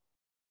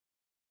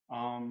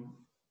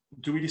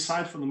 Do we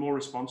decide for the more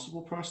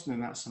responsible person in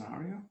that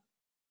scenario?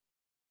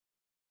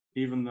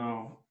 Even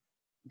though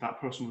that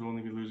person would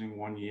only be losing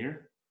 1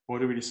 year? Or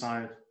do we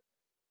decide,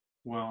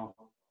 well,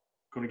 I'm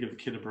going to give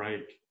the kid a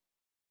break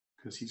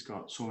because he's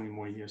got so many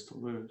more years to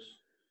lose?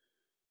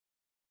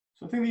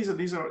 So I think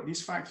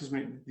these factors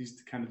make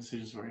these kind of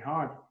decisions very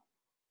hard.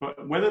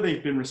 But whether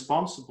they've been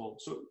responsible,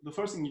 so the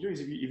first thing you do is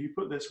if you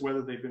put this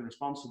whether they've been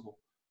responsible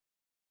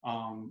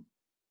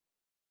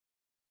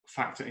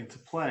factor into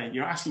play,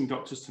 you're asking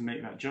doctors to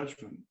make that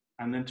judgment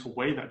and then to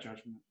weigh that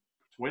judgment,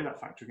 to weigh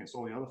that factor against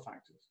all the other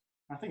factors.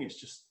 I think it's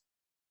just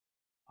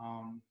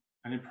an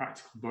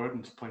impractical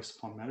burden to place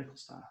upon medical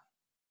staff.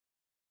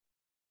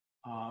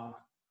 I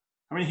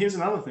mean, here's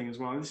another thing as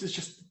well. This is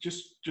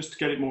just to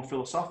get it more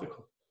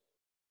philosophical.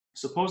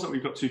 Suppose that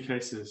we've got two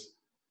cases,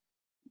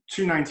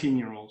 two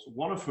 19-year-olds,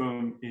 one of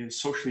whom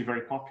is socially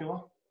very popular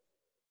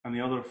and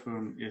the other of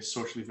whom is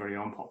socially very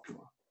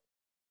unpopular.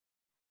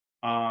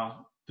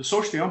 The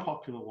socially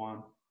unpopular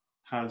one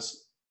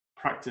has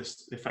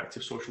practiced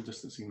effective social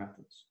distancing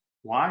methods.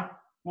 Why?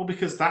 Well,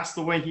 because that's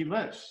the way he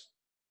lives.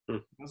 He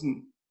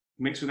doesn't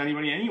mix with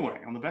anybody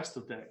anyway on the best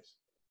of days.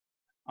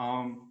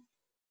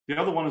 The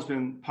other one has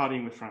been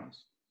partying with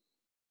friends.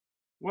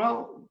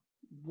 Well,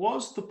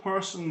 was the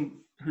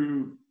person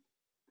who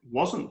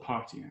wasn't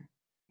partying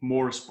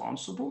more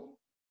responsible?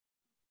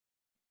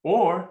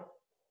 Or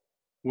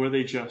were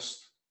they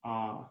just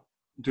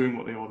doing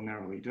what they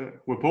ordinarily do?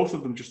 Were both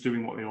of them just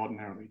doing what they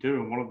ordinarily do,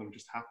 and one of them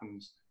just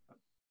happens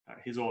that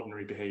his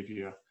ordinary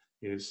behavior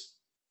is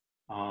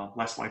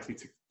less likely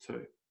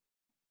to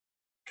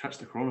catch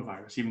the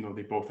coronavirus, even though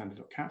they both ended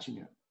up catching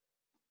it?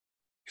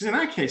 Because in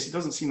that case, it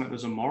doesn't seem like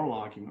there's a moral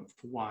argument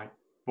for why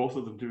both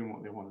of them doing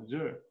what they want to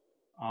do,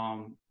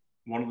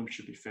 one of them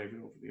should be favored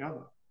over the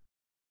other.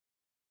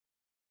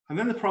 And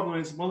then the problem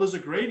is, well, there's a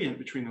gradient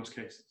between those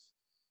cases,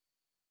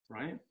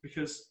 right?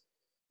 Because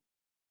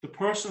the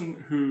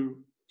person who,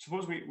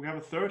 suppose we have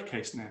a third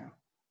case now,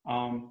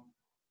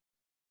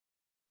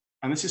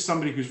 and this is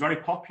somebody who's very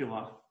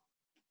popular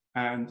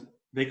and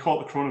they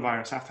caught the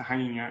coronavirus after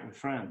hanging out with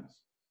friends,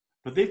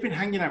 but they've been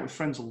hanging out with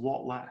friends a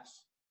lot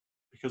less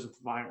because of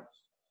the virus.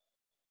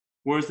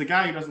 Whereas the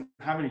guy who doesn't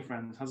have any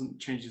friends hasn't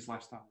changed his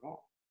lifestyle at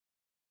all.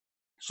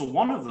 So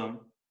one of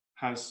them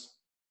has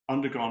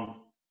undergone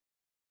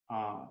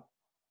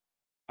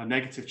a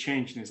negative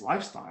change in his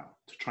lifestyle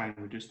to try and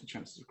reduce the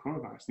chances of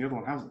coronavirus. The other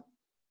one hasn't.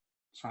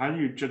 So how do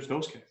you judge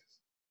those cases?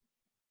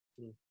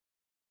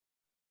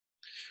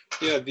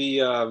 Yeah,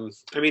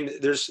 I mean,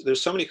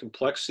 there's so many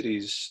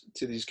complexities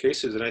to these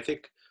cases, and I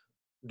think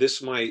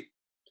this might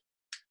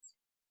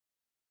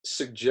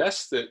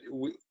suggest that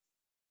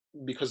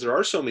because there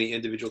are so many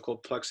individual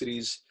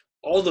complexities,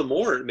 all the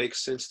more it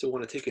makes sense to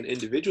want to take an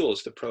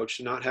individualist approach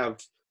and not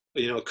have,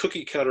 a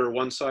cookie cutter,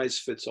 one size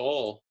fits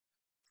all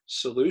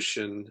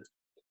solution.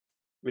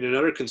 I mean,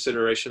 another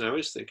consideration I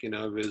was thinking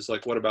of is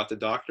like, what about the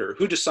doctor?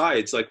 Who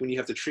decides, like, when you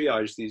have to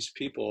triage these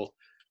people,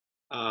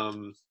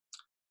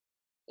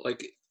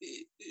 like,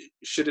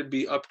 should it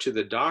be up to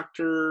the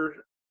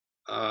doctor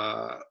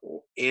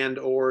and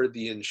or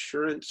the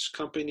insurance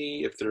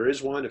company, if there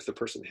is one, if the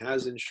person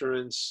has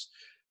insurance?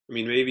 I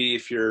mean, maybe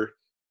if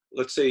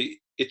let's say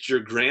it's your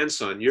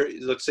grandson,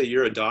 let's say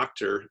you're a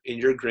doctor and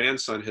your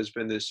grandson has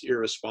been this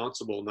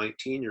irresponsible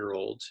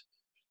 19-year-old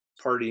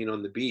partying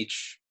on the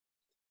beach,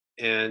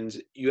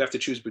 and you have to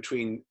choose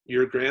between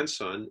your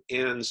grandson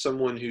and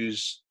someone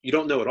who's, you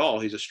don't know at all,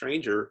 he's a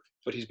stranger,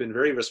 but he's been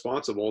very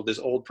responsible, this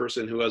old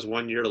person who has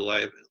 1 year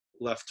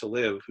left to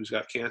live, who's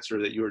got cancer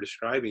that you were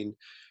describing.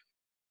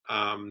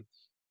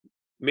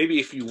 maybe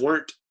if you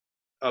weren't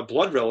a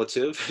blood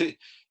relative,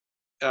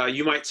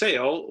 you might say,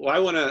 oh, well, I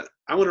want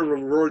to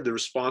reward the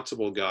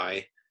responsible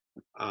guy.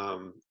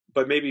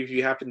 But maybe if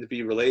you happen to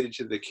be related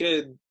to the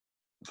kid,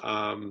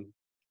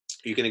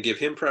 you're going to give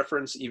him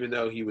preference, even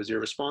though he was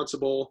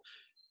irresponsible.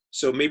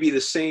 So maybe in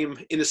the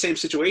same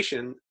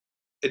situation,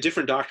 a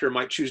different doctor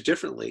might choose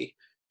differently,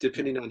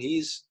 depending on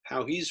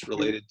how he's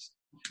related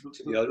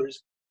to the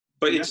others.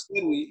 But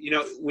instead,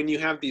 when you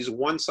have these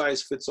one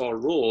size fits all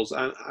rules,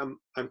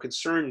 I'm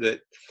concerned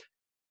that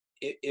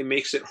it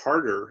makes it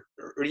harder,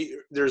 or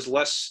there's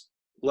less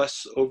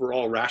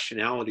overall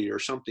rationality or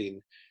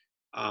something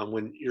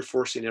when you're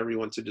forcing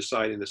everyone to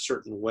decide in a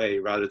certain way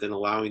rather than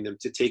allowing them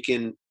to take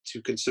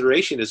into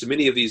consideration as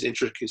many of these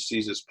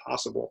intricacies as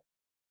possible.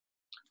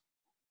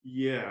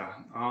 Yeah,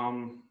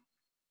 I'm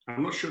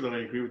not sure that I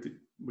agree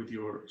with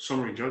your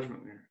summary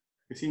judgment there.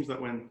 It seems that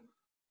when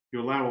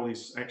you allow all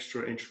these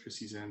extra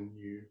intricacies in,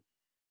 you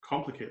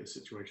complicate the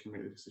situation,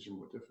 make the decision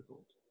more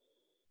difficult.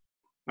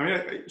 I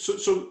mean,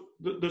 so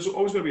there's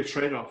always going to be a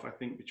trade-off, I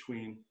think,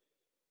 between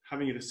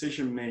having a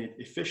decision made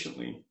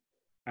efficiently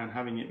and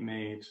having it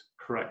made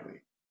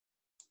correctly.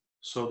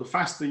 So the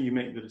faster you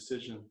make the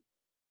decision,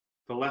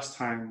 the less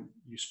time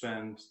you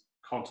spend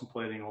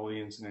contemplating all the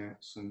ins and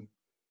outs and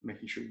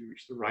making sure you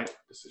reach the right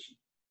decision.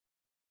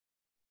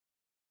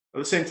 At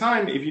the same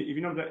time, if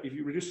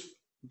you reduce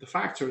the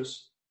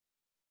factors,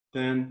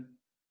 then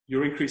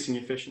you're increasing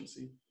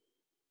efficiency.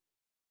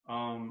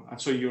 And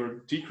so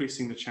you're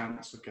decreasing the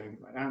chance of getting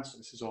the right answer.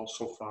 This is all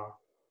so far,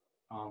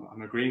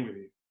 I'm agreeing with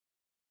you.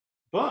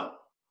 But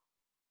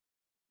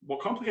what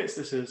complicates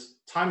this is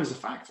time is a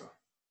factor.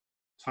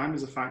 Time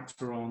is a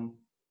factor on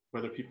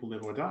whether people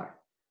live or die.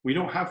 We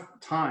don't have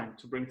time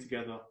to bring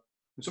together,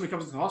 when somebody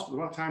comes into the hospital,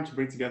 we don't have time to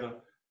bring together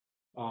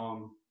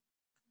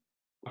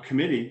a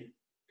committee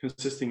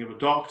consisting of a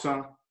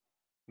doctor,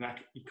 an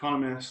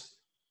economist,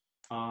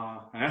 an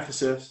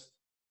ethicist,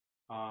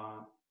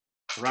 a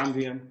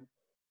Randian,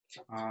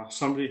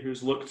 somebody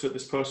who's looked at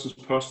this person's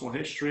personal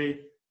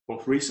history,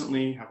 both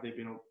recently, have they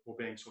been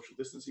obeying social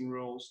distancing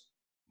rules,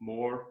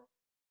 more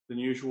than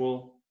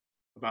usual,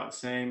 about the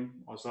same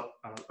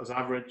as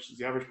average, as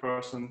the average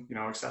person,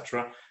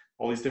 etc.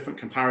 All these different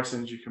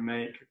comparisons you can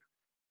make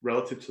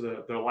relative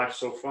to their life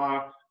so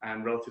far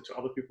and relative to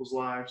other people's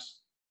lives.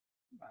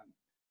 And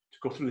to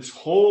go through this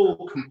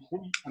whole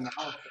complete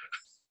analysis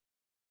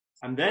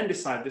and then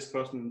decide this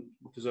person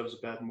deserves a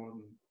bed more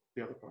than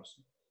the other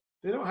person.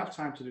 They don't have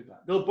time to do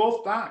that. They'll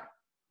both die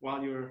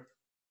while you're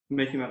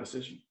making that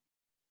decision.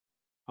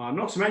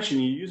 Not to mention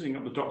you're using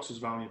up the doctor's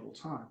valuable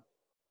time.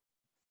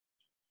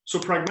 So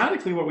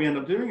pragmatically, what we end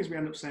up doing is we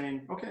end up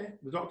saying, okay,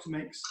 the doctor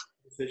makes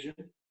a decision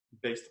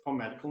based upon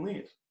medical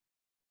need.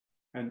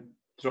 And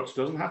the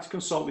doctor doesn't have to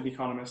consult with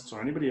economists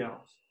or anybody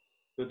else.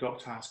 The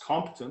doctor has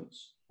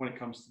competence when it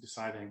comes to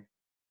deciding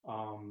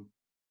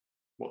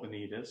what the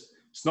need is.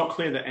 It's not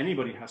clear that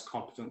anybody has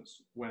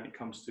competence when it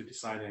comes to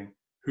deciding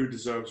who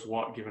deserves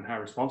what, given how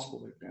responsible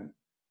they've been.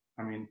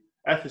 I mean,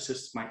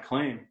 ethicists might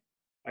claim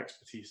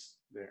expertise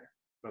there,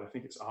 but I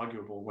think it's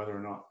arguable whether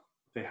or not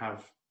they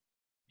have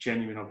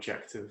genuine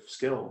objective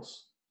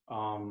skills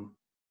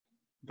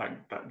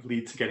that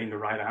lead to getting the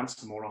right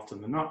answer more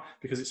often than not,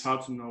 because it's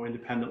hard to know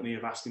independently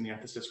of asking the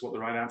ethicist what the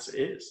right answer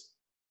is.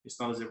 It's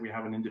not as if we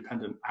have an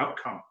independent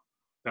outcome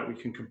that we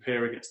can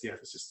compare against the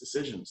ethicist's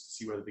decisions to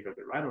see whether they got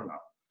it right or not.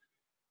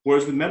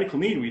 Whereas with medical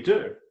need, we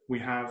do. We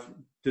have,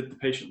 did the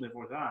patient live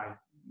or die?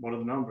 What are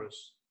the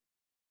numbers?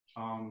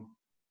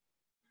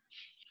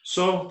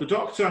 So the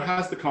doctor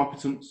has the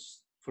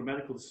competence for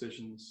medical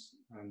decisions,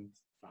 and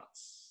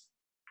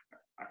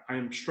I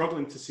am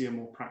struggling to see a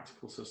more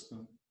practical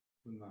system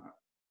than that.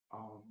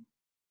 I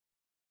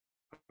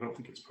don't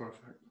think it's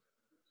perfect.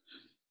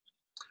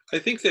 I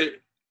think that,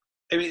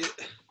 a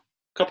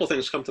couple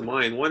things come to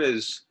mind. One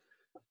is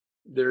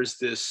there's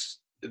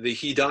the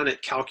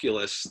hedonic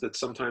calculus that's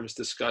sometimes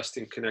discussed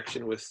in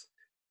connection with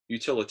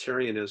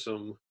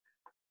utilitarianism.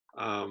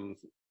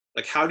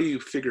 Like, how do you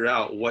figure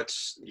out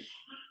what's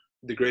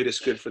the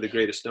greatest good for the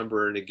greatest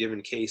number in a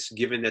given case,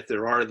 given that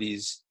there are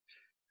these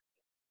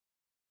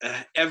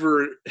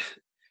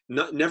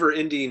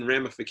never-ending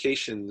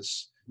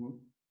ramifications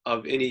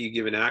of any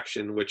given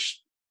action,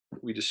 which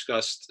we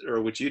discussed,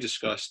 or which you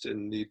discussed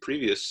in the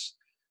previous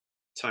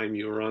time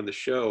you were on the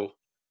show.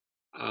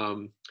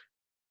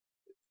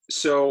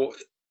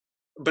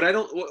 But I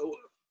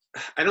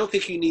don't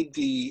think you need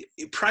the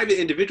private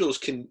individuals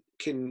can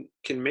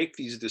make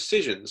these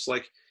decisions.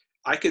 Like,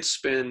 I could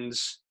spend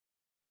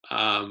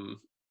hours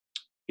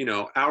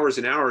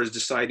and hours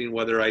deciding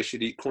whether I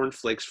should eat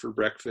cornflakes for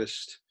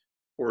breakfast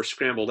or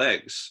scrambled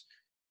eggs.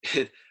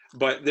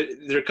 But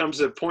there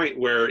comes a point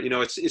where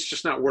it's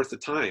just not worth the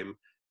time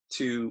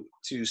to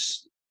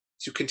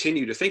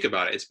continue to think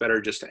about it. It's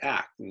better just to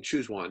act and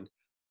choose one.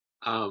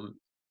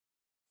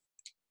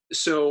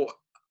 So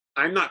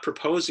I'm not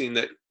proposing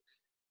that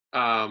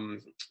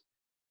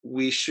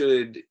we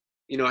should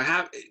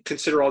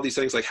consider all these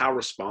things, like how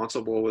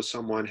responsible was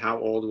someone, how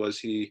old was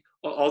he,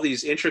 all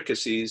these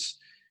intricacies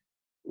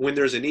when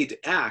there's a need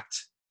to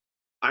act.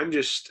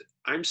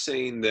 I'm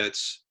saying that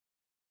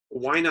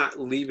why not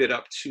leave it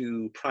up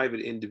to private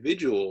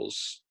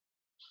individuals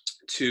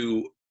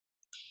to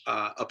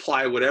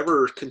apply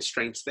whatever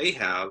constraints they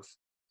have,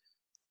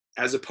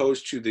 as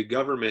opposed to the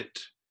government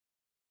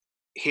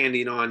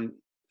handing on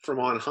from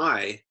on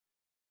high,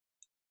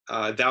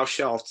 thou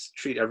shalt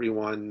treat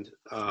everyone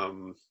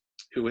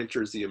who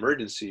enters the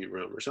emergency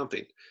room or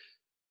something.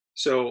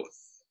 So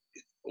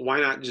why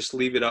not just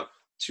leave it up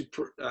to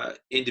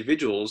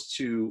individuals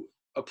to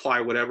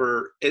apply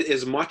whatever,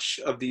 as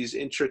much of these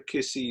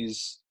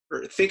intricacies,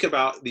 or think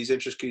about these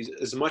intricacies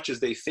as much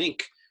as they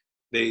think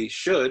they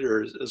should,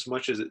 or as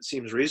much as it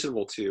seems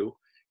reasonable to,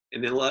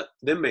 and then let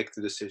them make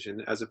the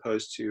decision, as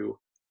opposed to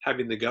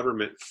having the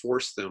government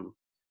force them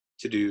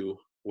to do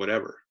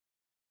whatever.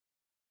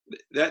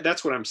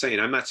 That's what I'm saying.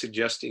 I'm not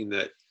suggesting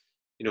that,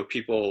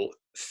 people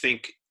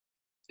think,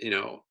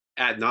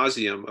 ad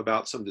nauseum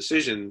about some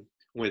decision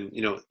when,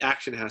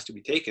 action has to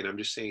be taken. I'm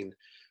just saying,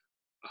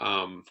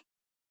 an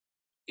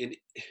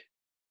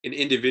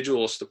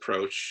individualist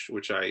approach,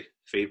 which I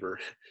favor,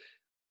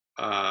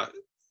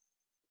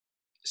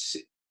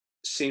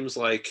 seems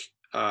like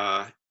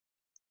a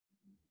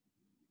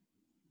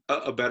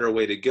better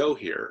way to go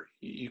here.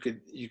 You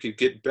could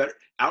get better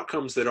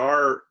outcomes that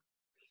are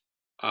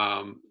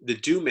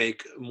that do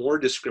make more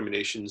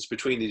discriminations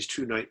between these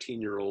two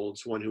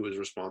 19-year-olds, one who is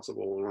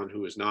responsible and one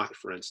who is not,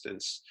 for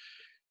instance,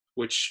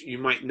 which you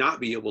might not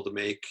be able to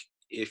make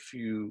if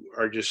you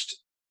are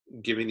just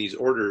giving these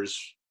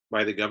orders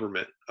by the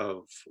government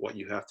of what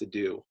you have to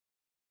do.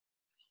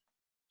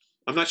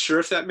 I'm not sure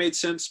if that made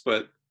sense,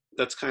 but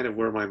that's kind of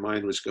where my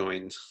mind was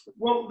going.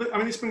 Well, I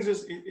mean, this brings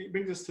us, it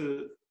brings us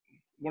to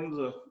one of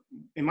the,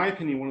 in my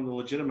opinion, one of the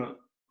legitimate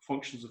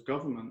functions of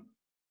government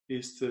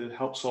is to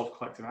help solve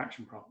collective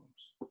action problems.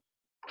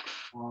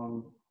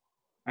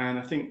 And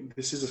I think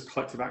this is a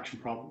collective action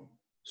problem.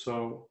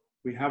 So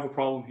we have a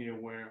problem here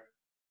where,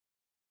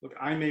 look,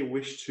 I may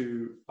wish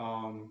to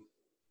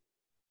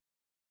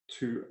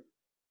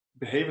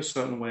behave a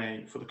certain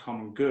way for the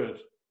common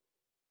good,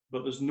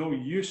 but there's no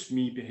use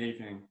me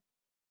behaving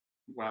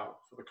well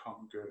for the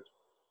common good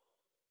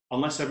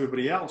unless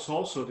everybody else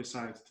also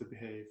decides to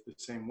behave the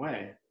same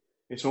way.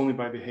 It's only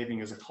by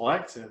behaving as a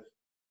collective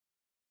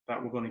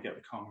that we're going to get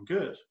the common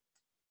good.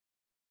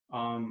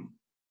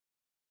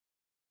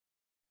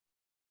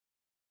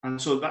 And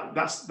so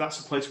that's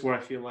a place where I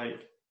feel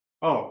like,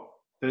 oh,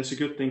 then it's a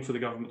good thing for the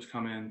government to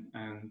come in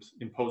and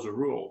impose a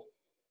rule.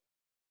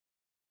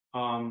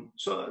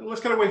 So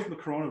let's get away from the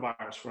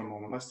coronavirus for a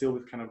moment. Let's deal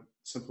with kind of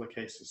simpler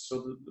cases.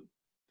 So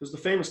there's the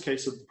famous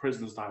case of the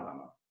prisoner's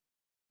dilemma,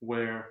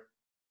 where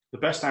the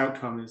best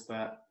outcome is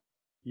that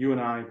you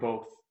and I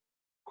both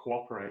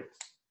cooperate.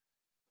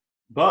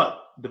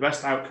 But the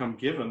best outcome,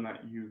 given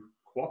that you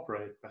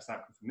cooperate, best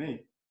outcome for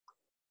me,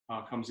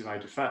 comes if I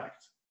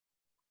defect.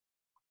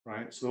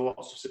 Right? So there are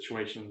lots of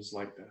situations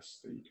like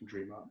this that you can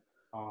dream up.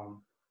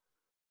 I'm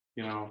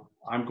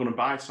going to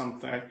buy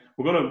something.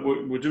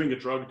 We're doing a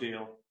drug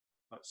deal,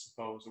 let's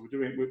suppose.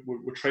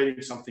 We're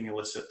trading something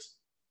illicit.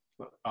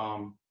 But,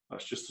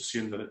 let's just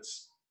assume that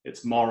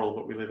it's moral,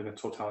 but we live in a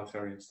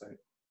totalitarian state.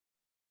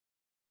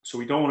 So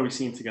we don't want to be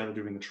seen together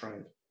doing the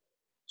trade.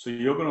 So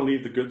you're going to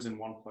leave the goods in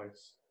one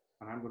place,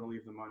 and I'm going to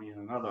leave the money in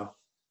another,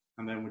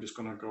 and then we're just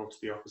going to go to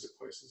the opposite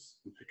places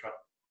and pick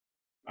up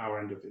our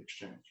end of the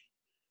exchange.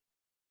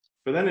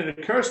 But then it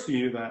occurs to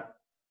you that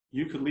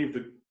you could leave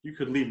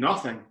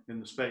nothing in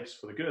the space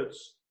for the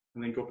goods,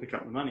 and then go pick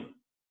up the money,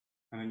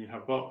 and then you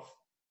have both.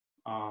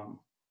 I'm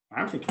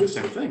thinking the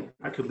same thing.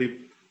 I could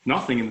leave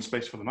nothing in the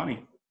space for the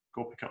money,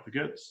 go pick up the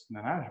goods, and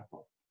then I'd have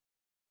both.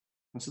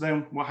 And so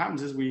then what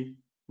happens is we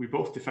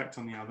both defect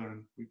on the other,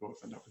 and we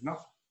both end up with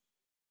nothing,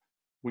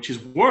 which is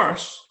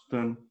worse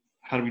than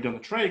had we done the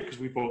trade, because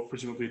we both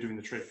presumably are doing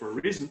the trade for a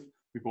reason.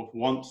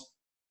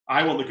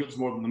 I want the goods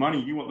more than the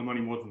money, you want the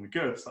money more than the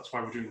goods. That's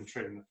why we're doing the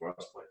trade in the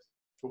first place.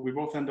 But we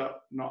both end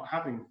up not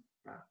having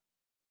that.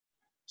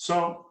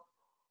 So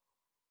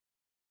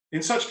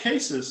in such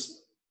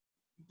cases,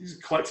 these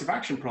are collective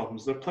action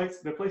problems. They're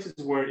places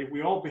where if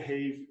we all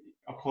behave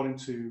according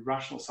to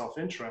rational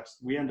self-interest,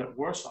 we end up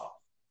worse off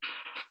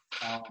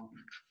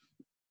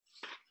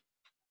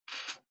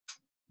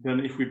than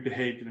if we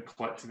behaved in a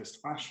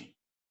collectivist fashion.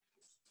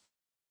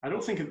 I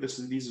don't think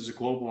these is a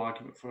global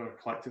argument for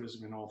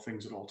collectivism in all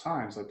things at all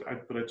times,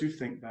 but I do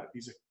think that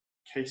these are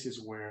cases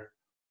where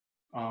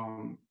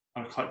a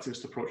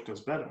collectivist approach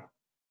does better.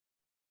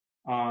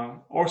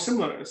 Or a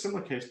similar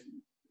case,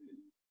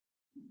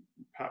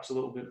 perhaps a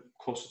little bit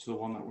closer to the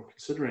one that we're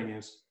considering,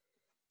 is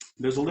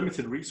there's a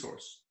limited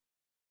resource,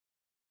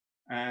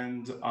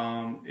 and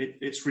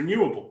it's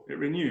renewable. It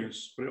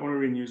renews, but it only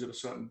renews at a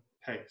certain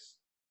pace.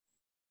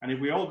 And if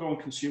we all go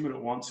and consume it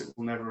at once, it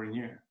will never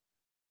renew.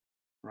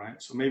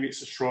 Right? So maybe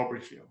it's a strawberry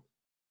field.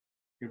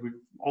 If we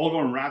all go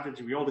and ravage,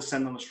 if we all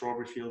descend on the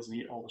strawberry fields and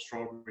eat all the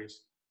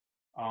strawberries,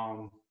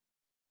 none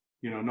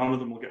of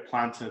them will get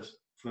planted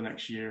for the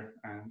next year,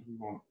 and we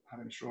won't have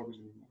any strawberries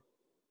anymore.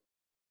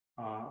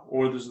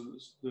 Or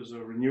there's a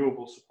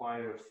renewable supply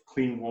of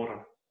clean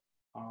water.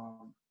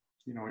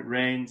 You know, it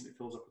rains, it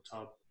fills up a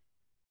tub,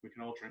 we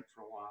can all drink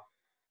for a while.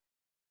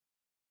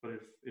 But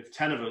if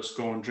 10 of us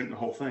go and drink the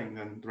whole thing,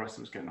 then the rest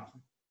of us get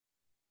nothing.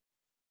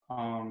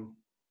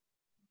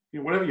 You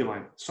know, whatever you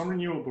like, some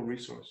renewable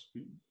resource,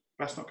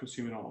 best not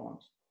consume it all at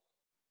once.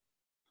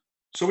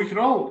 So we could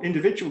all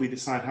individually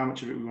decide how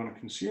much of it we want to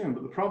consume,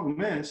 but the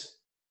problem is,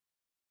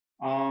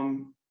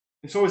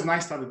 it's always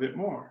nice to have a bit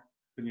more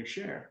than your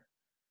share.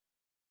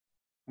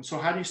 And so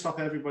how do you stop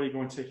everybody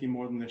going taking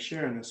more than their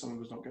share, and then some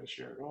of us don't get a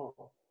share at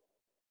all?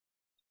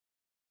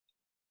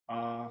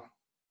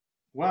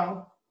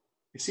 Well,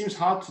 it seems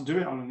hard to do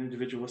it on an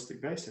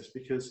individualistic basis,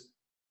 because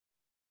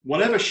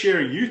whatever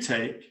share you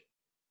take,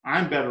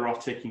 I'm better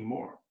off taking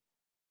more.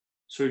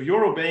 So if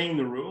you're obeying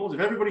the rules, if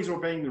everybody's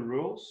obeying the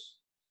rules,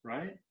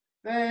 right,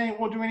 then it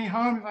won't do any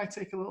harm if I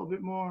take a little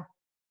bit more.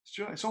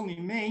 It's only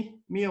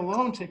me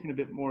alone taking a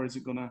bit more. Is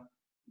it going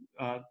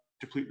to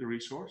deplete the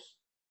resource?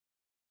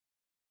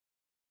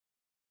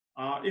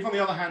 If on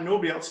the other hand,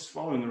 nobody else is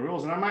following the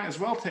rules, then I might as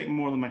well take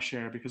more than my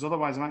share, because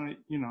otherwise,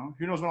 you know,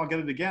 who knows when I'll get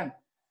it again.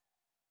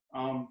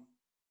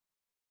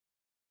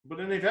 But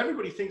then if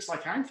everybody thinks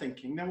like I'm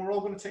thinking, then we're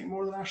all going to take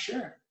more than our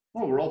share.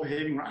 Well, we're all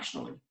behaving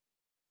rationally.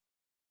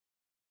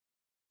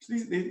 So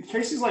these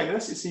cases like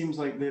this, it seems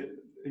like the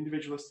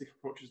individualistic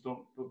approaches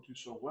don't do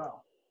so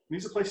well. And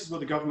these are places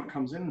where the government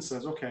comes in and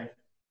says, okay,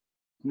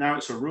 now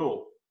it's a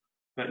rule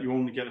that you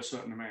only get a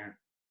certain amount,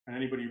 and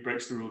anybody who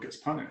breaks the rule gets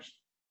punished.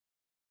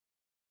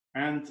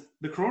 And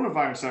the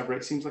coronavirus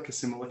outbreak seems like a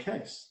similar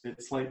case.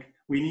 It's like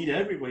we need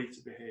everybody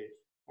to behave,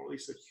 or at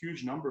least a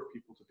huge number of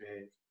people to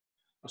behave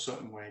a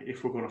certain way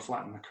if we're going to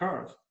flatten the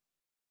curve.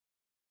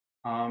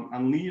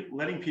 And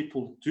letting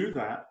people do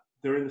that,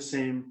 they're in the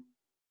same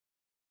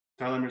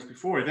dilemma as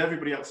before. If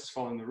everybody else is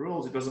following the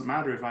rules, it doesn't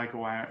matter if I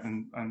go out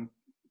and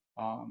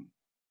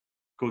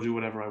go do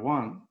whatever I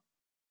want.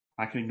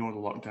 I can ignore the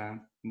lockdown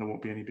and there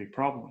won't be any big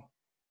problem.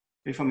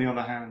 If, on the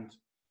other hand,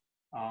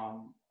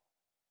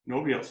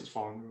 nobody else is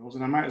following the rules,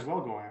 and I might as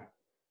well go out.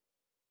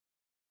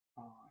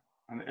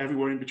 And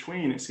everywhere in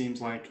between, it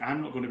seems like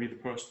I'm not going to be the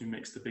person who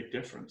makes the big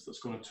difference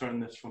that's going to turn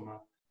this from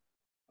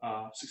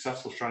a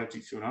successful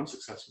strategy to an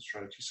unsuccessful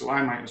strategy. So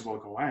I might as well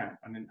go out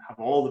and then have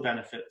all the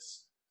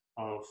benefits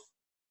of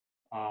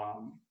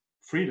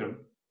freedom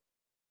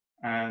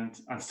and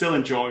still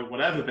enjoy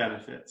whatever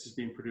benefits is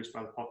being produced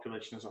by the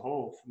population as a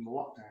whole from the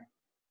lockdown.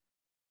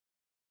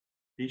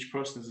 Each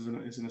person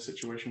is in a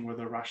situation where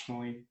they're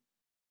rationally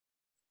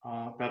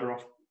better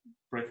off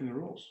breaking the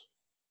rules.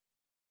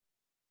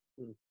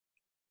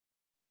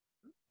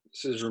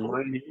 This is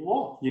reminding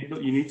law.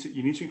 You need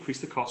to increase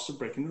the costs of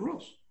breaking the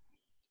rules.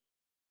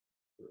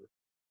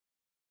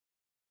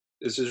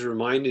 This is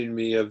reminding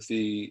me of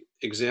the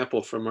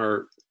example from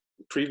our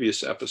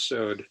previous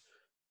episode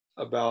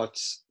about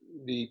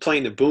the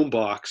playing the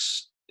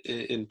boombox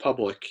in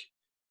public,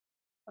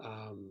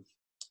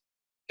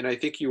 and I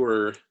think we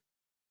were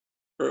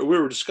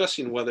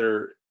discussing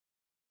whether,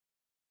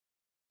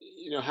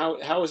 you know,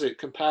 how is it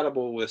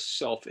compatible with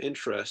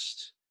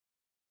self-interest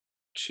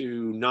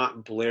to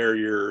not blare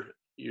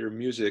your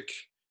music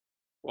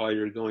while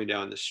you're going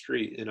down the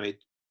street. And I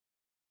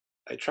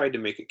tried to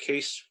make a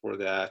case for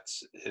that,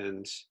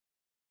 and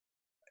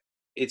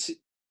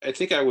I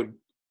think I would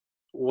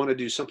want to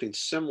do something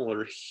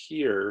similar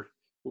here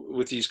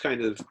with these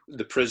kind of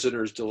the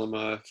prisoner's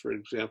dilemma, for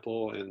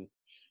example, and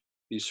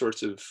these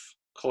sorts of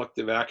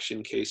collective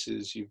action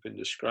cases you've been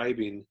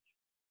describing.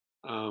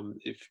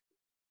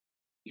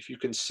 If you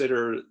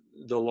consider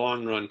the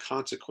long run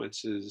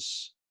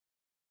consequences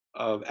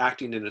of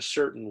acting in a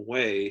certain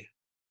way,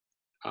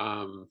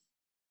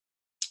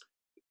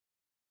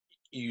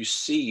 you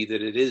see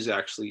that it is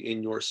actually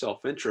in your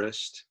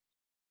self-interest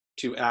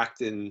to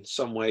act in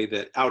some way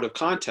that out of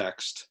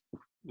context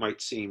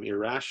might seem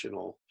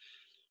irrational,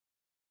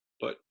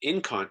 but in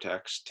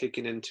context,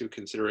 taking into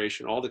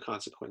consideration all the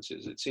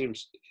consequences, it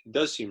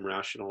does seem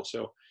rational.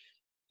 So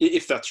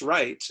if that's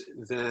right,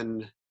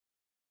 then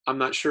I'm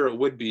not sure it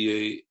would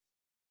be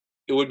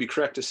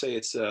correct to say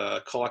it's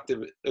a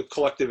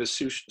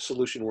collectivist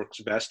solution works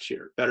best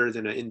here, better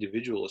than an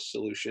individualist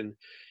solution.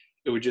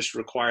 It would just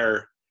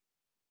require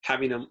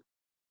having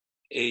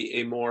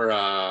a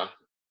more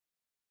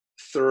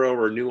thorough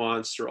or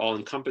nuanced or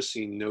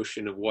all-encompassing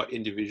notion of what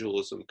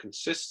individualism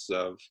consists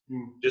of.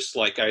 Just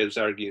like I was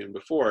arguing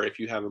before, if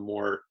you have a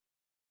more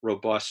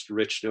robust,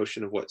 rich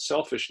notion of what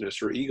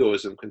selfishness or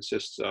egoism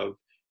consists of,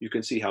 you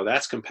can see how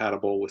that's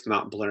compatible with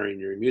not blaring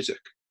your music.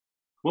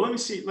 Well, let me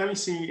see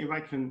if I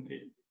can,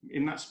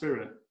 in that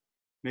spirit,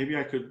 maybe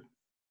I could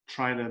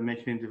try to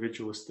make an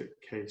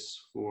individualistic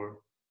case for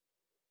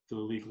the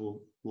legal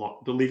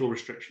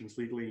restrictions,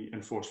 legally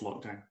enforced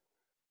lockdown.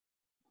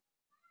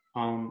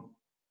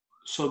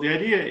 So the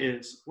idea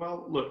is,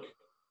 well, look,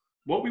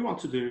 what we want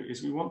to do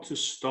is we want to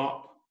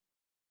stop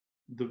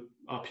the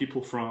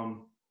people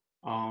from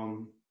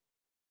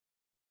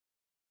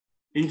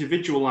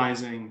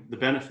individualizing the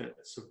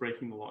benefits of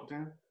breaking the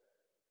lockdown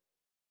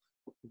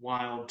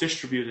while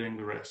distributing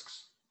the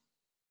risks.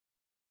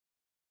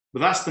 But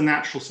that's the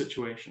natural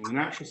situation. The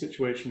natural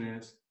situation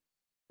is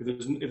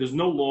If there's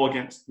no law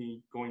against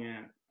me going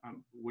in,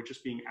 we're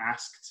just being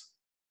asked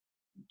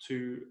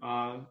to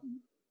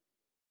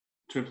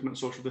implement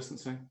social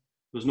distancing.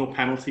 There's no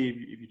penalty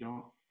if you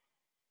don't.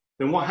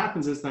 Then what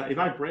happens is that if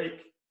I break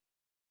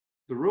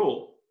the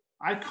rule,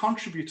 I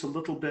contribute a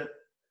little bit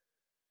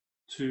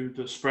to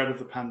the spread of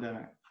the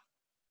pandemic,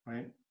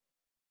 right?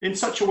 In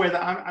such a way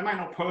that I might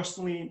not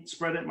personally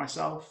spread it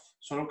myself,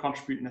 so I don't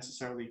contribute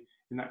necessarily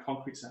in that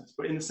concrete sense,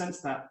 but in the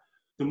sense that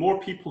the more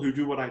people who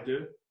do what I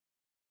do,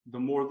 the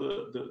more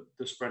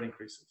the spread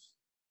increases,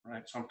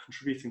 right? So I'm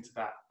contributing to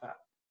that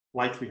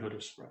likelihood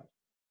of spread.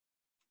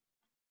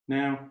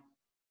 Now,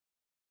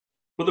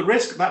 but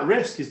that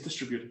risk is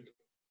distributed.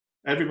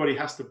 Everybody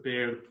has to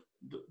bear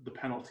the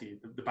penalty,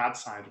 the bad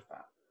side of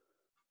that,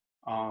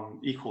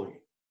 equally.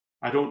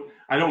 I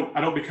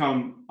don't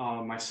become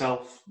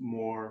myself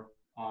more.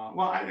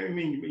 Well, I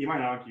mean, you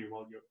might argue,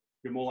 well,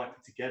 you're more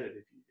likely to get it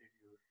if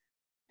you're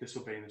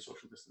disobeying the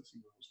social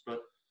distancing rules.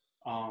 But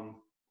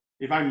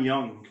if I'm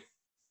young,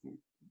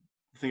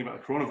 the thing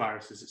about the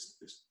coronavirus is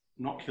it's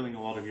not killing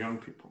a lot of young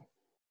people.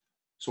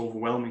 It's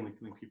overwhelmingly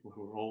killing people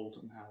who are old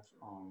and have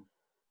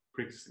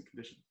pre-existing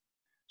conditions.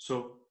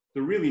 So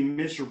the really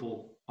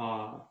miserable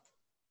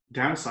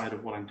downside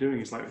of what I'm doing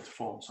is likely to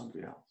fall on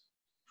somebody else,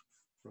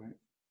 right?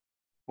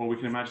 Or we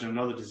can imagine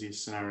another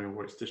disease scenario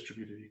where it's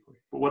distributed equally.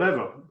 But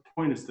whatever, the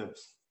point is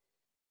this.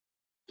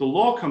 The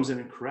law comes in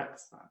and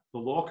corrects that. The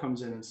law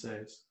comes in and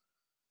says,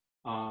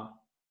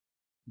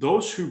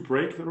 those who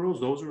break the rules,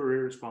 those who are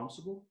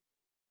irresponsible,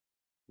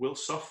 will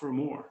suffer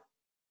more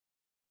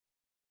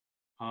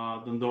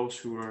than those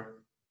who are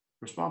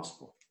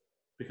responsible,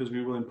 because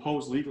we will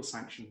impose legal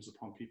sanctions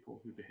upon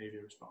people who behave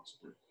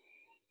irresponsibly.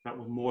 That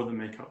will more than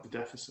make up the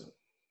deficit.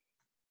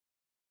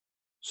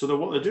 So that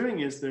what they're doing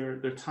is they're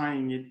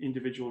tying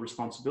individual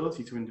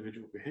responsibility to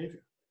individual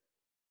behavior,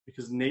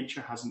 because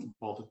nature hasn't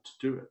bothered to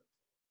do it.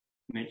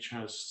 Nature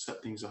has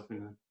set things up in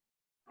a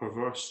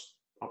perverse,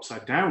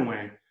 upside down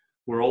way,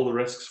 where all the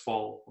risks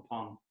fall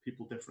upon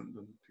people different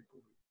than people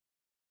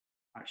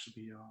who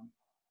actually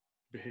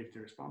behaved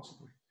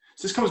irresponsibly.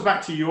 So this comes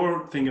back to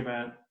your thing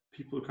about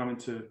people who come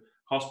into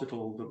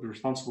hospital, that the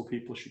responsible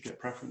people should get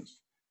preference.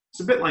 It's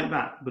a bit like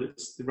that, but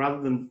it's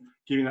rather than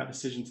giving that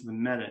decision to the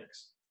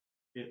medics,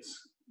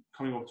 it's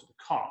coming over to the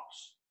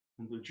cops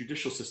and the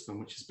judicial system,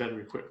 which is better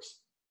equipped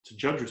to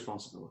judge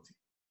responsibility.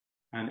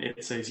 And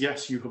it says,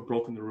 yes, you have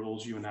broken the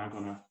rules. You are now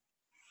going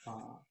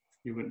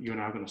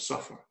to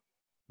suffer.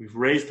 We've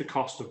raised the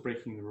cost of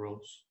breaking the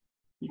rules.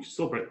 You can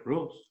still break the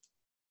rules.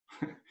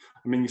 I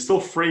mean, you're still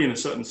free in a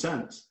certain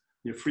sense.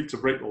 You're free to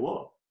break the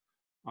law,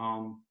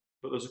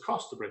 but there's a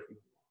cost to breaking the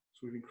law.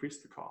 So we've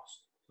increased the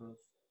cost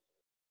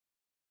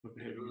of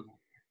behaving.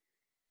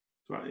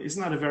 So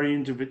isn't that a very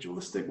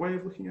individualistic way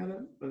of looking at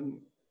it?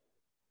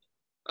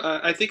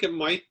 I think it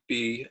might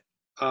be.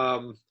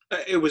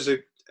 It was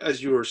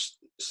as you were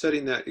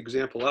setting that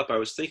example up, I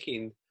was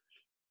thinking,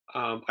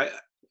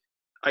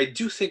 I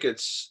do think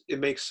it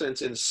makes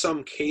sense in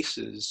some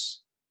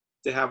cases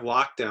to have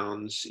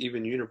lockdowns,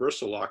 even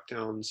universal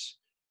lockdowns.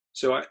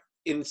 So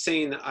in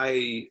saying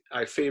I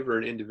favor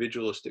an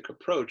individualistic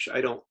approach, I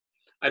don't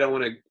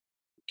want to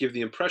give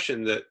the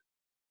impression that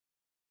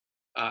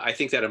I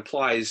think that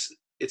implies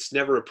it's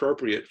never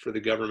appropriate for the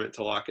government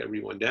to lock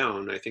everyone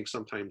down. I think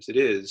sometimes it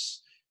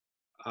is.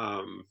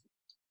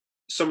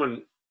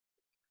 Someone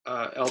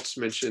else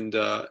mentioned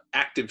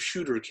active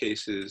shooter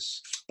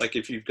cases. Like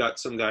if you've got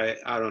some guy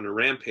out on a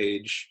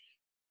rampage,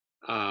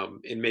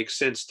 it makes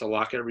sense to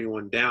lock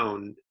everyone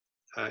down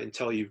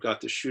until you've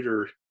got the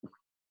shooter,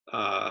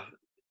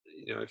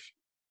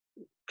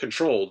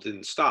 controlled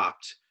and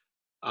stopped.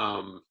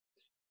 And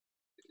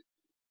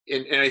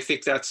I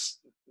think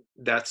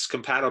that's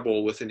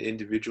compatible with an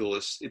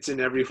individualist. It's in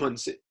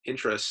everyone's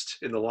interest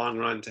in the long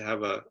run to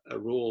have a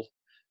rule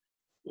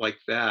like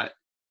that.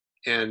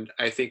 And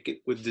I think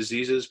with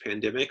diseases,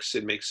 pandemics,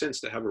 it makes sense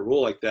to have a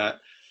rule like that.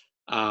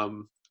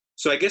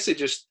 So I guess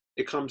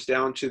it comes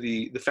down to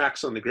the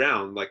facts on the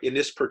ground. Like in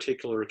this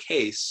particular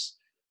case,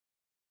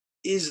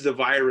 is the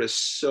virus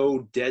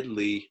so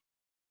deadly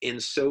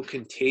and so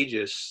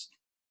contagious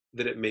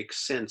that it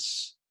makes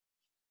sense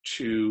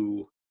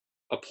to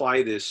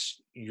apply this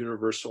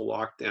universal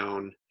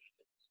lockdown?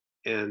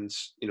 And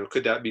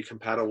could that be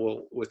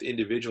compatible with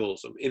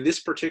individualism? In this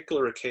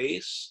particular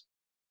case,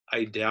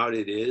 I doubt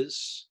it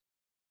is.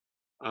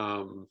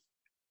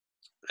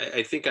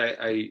 I think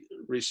I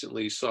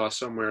recently saw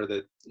somewhere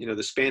that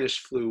the Spanish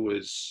flu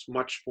was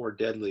much more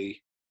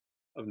deadly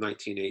of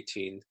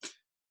 1918,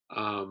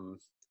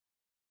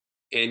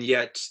 and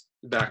yet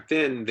back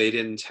then they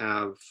didn't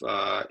have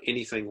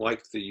anything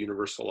like the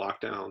universal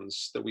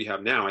lockdowns that we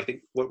have now. I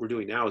think what we're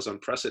doing now is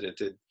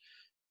unprecedented.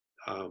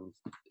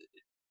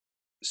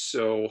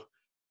 So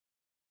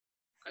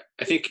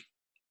I think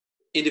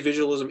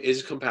individualism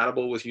is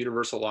compatible with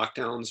universal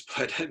lockdowns,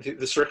 but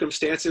the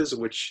circumstances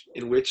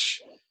in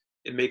which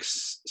it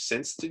makes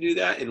sense to do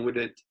that,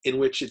 and in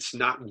which it's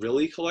not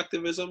really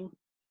collectivism,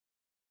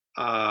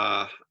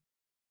 I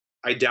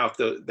doubt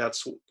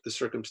that's the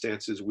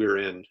circumstances we're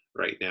in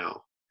right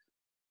now.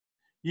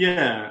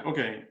 Yeah,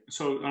 okay.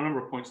 So a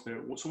number of points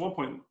there. So one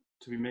point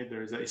to be made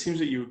there is that it seems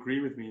that you agree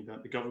with me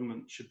that the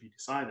government should be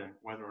deciding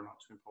whether or not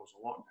to impose a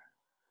lockdown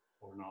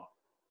or not.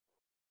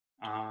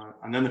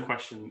 And then the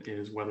question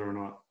is whether or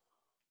not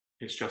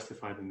it's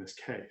justified in this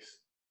case,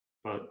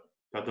 but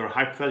that there are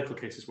hypothetical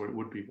cases where it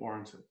would be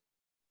warranted.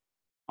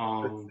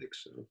 I think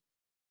so.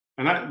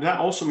 And that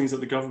also means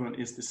that the government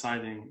is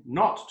deciding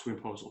not to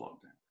impose a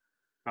lockdown.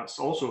 That's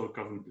also a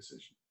government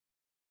decision.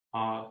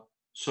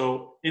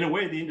 So in a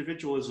way, the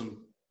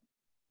individualism,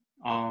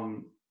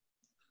 and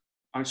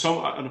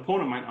so an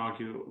opponent might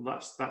argue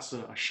that's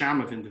a sham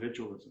of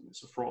individualism.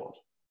 It's a fraud.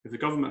 If the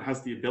government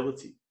has the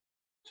ability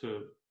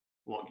to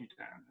lock you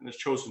down and has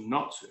chosen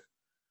not to,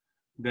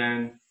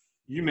 then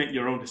you make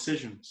your own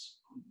decisions,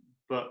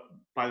 but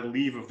by the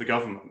leave of the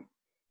government.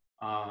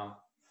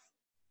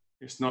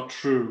 It's not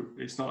true.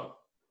 It's not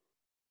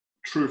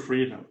true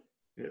freedom.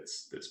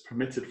 It's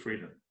permitted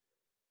freedom.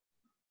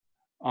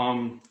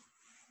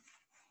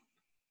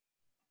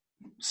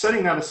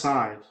 Setting that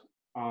aside,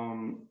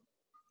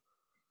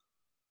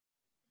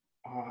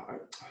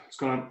 it's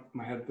gone on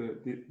my head.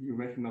 You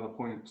make another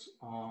point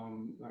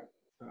that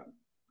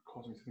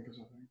caused me to think of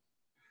something.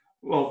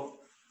 Well,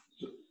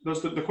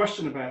 there's the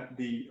question about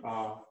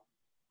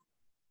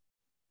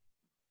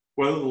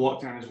whether the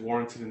lockdown is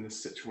warranted in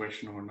this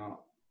situation or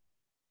not.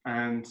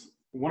 And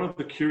one of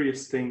the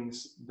curious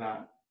things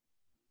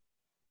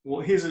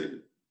here's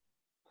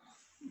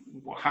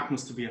what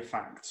happens to be a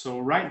fact. So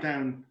right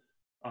down,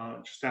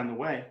 just down the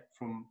way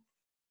from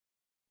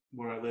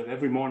where I live,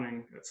 every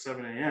morning at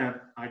 7 a.m.,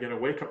 I get a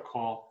wake-up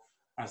call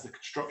as the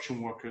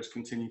construction workers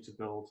continue to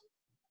build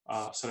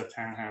a set of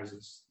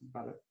townhouses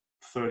about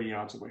 30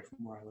 yards away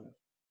from where I live.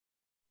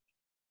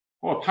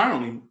 Well,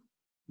 apparently,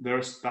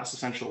 that's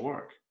essential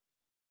work.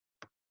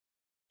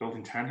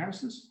 Building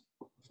townhouses,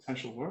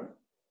 essential work.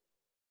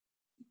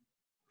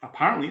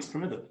 Apparently, it's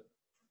permitted.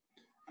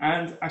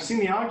 And I've seen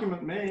the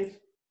argument made,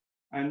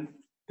 and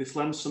this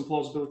lends some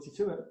plausibility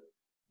to it,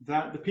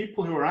 that the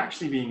people who are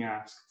actually being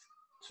asked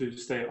to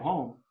stay at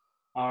home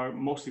are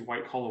mostly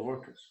white-collar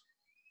workers.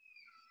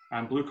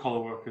 And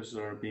blue-collar workers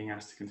are being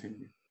asked to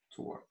continue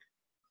to work.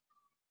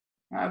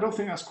 I don't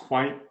think that's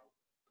quite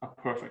a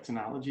perfect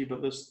analogy,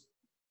 but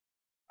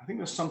I think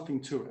there's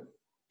something to it.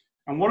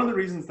 And one of the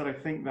reasons that I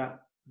think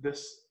that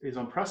this is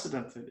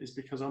unprecedented is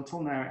because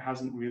until now, it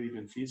hasn't really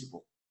been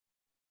feasible.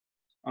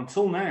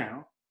 Until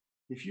now,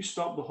 if you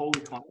stop the whole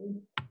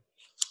economy,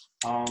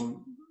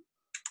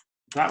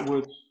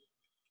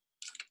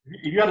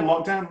 if you had a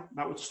lockdown,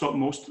 that would stop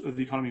most of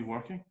the economy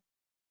working,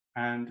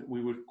 and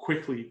we would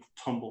quickly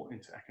tumble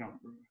into economic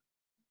ruin.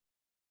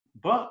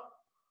 But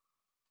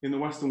in the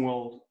Western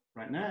world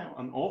right now,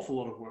 an awful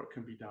lot of work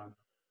can be done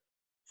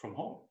from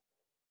home.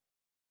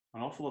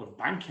 An awful lot of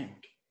banking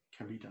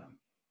can be done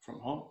from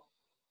home.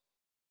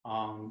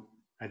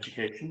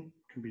 Education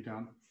can be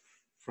done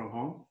from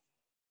home.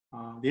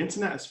 The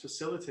internet has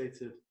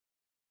facilitated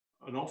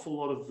an awful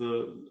lot of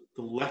the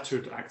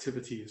lettered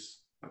activities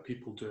that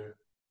people do.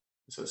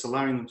 So it's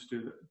allowing them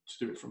to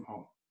do it from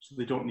home, so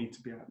they don't need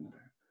to be out and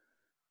about.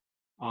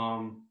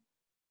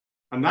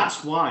 And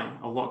that's why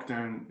a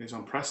lockdown is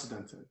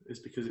unprecedented, is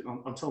because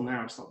until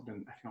now it's not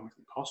been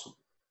economically possible.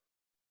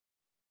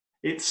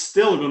 It's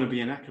still going to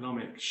be an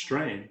economic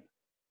strain,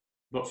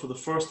 but for the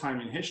first time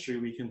in history,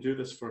 we can do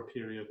this for a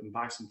period and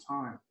buy some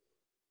time.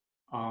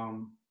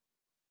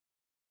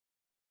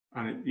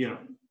 And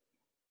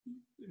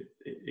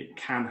it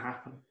can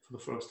happen for the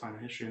first time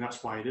in history, and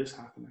that's why it is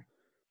happening.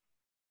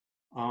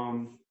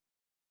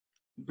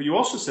 But you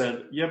also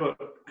said, yeah, but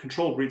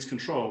control breeds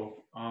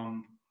control.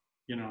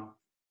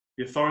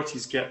 The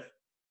authorities get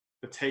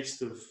the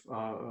taste of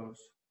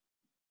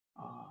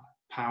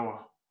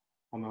power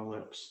on their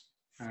lips,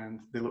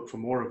 and they look for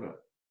more of it.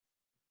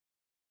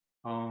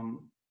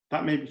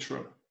 That may be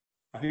true.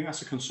 I think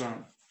that's a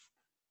concern.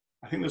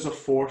 I think there's a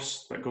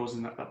force that goes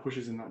in that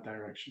pushes in that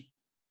direction.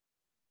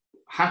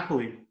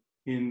 Happily,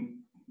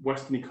 in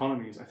Western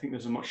economies, I think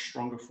there's a much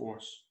stronger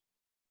force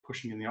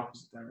pushing in the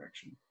opposite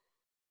direction,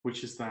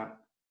 which is that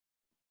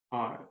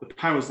the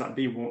powers that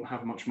be won't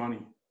have much money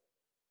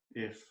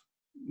if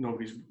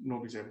nobody's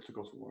able to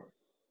go to work,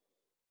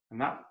 and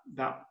that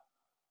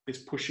is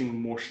pushing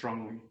more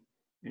strongly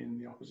in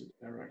the opposite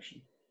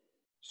direction,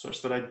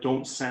 such that I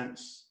don't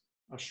sense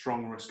a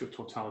strong risk of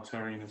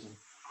totalitarianism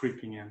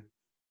creeping in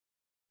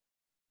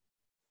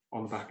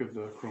on the back of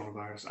the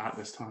coronavirus at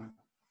this time.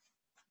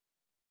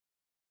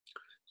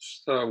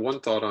 Just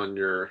one thought on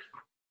your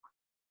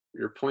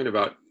point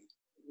about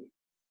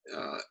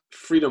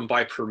freedom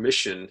by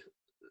permission,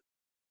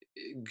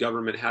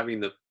 government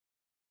having the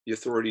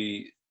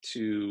authority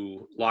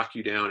to lock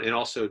you down and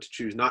also to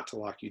choose not to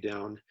lock you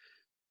down.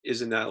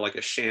 Isn't that like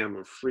a sham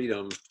of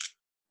freedom?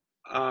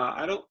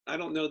 I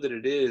don't know that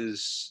it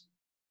is,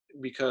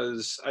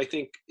 because I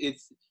think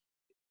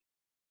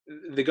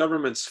the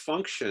government's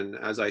function,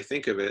 as I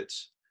think of it,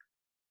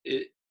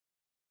 it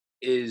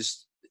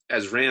is,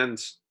 as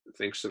Rand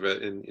thinks of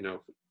it, and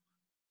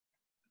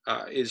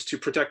is to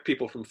protect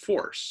people from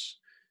force.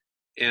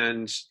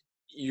 And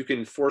you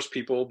can force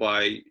people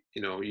by,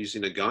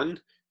 using a gun,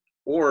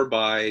 or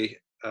by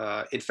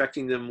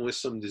infecting them with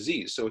some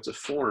disease. So it's a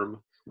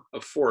form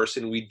of force,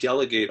 and we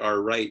delegate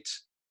our right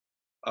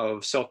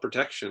of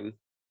self-protection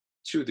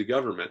to the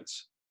government.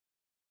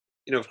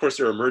 Of course,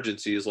 there are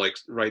emergencies like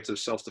rights of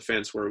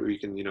self-defense where we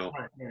can, Right,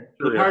 right.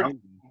 The carry our paradox own.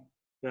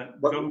 that the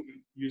But government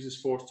uses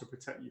force to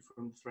protect you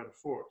from the threat of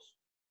force,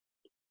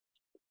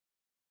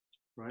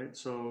 right?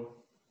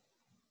 So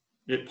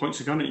it points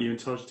a gun at you and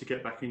tells you to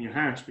get back in your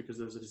house because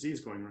there's a disease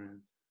going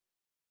around.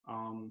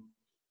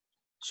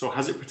 So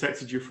has it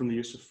protected you from the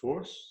use of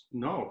force?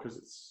 No, because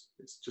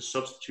it's just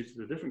substituted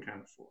a different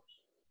kind of force.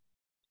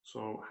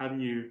 So how do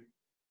you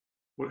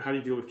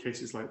deal with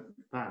cases like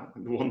that,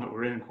 like the one that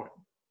we're in, quite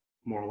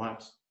more or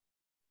less?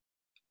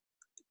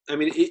 I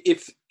mean,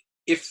 if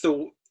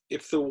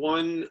the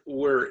one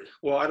where,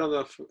 well, I don't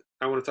know if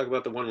I want to talk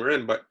about the one we're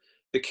in, but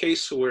the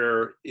case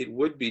where it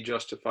would be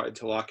justified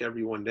to lock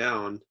everyone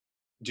down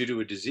due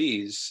to a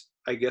disease,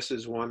 I guess,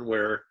 is one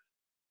where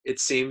it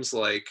seems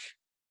like,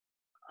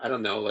 I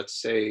don't know, let's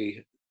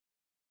say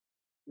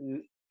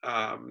maybe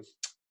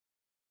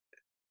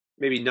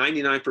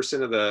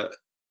 99% of the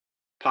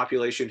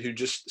population who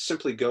just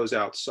simply goes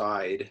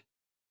outside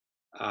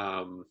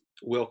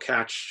will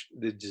catch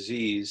the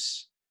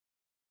disease.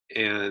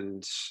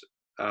 And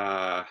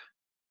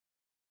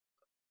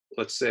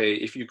let's say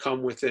if you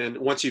come within,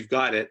 once you've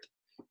got it,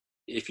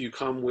 if you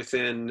come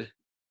within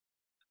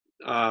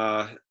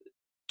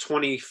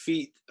 20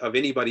 feet of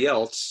anybody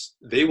else,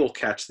 they will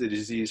catch the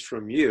disease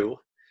from you.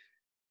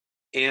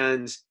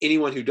 And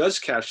anyone who does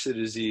catch the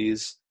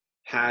disease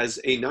has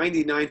a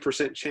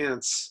 99%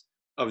 chance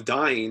of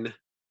dying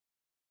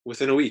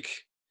within a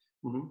week.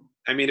 Mm-hmm.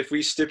 I mean, if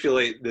we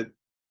stipulate that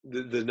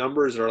the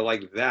numbers are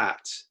like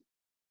that,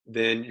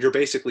 then you're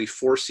basically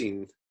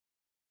forcing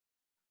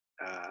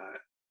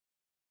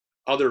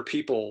other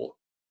people,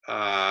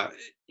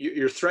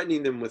 you're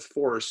threatening them with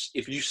force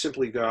if you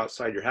simply go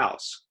outside your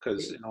house,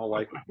 because in all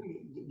likelihood,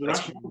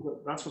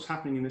 that's what's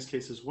happening in this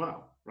case as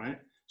well, right?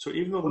 So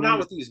even though well, not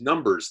with these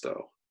numbers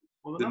though.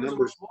 well, the The numbers are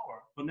numbers, much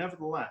lower, but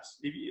nevertheless,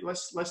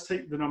 let's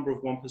take the number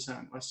of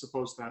 1%. Let's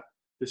suppose that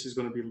this is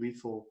going to be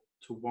lethal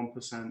to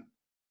 1%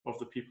 of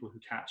the people who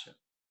catch it.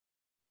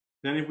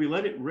 Then if we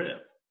let it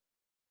rip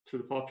through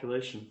the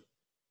population,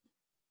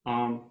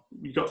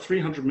 you've got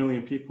 300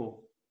 million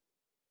people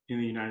in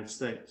the United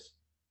States.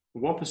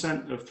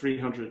 1% of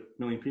 300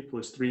 million people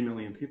is 3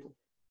 million people.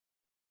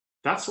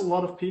 That's a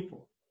lot of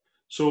people.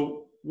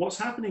 So what's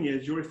happening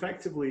is you're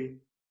effectively,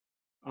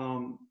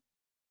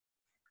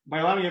 by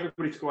allowing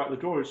everybody to go out the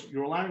doors,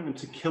 you're allowing them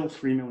to kill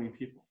 3 million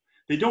people.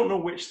 They don't know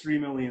which 3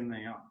 million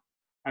they are.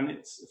 And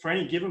it's, for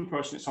any given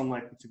person, it's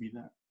unlikely to be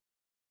them.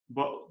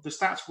 But the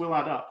stats will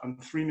add up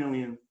and 3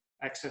 million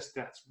excess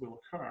deaths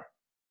will occur.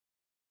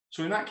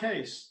 So in that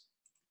case,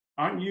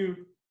 aren't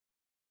you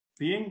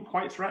being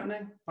quite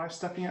threatening by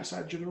stepping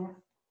outside your door?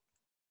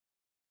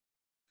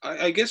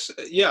 I guess,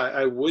 yeah,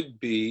 I would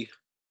be,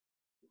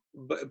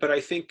 but I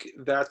think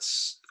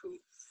that's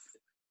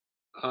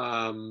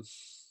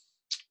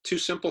too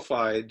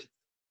simplified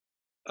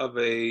of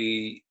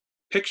a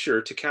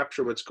picture to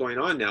capture what's going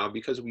on now,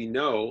 because we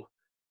know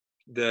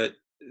that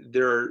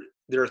there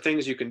are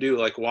things you can do,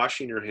 like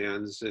washing your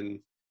hands and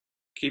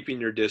keeping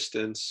your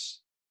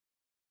distance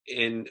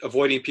and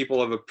avoiding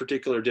people of a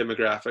particular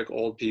demographic,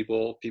 old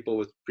people, people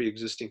with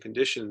pre-existing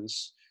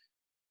conditions.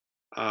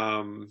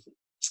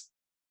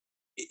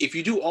 If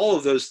you do all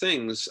of those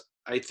things,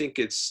 I think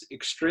it's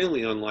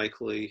extremely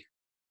unlikely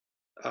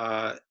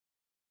that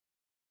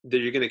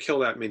you're going to kill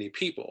that many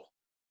people.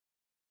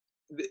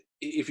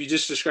 If you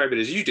just describe it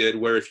as you did,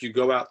 where if you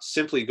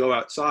simply go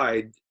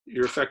outside,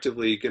 you're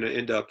effectively going to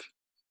end up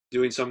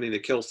doing something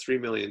that kills 3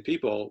 million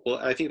people. Well,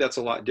 I think that's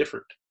a lot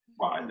different.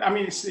 Well, I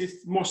mean,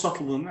 it's more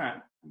subtle than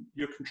that.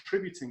 You're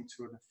contributing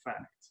to an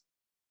effect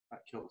that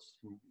kills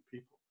 3 million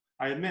people.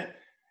 I admit,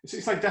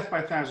 it's like death by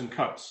 1,000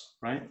 cuts,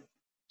 right?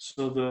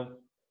 So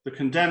the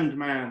condemned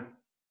man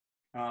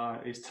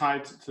is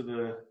tied to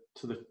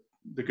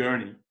the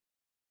gurney,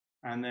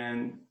 and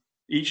then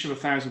each of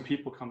 1,000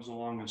 people comes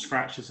along and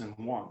scratches him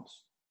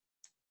once.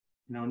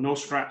 No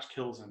scratch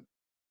kills him,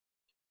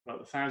 but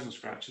 1,000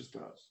 scratches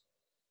does.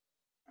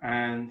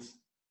 And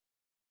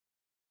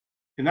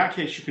in that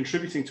case, you're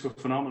contributing to a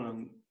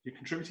phenomenon, you're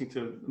contributing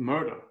to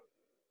murder,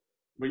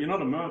 but you're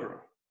not a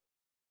murderer.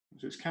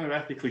 So it's kind of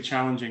ethically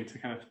challenging to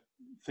kind of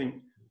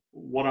think,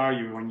 what are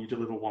you when you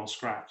deliver one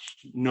scratch,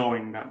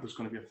 knowing that there's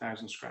going to be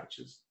 1,000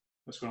 scratches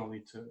that's going to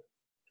lead to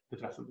the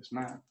death of this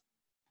man?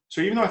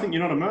 So even though I think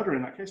you're not a murderer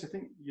in that case, I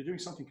think you're doing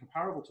something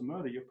comparable to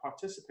murder. You're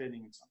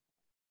participating in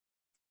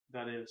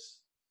something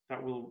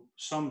that will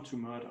sum to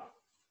murder,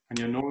 and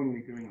you're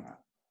knowingly doing that.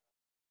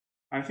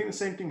 And I think the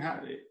same thing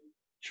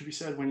should be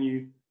said when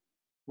you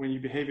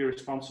behave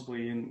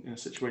irresponsibly in a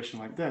situation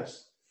like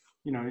this.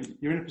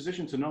 You're in a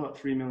position to know that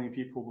 3 million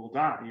people will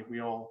die if we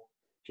all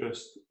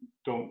just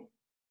don't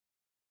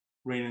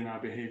rein in our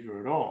behavior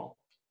at all.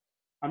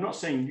 I'm not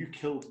saying you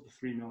killed the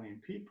 3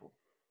 million people,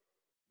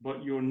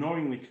 but you're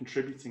knowingly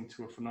contributing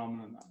to a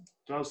phenomenon that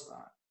does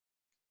that.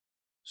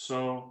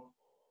 So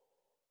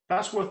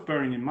that's worth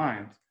bearing in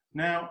mind.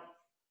 Now,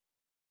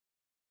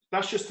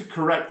 that's just to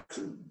correct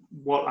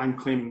what I'm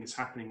claiming is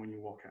happening when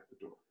you walk out the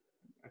door.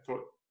 I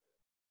thought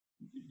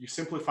you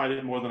simplified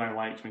it more than I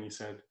liked when you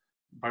said,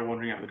 by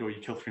wandering out the door,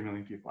 you kill 3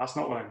 million people. That's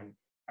not what I mean.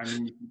 I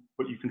mean,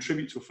 but you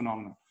contribute to a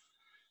phenomenon.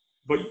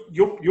 But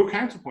your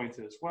counterpoint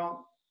is,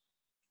 well,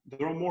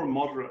 there are more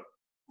moderate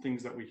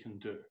things that we can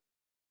do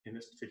in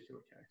this particular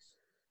case,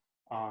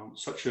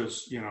 such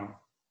as,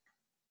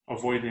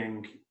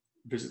 avoiding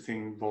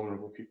visiting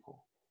vulnerable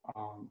people.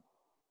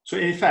 So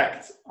in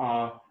effect,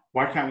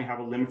 why can't we have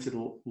a limited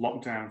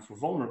lockdown for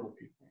vulnerable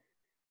people?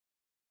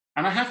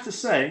 And I have to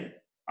say,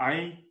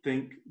 I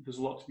think there's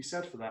a lot to be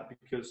said for that,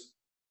 because,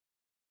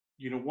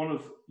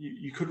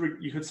 you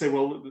could say,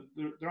 well,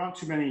 there aren't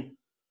too many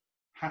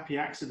happy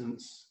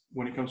accidents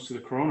when it comes to the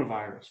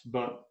coronavirus,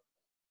 but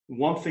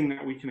one thing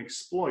that we can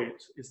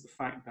exploit is the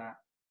fact that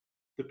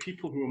the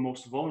people who are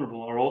most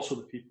vulnerable are also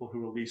the people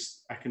who are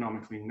least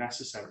economically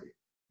necessary.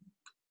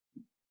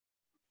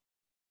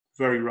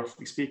 Very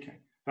roughly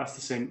speaking, that's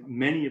the same.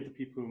 Many of the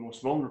people who are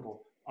most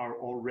vulnerable are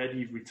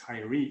already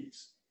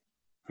retirees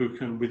who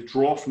can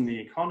withdraw from the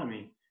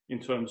economy in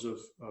terms of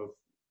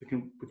they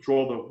can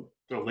withdraw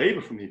their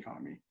labor from the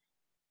economy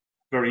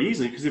very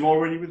easily because they've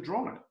already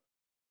withdrawn it.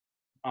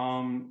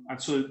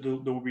 And so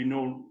there will be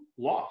no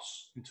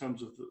loss in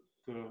terms of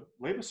the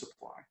labor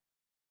supply.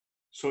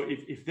 So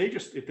if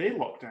they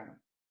lock down,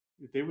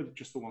 if they were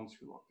just the ones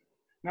who locked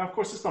down. Now, of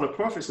course, it's not a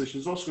perfect solution.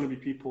 There's also going to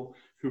be people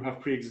who have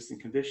pre-existing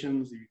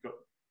conditions. You've got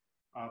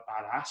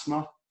bad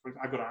asthma.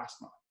 I've got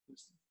asthma.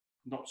 It's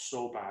not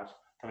so bad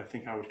that I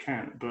think I would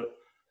count, but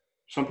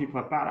some people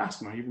have bad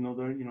asthma, even though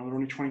they're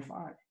only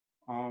 25.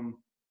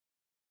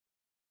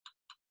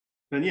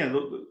 Then yeah,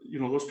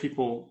 those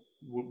people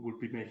would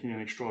be making an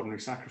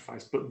extraordinary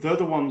sacrifice. But they're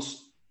the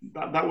ones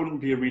that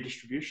wouldn't be a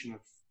redistribution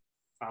of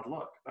bad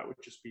luck. That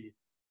would just be,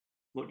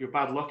 look, your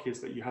bad luck is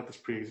that you had this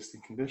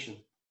pre-existing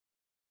condition.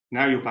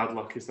 Now your bad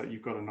luck is that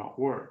you've got to not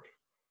work.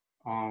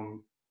 I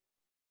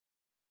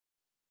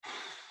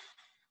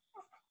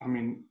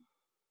mean,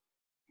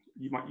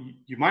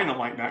 you might not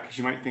like that because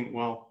you might think,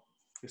 well,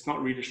 it's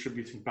not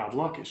redistributing bad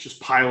luck; it's just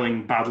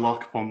piling bad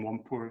luck upon one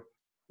poor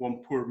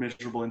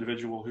miserable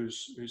individual who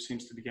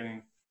seems to be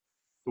getting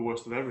the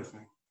worst of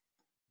everything.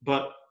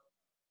 But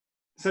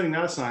setting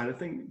that aside, I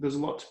think there's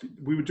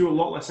we would do a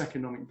lot less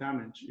economic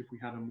damage if we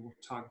had a more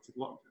targeted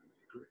lockdown.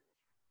 I agree.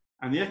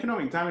 And the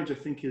economic damage, I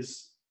think,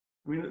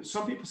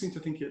 some people seem to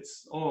think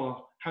it's,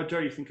 oh, how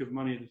dare you think of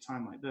money at a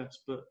time like this?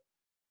 But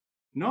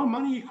no,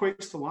 money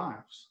equates to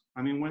lives.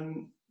 I mean,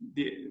 when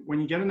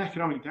you get an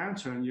economic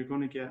downturn, you're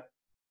going to get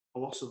a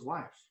loss of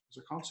life as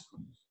a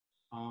consequence.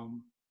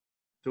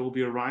 There will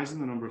be a rise in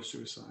the number of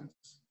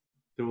suicides.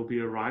 There will be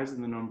a rise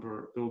in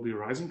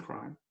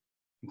crime,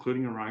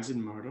 including a rise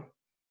in murder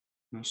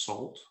and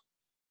assault.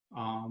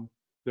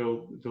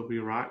 There'll be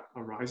a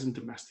rise in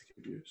domestic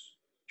abuse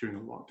during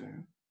the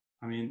lockdown.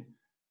 I mean,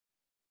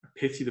 I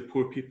pity the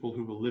poor people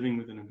who were living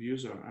with an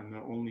abuser and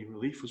their only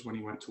relief was when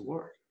he went to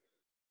work.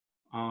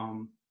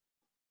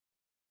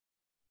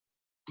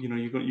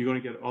 You're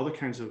going to get other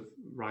kinds of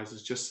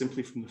rises just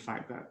simply from the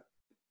fact that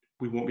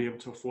we won't be able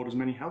to afford as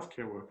many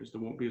healthcare workers.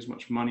 There won't be as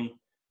much money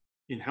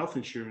in health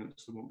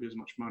insurance. There won't be as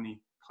much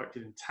money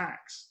collected in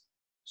tax.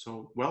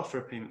 So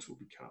welfare payments will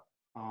be cut.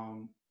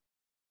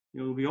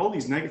 There'll be all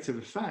these negative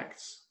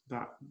effects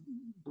that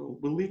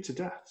will lead to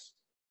deaths.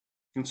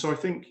 And so I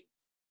think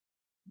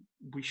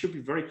we should be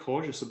very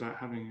cautious about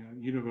having a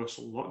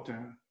universal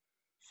lockdown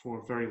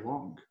for very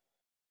long,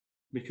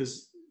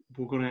 because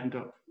we're going to end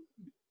up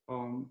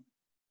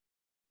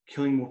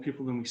killing more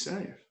people than we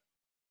save.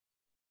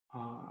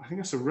 I think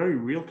that's a very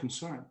real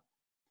concern.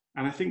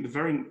 And I think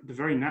the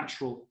very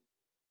natural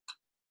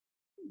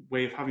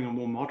way of having a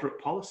more moderate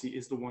policy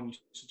is the one you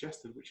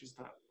suggested, which is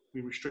that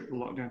we restrict the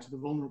lockdown to the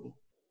vulnerable.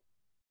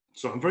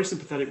 So I'm very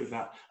sympathetic with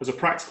that as a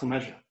practical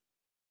measure.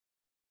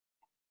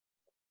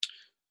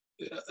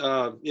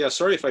 Yeah,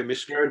 sorry if I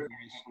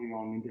mischaracterized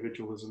on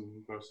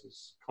individualism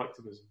versus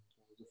collectivism,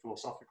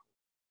 philosophical.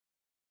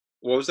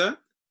 What was that?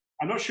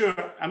 I'm not sure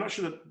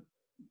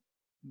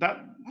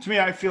that to me,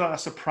 I feel like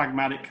that's a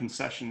pragmatic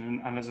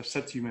concession. And as I've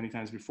said to you many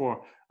times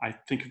before, I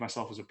think of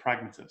myself as a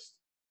pragmatist.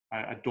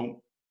 I don't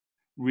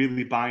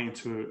really buy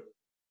into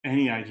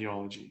any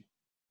ideology.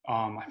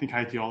 I think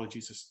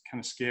ideologies are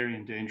kind of scary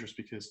and dangerous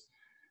because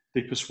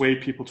they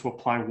persuade people to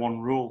apply one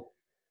rule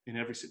in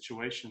every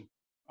situation,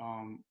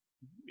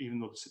 even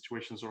though the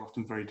situations are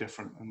often very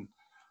different and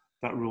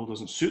that rule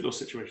doesn't suit those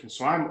situations.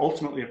 So I'm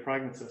ultimately a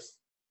pragmatist.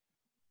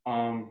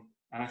 And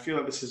I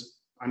feel like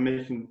I'm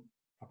making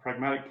a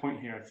pragmatic point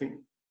here. I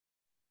think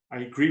I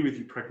agree with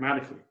you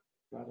pragmatically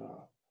that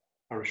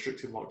a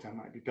restricted lockdown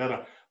might be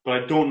better, but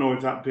I don't know if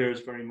that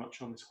bears very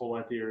much on this whole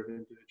idea of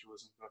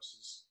individualism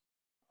versus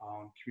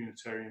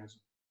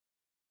communitarianism.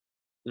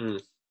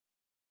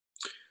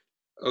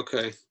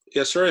 Okay.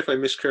 Yeah, sorry if I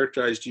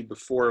mischaracterized you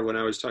before when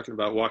I was talking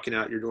about walking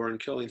out your door and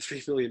killing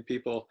 3 million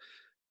people.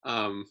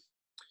 I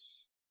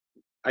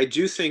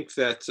do think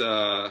that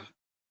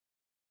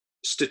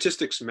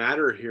statistics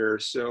matter here.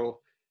 So,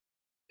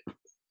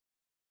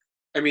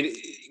 I mean,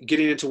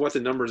 getting into what the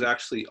numbers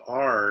actually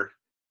are,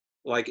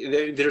 like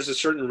there's a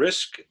certain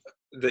risk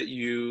that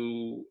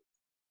you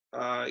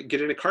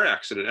get in a car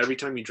accident every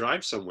time you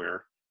drive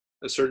somewhere,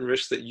 a certain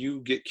risk that you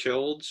get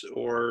killed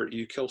or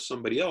you kill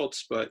somebody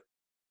else, but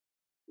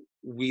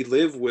we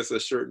live with a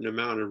certain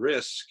amount of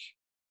risk,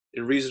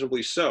 and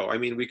reasonably so. I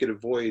mean, we could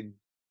avoid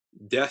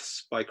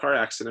deaths by car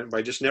accident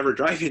by just never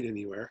driving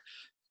anywhere,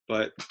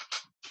 but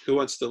who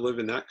wants to live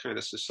in that kind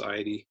of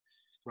society?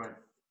 Right.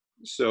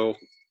 So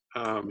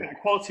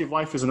quality of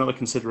life is another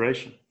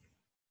consideration.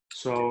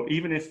 So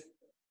even if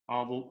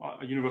a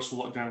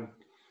universal lockdown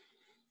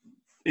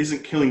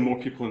isn't killing more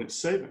people than it's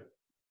saving,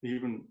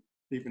 even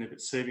if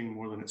it's saving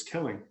more than it's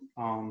killing,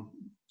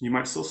 you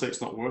might still say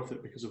it's not worth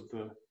it because of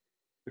the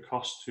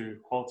cost to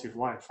quality of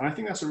life. And I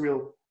think that's a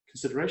real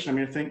consideration. I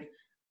mean, I think,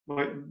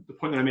 like the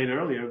point that I made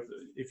earlier,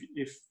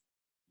 if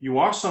you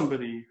are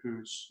somebody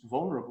who's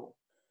vulnerable,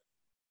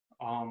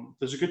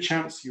 there's a good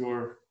chance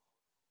you're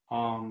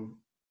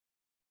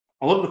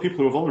a lot of the people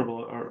who are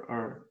vulnerable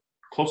are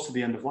close to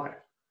the end of life,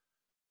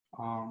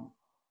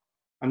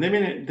 and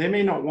they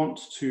may not want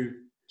to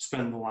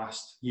spend the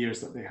last years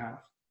that they have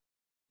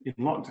in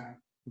lockdown,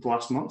 the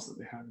last months that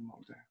they have in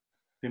lockdown.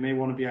 They may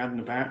want to be out and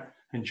about,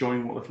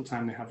 enjoying what little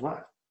time they have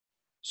left.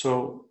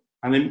 So,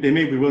 and they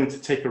may be willing to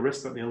take a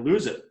risk that they'll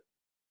lose it,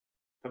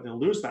 that they'll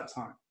lose that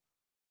time,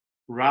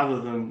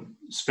 rather than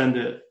spend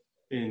it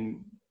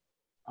in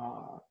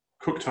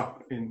cooked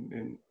up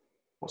in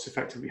what's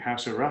effectively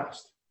house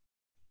arrest.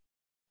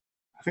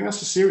 I think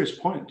that's a serious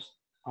point.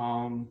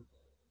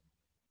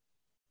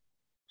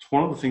 It's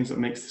one of the things that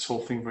makes this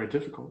whole thing very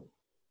difficult.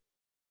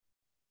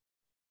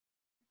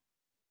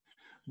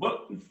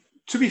 But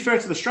to be fair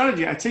to the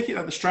strategy, I take it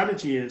that the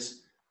strategy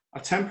is a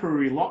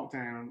temporary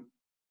lockdown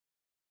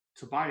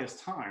to buy us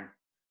time.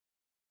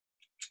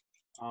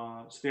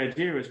 So the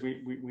idea is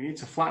we need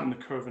to flatten the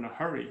curve in a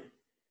hurry,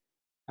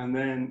 and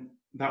then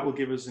that will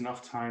give us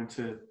enough time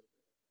to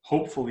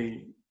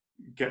hopefully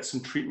get some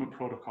treatment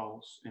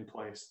protocols in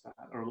place that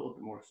are a little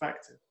bit more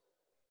effective.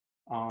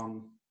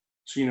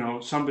 So,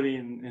 somebody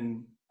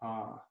in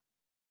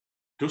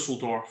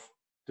Dusseldorf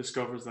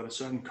discovers that a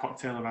certain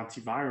cocktail of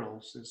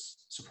antivirals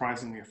is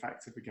surprisingly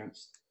effective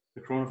against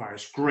the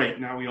coronavirus. Great,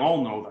 now we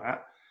all know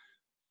that.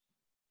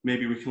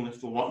 Maybe we can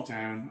lift the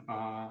lockdown.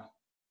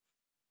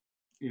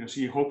 So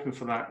you're hoping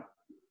for that.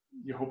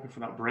 You're hoping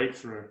for that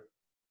breakthrough.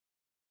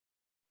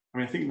 I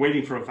mean, I think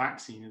waiting for a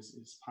vaccine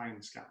is pie in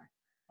the sky.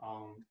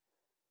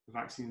 The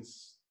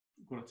vaccine's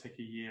going to take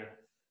a year.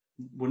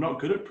 We're not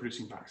good at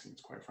producing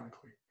vaccines, quite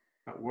frankly,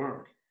 that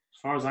work. As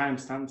far as I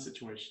understand the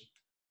situation,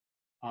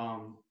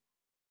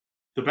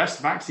 the best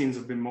vaccines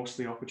have been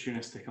mostly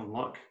opportunistic and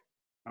luck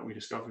that we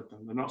discovered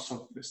them. They're not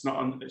something. It's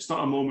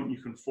not a moment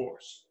you can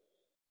force.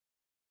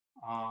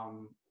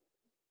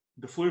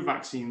 The flu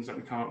vaccines that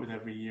we come up with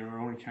every year are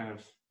only kind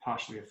of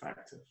partially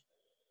effective.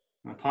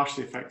 And a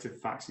partially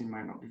effective vaccine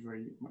might not be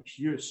very much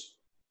use.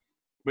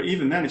 But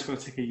even then, it's going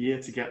to take a year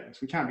to get this.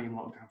 We can't be in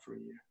lockdown for a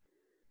year.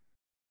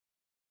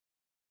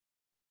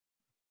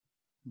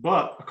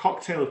 But a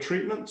cocktail of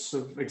treatments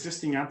of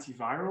existing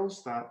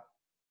antivirals that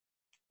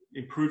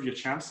improve your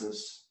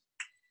chances,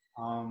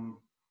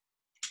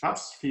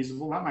 that's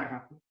feasible. That might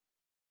happen.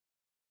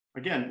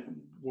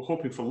 Again, we're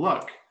hoping for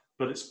luck,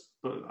 but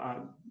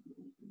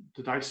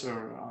the dice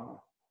are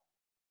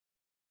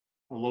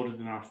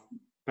loaded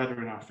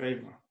better in our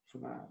favor for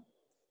that.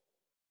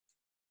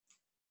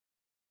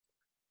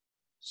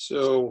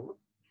 So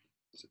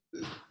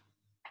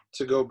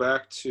to go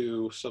back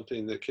to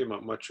something that came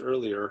up much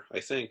earlier, I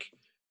think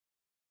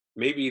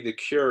maybe the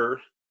cure,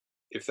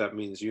 if that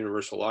means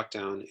universal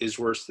lockdown, is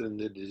worse than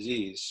the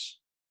disease.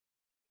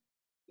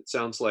 It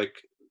sounds like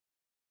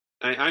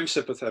I'm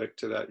sympathetic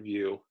to that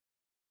view.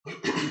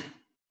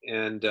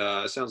 And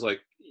it sounds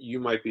like you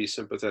might be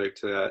sympathetic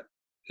to that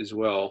as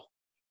well.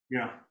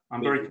 Yeah,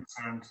 I'm very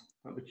concerned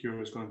that the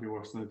cure is going to be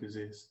worse than the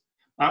disease.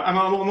 I'm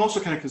also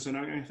kind of concerned.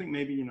 I think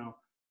maybe,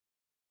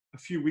 a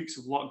few weeks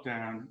of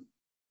lockdown,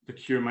 the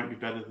cure might be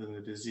better than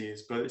the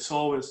disease, but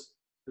there's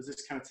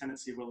this kind of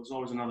tendency, well, there's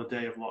always another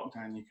day of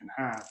lockdown you can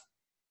have.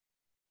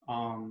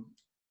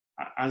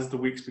 As the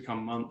weeks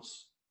become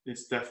months,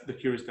 the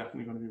cure is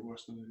definitely going to be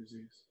worse than the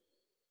disease.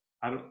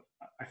 I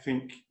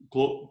think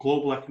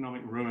global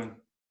economic ruin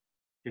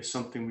is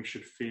something we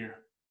should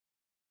fear.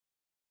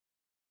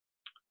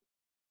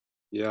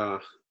 Yeah.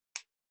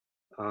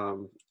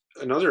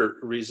 Another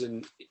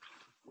reason,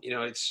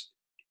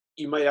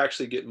 you might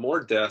actually get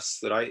more deaths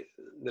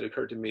that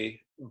occurred to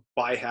me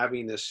by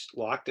having this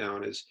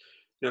lockdown is,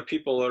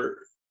 people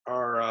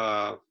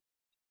are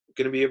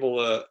going to be able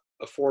to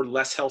afford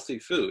less healthy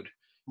food.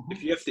 Mm-hmm.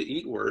 If you have to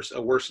eat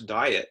a worse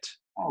diet,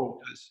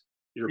 because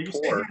you're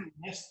poor.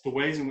 The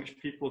ways in which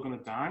people are going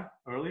to die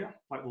earlier,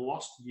 like the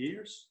lost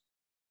years,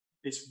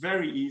 it's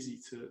very easy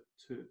to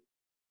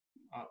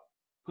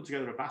put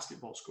together a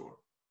basketball score,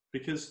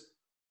 because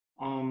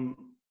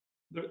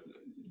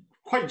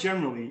quite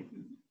generally,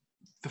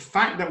 the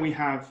fact that we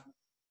have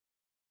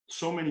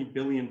so many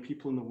billion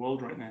people in the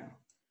world right now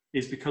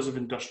is because of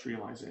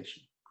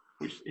industrialization,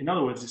 which in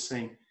other words is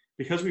saying,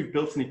 because we've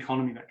built an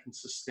economy that can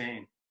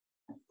sustain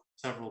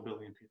several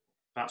billion people,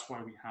 that's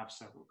why we have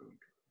several billion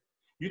people.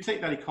 You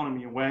take that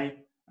economy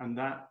away and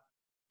that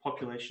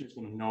population is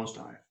going to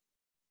nosedive.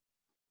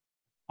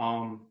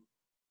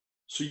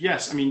 So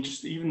yes, I mean,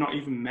 just even not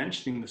even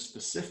mentioning the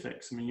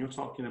specifics. I mean, you're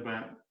talking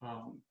about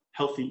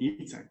healthy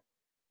eating.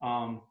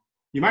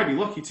 You might be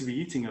lucky to be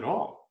eating at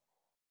all.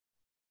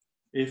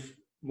 If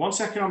once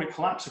economic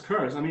collapse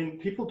occurs, I mean,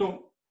 people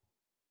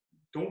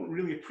don't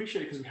really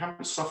appreciate it because we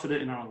haven't suffered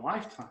it in our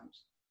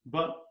lifetimes.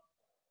 But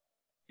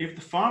if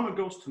the farmer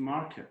goes to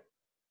market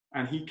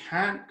and he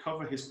can't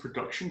cover his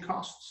production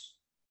costs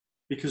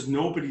because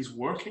nobody's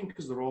working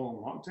because they're all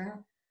on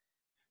lockdown,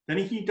 then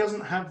he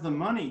doesn't have the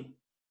money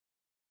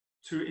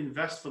to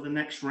invest for the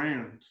next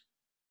round,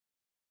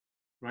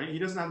 right? He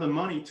doesn't have the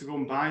money to go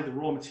and buy the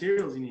raw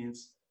materials he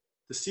needs,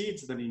 the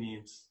seeds that he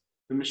needs,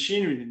 the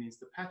machinery that he needs,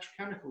 the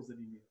petrochemicals that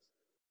he needs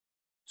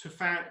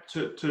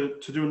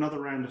to do another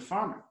round of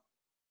farming,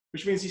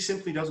 which means he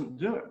simply doesn't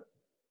do it,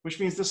 which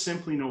means there's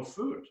simply no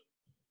food,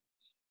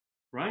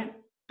 right?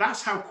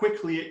 That's how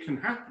quickly it can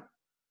happen.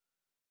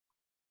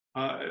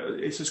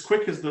 It's as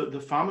quick as the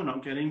farmer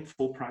not getting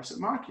full price at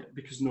market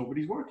because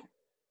nobody's working.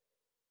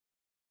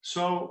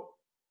 So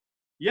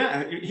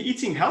yeah,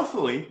 eating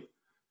healthily,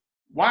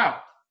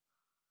 wow.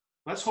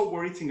 Let's hope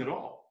we're eating at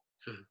all.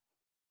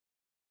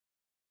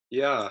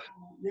 Yeah.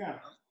 Yeah.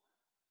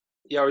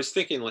 Yeah, I was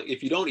thinking, like,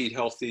 if you don't eat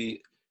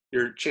healthy,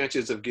 your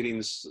chances of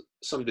getting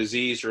some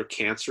disease or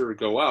cancer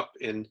go up.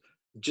 And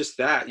just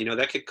that,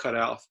 that could cut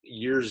out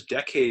years,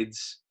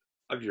 decades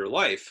of your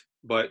life.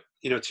 But,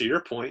 to your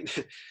point,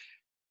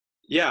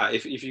 yeah,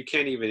 if you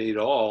can't even eat at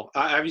all,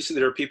 obviously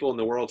there are people in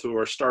the world who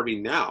are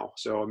starving now.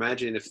 So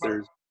imagine if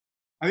there's...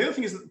 And the other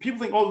thing is that people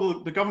think, oh,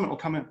 the government will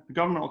come in. The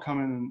government will come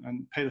in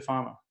and pay the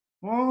farmer.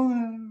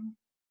 Well,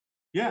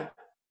 yeah.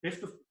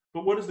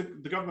 But what does the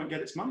government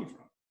get its money from?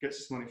 It gets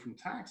its money from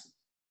taxes,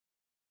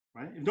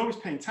 right? If nobody's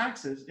paying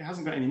taxes, it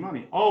hasn't got any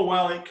money. Oh,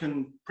 well, it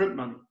can print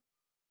money.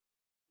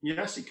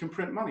 Yes, it can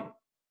print money.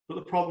 But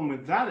the problem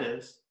with that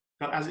is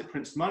that as it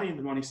prints money,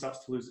 the money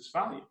starts to lose its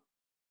value.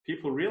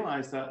 People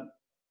realize that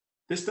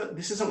this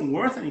isn't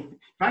worth anything.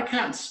 If I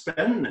can't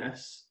spend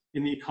this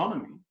in the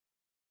economy,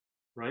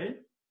 right?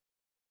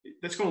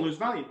 That's going to lose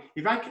value.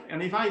 If I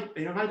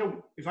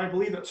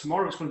believe that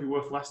tomorrow it's going to be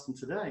worth less than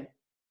today,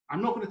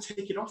 I'm not going to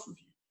take it off of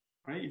you,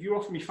 right? If you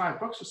offer me $5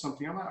 or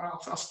something,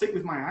 I'll stick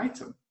with my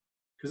item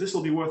because this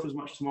will be worth as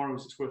much tomorrow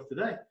as it's worth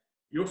today.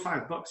 Your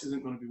 $5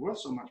 isn't going to be worth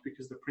so much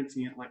because they're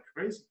printing it like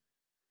crazy.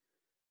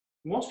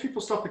 Once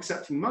people stop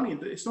accepting money,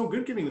 it's no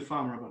good giving the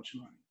farmer a bunch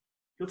of money.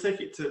 He'll take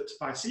it to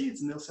buy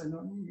seeds and they'll say,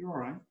 no, you're all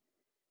right.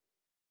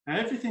 And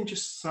everything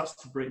just starts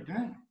to break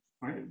down,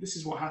 right? This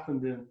is what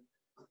happened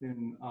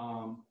in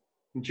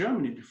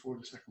Germany before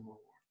the Second World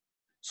War.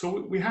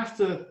 So we have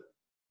to,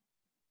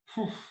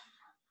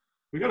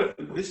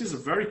 this is a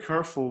very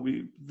careful,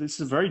 this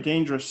is a very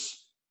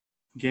dangerous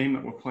game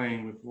that we're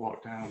playing with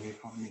lockdown and the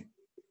economy.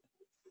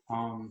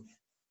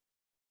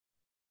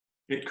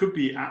 It could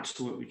be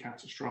absolutely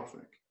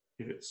catastrophic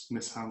if it's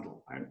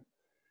mishandled.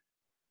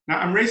 Now,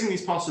 I'm raising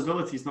these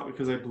possibilities not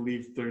because I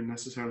believe they're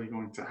necessarily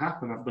going to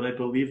happen, but I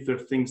believe they're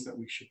things that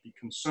we should be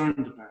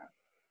concerned about.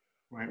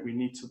 Right, we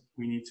need to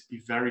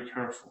be very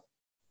careful.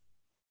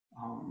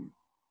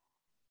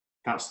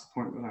 That's the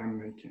point that I'm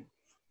making.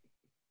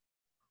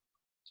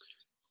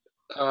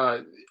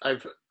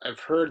 I've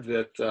heard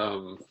that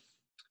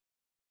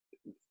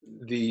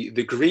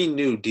the Green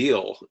New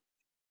Deal.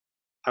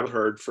 I've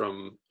heard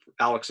from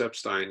Alex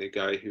Epstein, a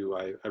guy who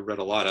I read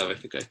a lot of. I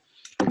think I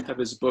have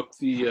his book,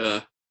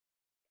 The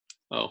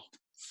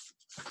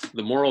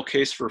Moral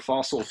Case for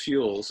Fossil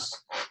Fuels.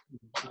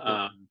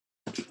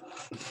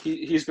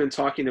 He's been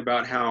talking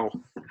about how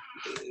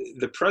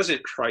the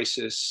present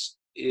crisis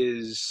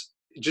is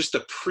just a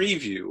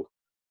preview.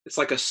 It's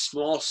like a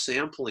small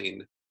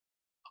sampling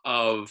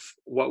of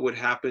what would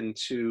happen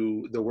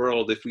to the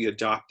world if we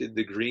adopted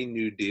the Green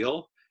New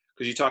Deal.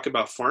 Because you talk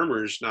about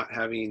farmers not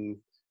having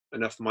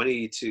enough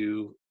money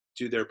to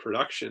do their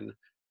production.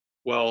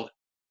 Well,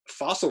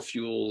 fossil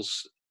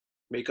fuels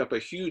make up a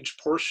huge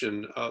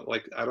portion of,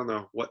 like, I don't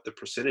know what the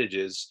percentage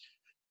is,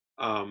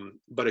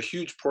 but a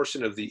huge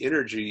portion of the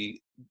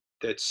energy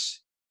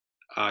that's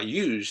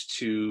used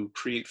to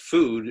create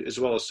food, as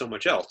well as so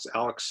much else.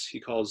 Alex, he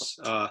calls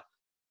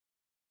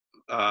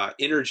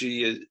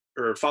energy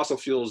or fossil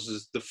fuels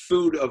is the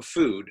food of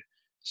food.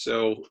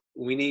 So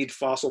we need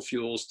fossil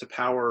fuels to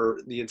power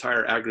the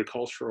entire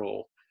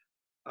agricultural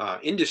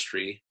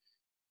industry.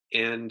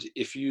 And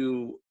if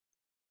you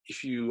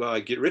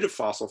get rid of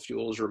fossil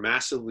fuels or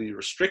massively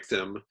restrict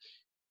them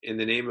in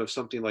the name of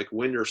something like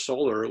wind or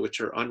solar,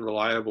 which are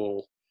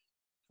unreliable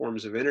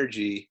forms of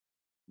energy,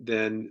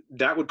 then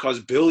that would cause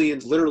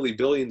billions, literally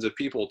billions of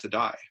people to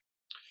die.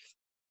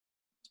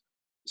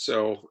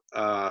 So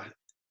I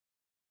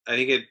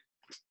think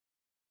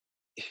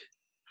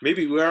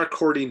maybe we are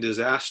courting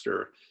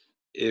disaster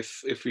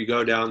if we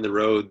go down the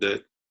road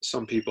that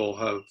some people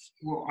have.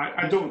 Well,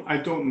 I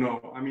don't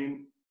know. I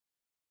mean,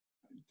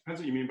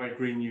 depends what you mean by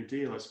Green New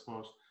Deal, I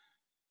suppose.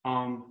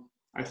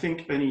 I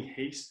think we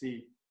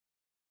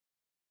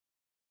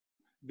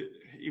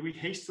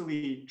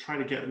hastily try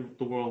to get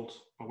the world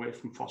away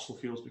from fossil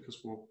fuels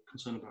because we're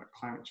concerned about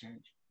climate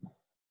change.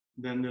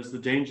 Then there's the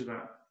danger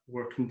that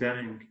we're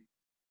condemning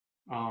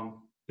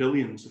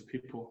billions of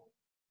people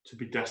to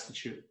be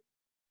destitute,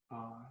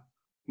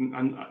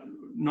 and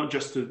not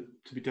just to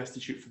be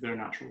destitute for their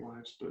natural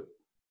lives, but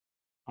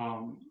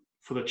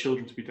for their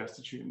children to be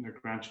destitute and their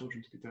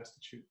grandchildren to be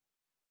destitute,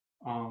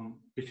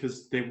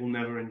 because they will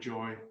never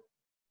enjoy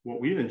what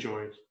we've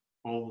enjoyed,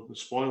 all of the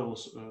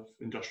spoils of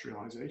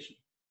industrialization,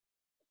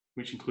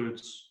 which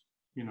includes,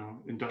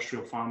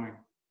 industrial farming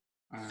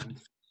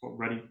and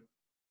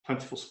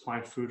plentiful supply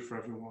of food for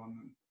everyone,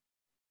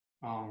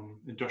 and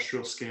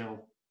industrial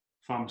scale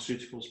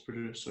pharmaceuticals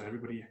produced so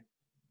everybody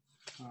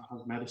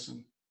has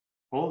medicine.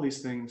 All of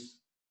these things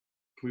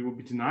we will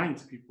be denying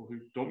to people who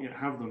don't yet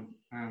have them,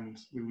 and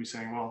we will be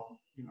saying, well,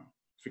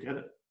 forget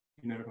it,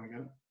 you're never going to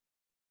get it.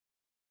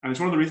 And it's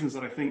one of the reasons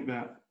that I think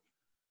that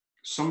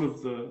some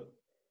of the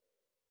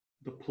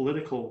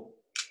political,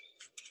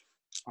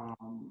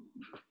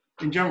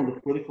 in general, the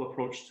political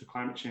approach to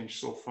climate change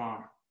so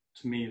far,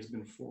 to me, has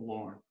been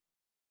forlorn.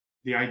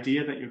 The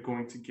idea that you're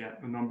going to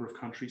get a number of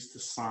countries to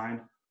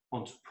sign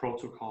onto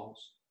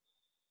protocols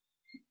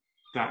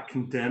that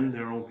condemn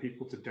their own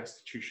people to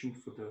destitution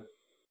for the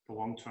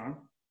long term,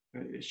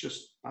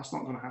 that's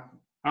not going to happen.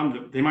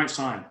 And they might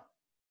sign.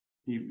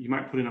 You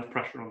might put enough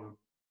pressure on them.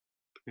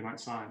 They might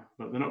sign,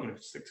 but they're not going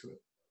to stick to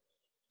it.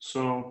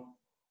 So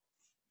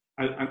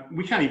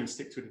we can't even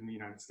stick to it in the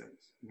United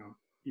States.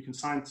 You can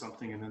sign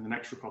something and then the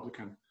next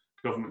Republican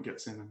government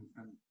gets in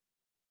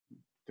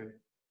and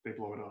they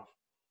blow it off.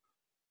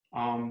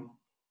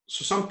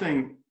 So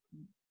something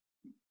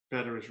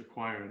better is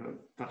required.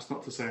 That's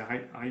not to say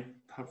I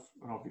have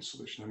an obvious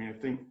solution. I mean, I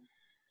think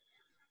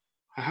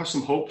I have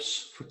some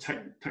hopes for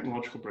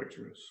technological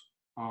breakthroughs,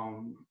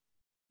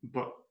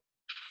 but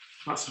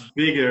that's a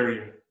big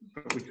area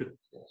that we could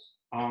discuss.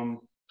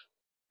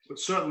 But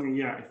certainly,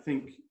 yeah, I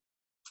think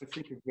a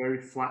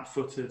very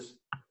flat-footed,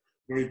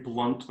 very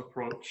blunt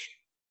approach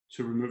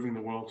to removing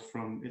the world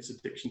from its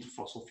addiction to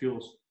fossil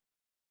fuels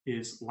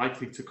is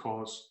likely to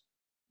cause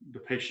the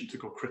patient to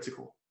go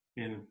critical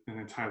in an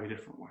entirely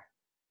different way.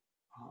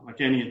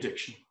 Like any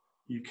addiction,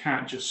 you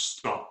can't just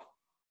stop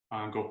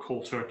and go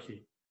cold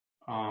turkey.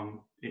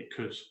 It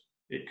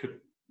could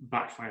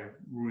backfire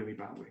really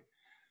badly.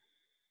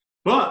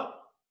 But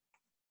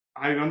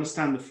I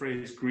understand the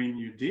phrase Green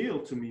New Deal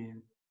to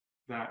mean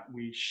that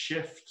we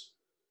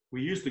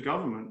use the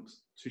government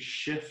to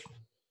shift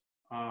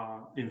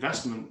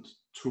investment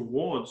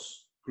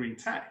towards green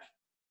tech.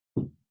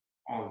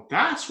 Oh,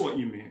 that's what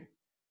you mean.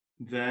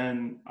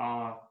 Then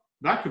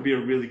that could be a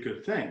really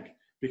good thing.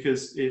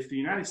 Because if the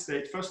United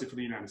States, firstly for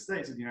the United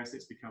States, if the United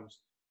States becomes,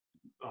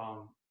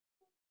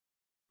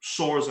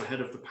 soars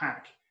ahead of the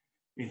pack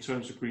in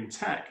terms of green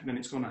tech, then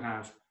it's going to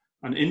have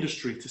an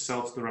industry to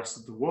sell to the rest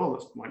of the world.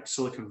 That's like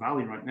Silicon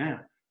Valley right now.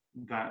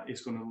 That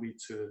is going to lead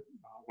to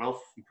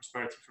wealth and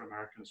prosperity for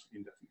Americans for the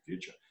indefinite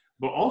future.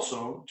 But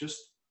also just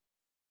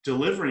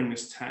delivering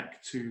this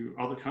tech to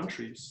other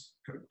countries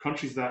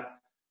that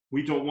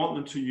we don't want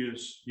them to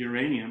use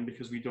uranium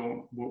because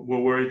we're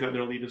worried that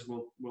their leaders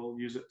will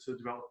use it to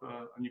develop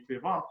a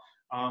nuclear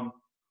bomb.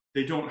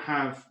 We don't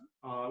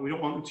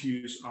want them to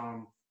use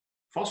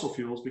fossil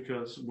fuels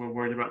because we're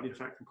worried about the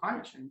effect of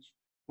climate change.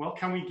 Well,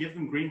 can we give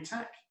them green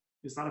tech?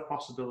 Is that a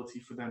possibility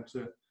for them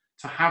to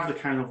have the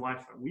kind of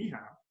life that we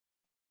have,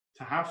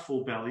 to have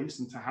full bellies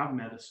and to have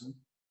medicine,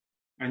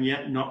 and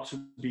yet not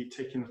to be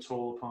taking a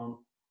toll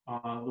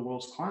upon the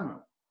world's climate?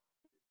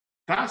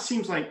 That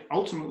seems like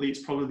ultimately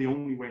it's probably the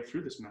only way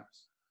through this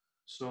mess.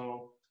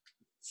 So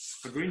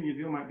a Green New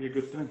Deal might be a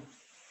good thing.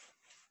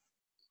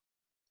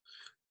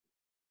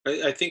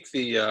 I think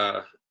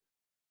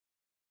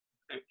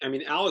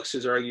Alex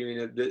is arguing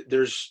that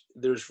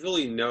there's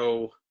really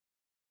no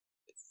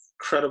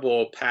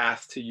credible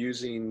path to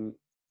using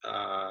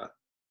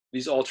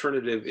these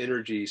alternative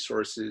energy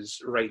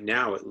sources right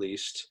now, at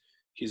least.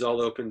 He's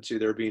all open to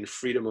there being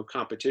freedom of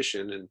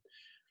competition,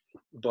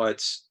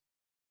 but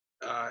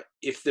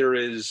if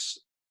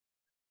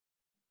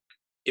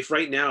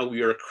right now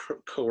we are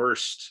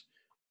coerced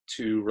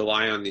to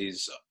rely on the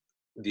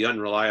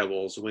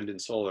unreliables, wind and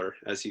solar,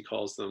 as he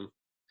calls them,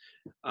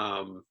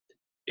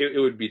 it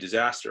would be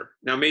disaster.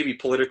 Now, maybe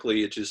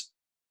politically, it just,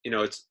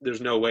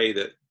 there's no way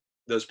that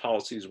those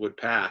policies would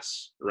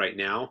pass right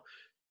now.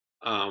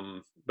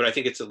 But I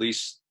think it's at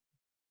least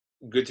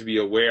good to be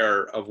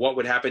aware of what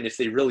would happen if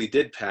they really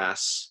did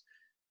pass.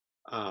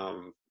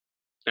 And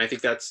I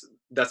think that's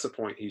the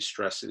point he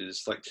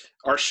stresses. Like,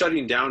 our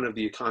shutting down of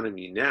the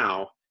economy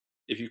now,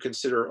 if you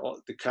consider all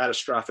the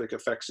catastrophic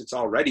effects it's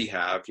already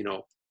have,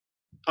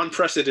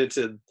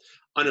 unprecedented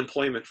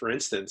unemployment, for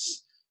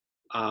instance,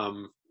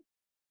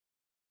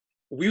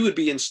 we would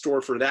be in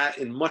store for that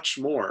and much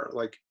more,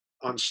 like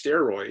on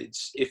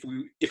steroids. If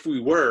we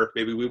were,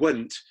 maybe we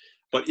wouldn't,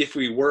 But if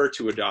we were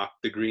to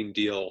adopt the Green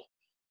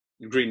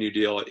New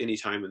Deal at any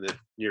time in the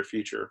near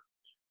future.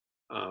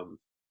 So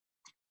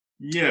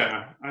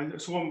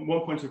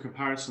one point of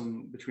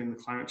comparison between the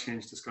climate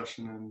change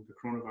discussion and the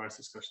coronavirus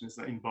discussion is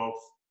that in both,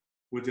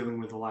 we're dealing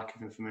with a lack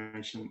of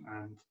information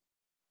and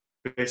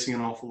basing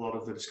an awful lot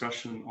of the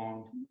discussion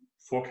on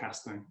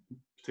forecasting,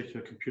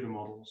 particular computer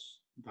models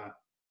that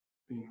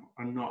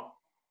are not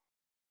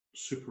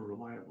super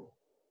reliable.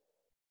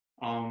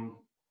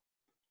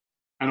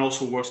 And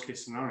also worst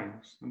case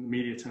scenarios, and the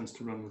media tends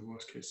to run with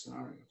worst case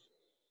scenarios.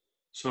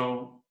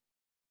 So,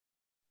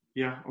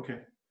 yeah, okay.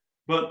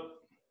 But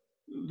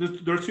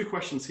there are two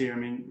questions here. I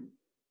mean,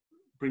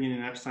 bringing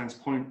in Epstein's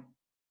point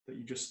that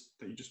you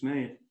just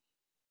made.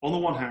 On the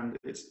one hand,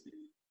 it's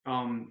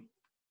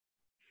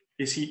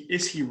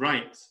is he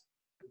right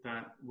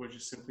that we're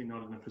just simply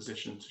not in a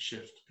position to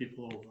shift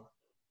people over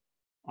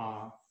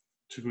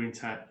to green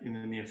tech in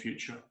the near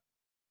future?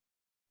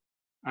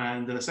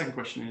 And then the second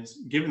question is,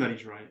 given that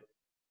he's right,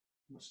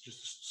 let's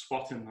just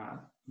spot in that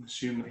and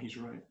assume that he's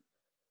right.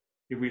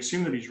 If we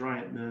assume that he's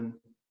right, then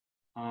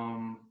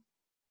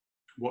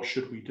what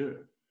should we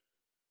do?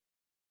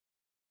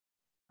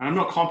 And I'm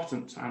not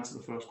competent to answer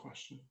the first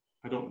question.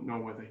 I don't know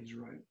whether he's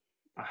right.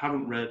 I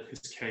haven't read his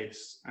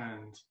case,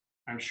 and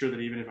I'm sure that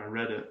even if I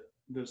read it,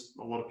 there's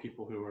a lot of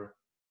people who are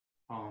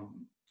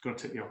going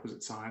to take the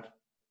opposite side.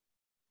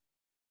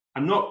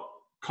 I'm not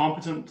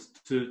competent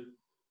to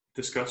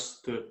discuss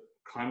the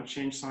climate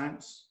change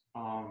science.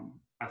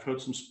 I've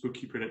heard some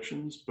spooky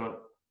predictions,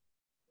 but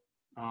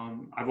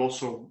I've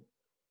also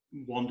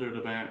wondered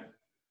about,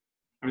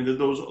 I mean,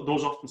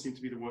 those often seem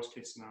to be the worst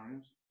case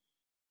scenarios.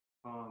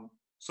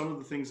 Some of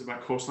the things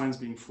about coastlines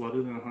being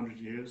flooded in 100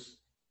 years,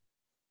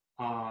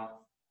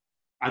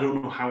 I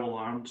don't know how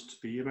alarmed to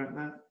be about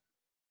that.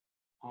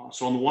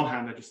 So on the one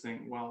hand, I just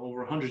think, well, over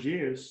 100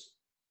 years,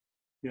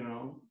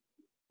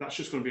 that's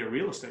just going to be a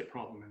real estate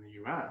problem in the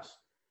US.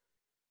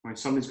 I mean,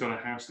 somebody's got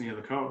a house near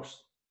the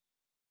coast,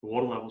 the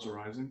water levels are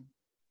rising,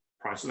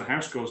 price of the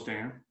house goes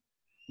down,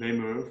 they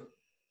move,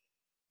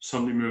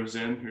 somebody moves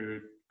in who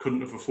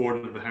couldn't have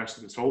afforded the house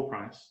at its old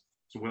price,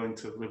 is willing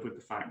to live with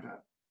the fact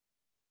that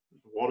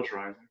the water's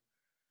rising.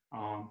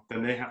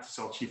 Then they have to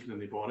sell cheaper than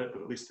they bought it,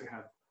 but at least they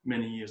had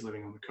many years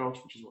living on the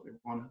coast, which is what they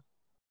wanted,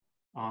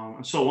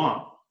 and so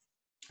on,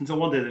 until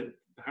one day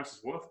the house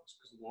is worthless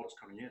because the water's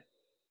coming in.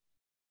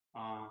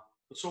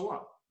 But so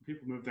what?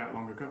 People moved out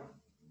long ago.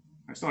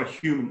 It's not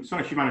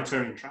a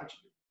humanitarian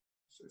tragedy.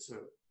 It's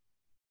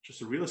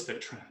just a real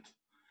estate trend.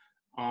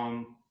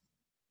 And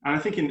I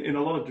think in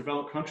a lot of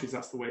developed countries,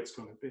 that's the way it's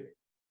going to be.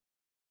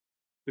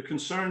 The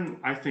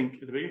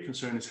bigger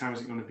concern is how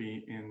is it going to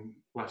be in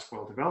less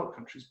well-developed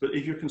countries. But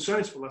if your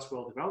concern is for less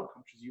well-developed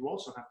countries, you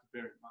also have to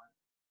bear in mind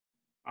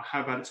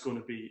how bad it's going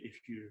to be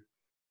if you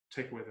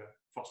take away the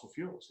fossil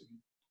fuels, if you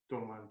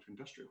don't allow them to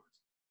industrialize.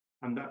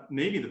 And that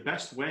may be the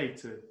best way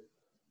to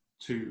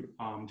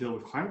deal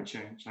with climate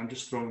change. I'm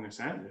just throwing this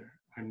out there.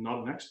 I'm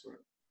not an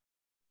expert.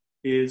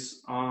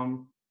 Is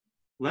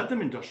let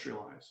them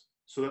industrialize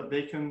so that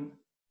they can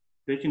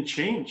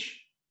change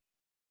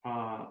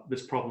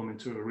this problem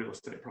into a real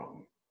estate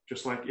problem,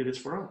 just like it is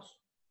for us.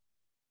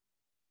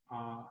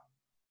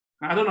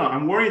 I don't know.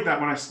 I'm worried that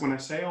when I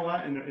say all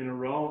that in a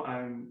row,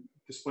 I'm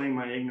displaying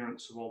my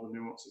ignorance of all the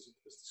nuances of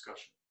this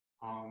discussion.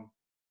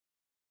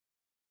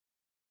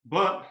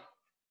 But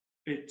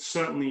it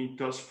certainly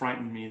does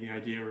frighten me, the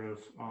idea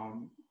of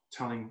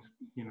telling,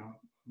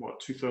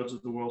 2/3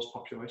 of the world's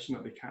population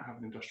that they can't have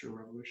an industrial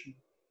revolution.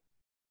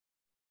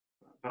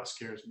 That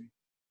scares me.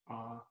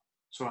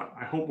 So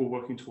I hope we're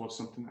working towards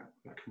something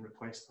that can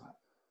replace that.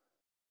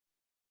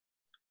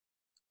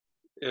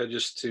 Yeah,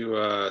 just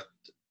to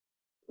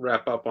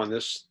wrap up on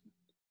this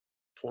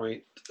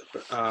point,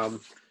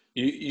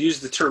 you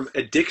used the term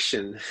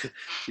addiction.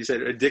 You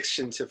said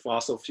addiction to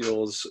fossil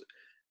fuels,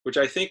 which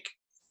I think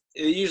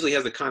it usually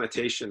has the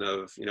connotation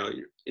of,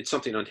 it's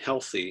something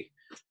unhealthy.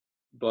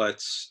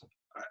 But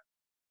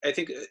I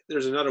think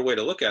there's another way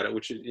to look at it,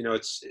 which is,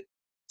 it's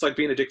like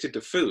being addicted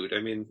to food. I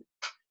mean,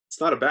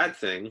 it's not a bad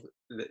thing.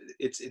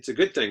 It's a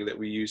good thing that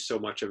we use so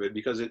much of it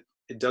because it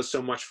does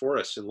so much for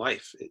us in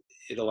life.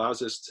 It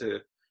allows us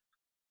to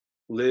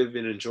live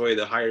and enjoy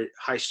the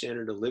high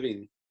standard of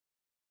living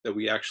that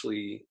we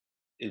actually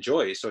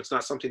enjoy. So it's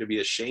not something to be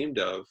ashamed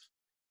of.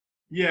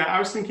 Yeah, I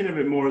was thinking of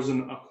it more as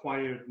an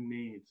acquired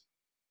need.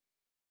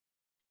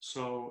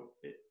 So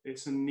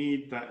it's a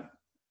need that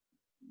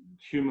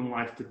human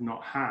life did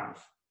not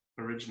have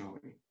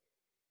originally,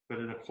 but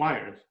it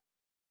acquired.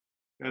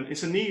 And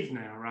it's a need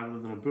now rather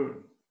than a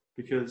boon,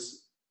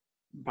 because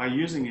by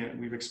using it,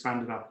 we've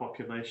expanded our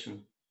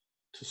population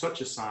to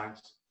such a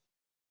size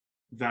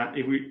that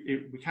if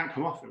we can't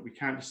come off it. We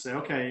can't just say,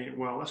 okay,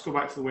 well, let's go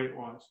back to the way it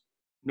was.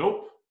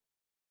 Nope.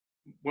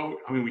 Well,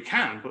 I mean, we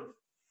can, but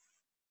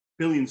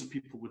billions of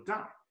people would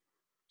die.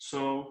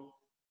 So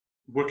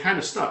we're kind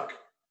of stuck.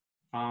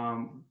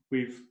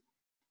 We've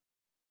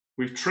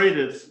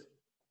traded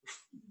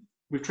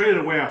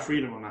away our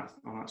freedom on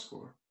that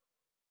score.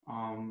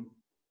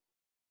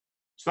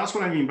 So that's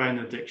what I mean by an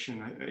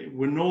addiction.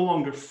 We're no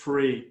longer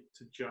free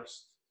to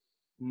just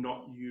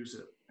not use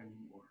it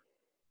anymore.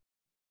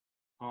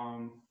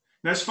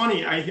 Now it's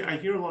funny, I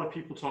hear a lot of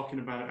people talking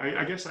about it.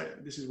 I guess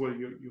this is where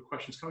your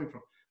question's coming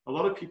from. A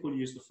lot of people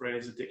use the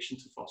phrase addiction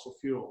to fossil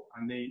fuel,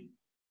 and they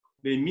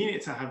mean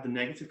it to have the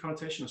negative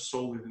connotation or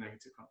solely the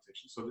negative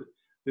connotation. So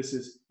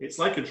it's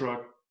like a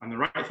drug, and the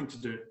right thing to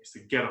do is to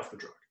get off the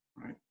drug,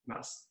 right?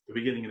 That's the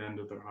beginning and end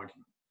of their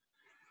argument.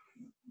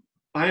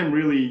 I am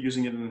really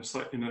using it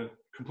in a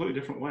completely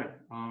different way.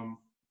 I'm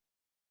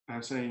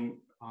saying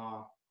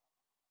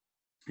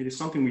it is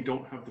something we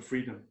don't have the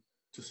freedom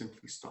to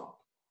simply stop.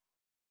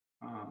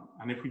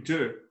 And if we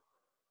do,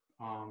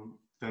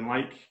 then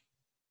like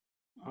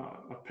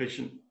a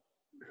patient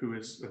who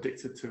is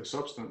addicted to a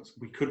substance,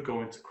 we could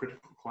go into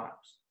critical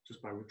collapse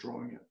just by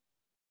withdrawing it.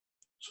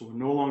 So we're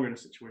no longer in a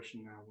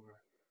situation now where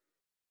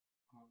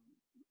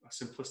a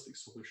simplistic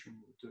solution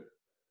will do.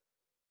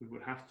 We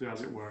would have to,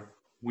 as it were,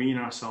 wean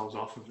ourselves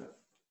off of it.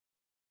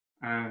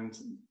 And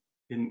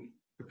in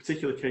the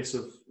particular case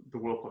of the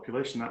world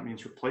population, that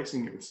means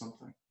replacing it with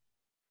something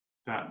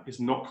that is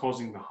not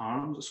causing the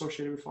harms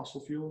associated with fossil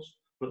fuels,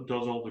 but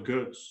does all the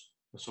goods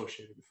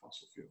associated with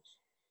fossil fuels.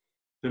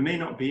 There may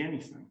not be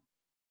anything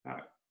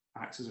that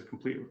acts as a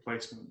complete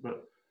replacement,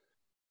 but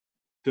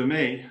there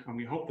may, and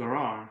we hope there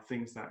are,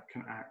 things that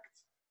can act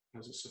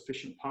as a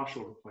sufficient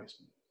partial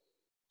replacement.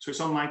 So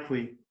it's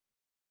unlikely,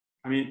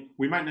 I mean,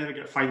 we might never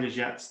get fighter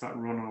jets that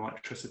run on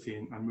electricity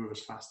and move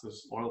as fast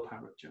as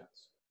oil-powered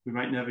jets. We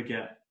might never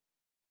get,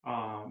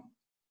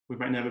 we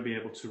might never be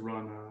able to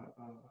run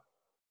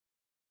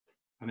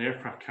an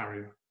aircraft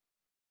carrier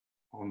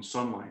on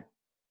sunlight.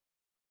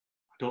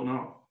 I don't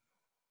know.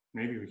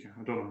 Maybe we can.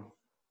 I don't know.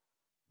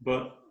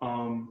 But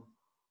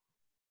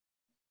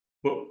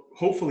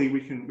hopefully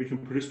we can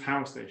produce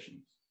power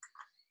stations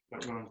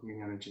that run on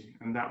green energy,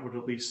 and that would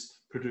at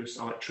least produce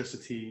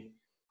electricity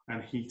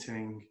and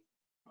heating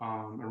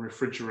and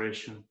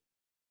refrigeration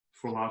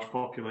for large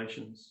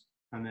populations,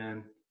 and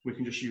then we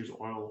can just use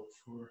oil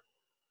for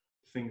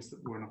things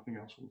where nothing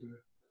else will do.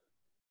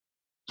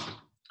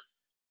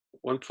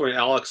 One point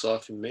Alex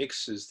often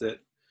makes is that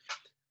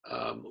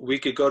we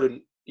could go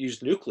to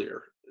use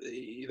nuclear.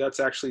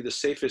 That's actually the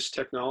safest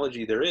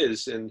technology there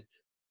is, and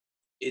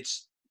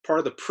it's part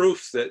of the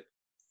proof that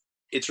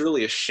it's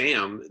really a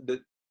sham,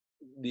 that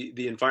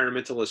the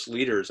environmentalist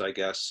leaders, I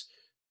guess,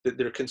 that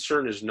their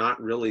concern is not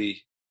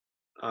really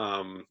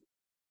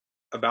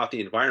about the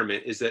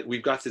environment, is that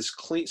we've got this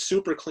clean,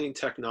 super clean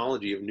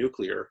technology of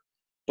nuclear,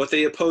 but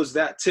they oppose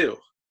that too.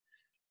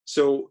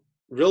 So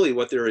really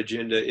what their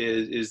agenda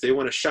is they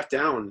want to shut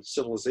down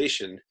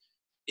civilization,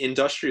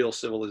 industrial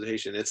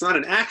civilization. It's not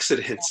an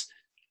accident.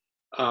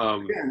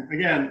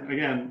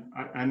 Again,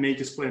 I may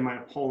display my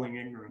appalling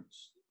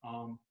ignorance,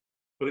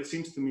 but it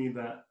seems to me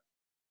that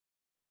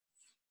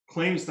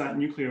claims that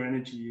nuclear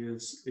energy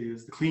is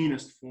the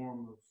cleanest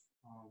form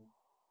of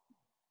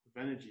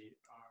energy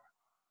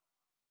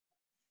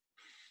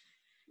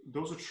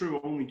those are true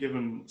only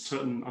given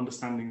certain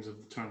understandings of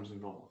the terms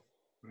involved,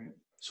 right?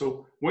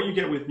 So what you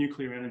get with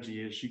nuclear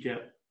energy is you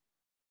get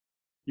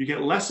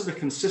less of a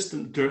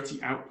consistent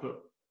dirty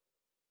output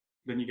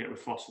than you get with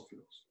fossil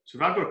fuels. So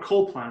if I've got a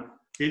coal plant,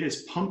 it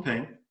is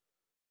pumping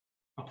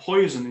a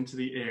poison into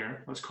the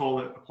air. Let's call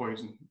it a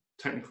poison.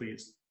 Technically,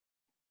 it's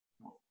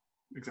not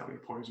exactly a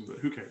poison, but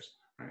who cares,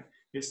 right?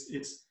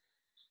 It's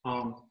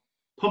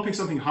pumping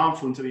something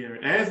harmful into the air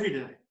every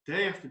day,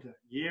 day after day,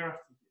 year after year.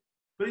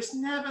 But it's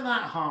never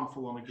that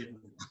harmful on a given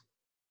day,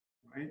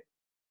 right?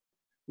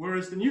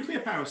 Whereas the nuclear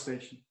power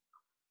station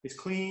is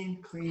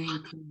clean, clean,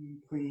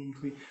 clean, clean,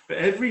 clean. But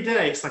every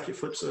day, it's like it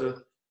flips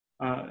an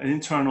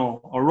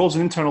internal, or rolls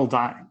an internal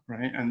die,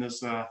 right? And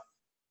there's a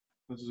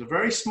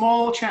very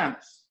small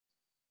chance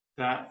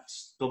that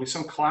there'll be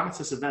some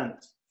calamitous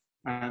event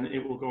and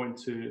it will go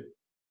into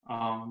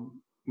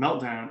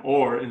meltdown,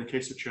 or in the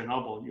case of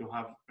Chernobyl, you'll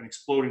have an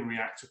exploding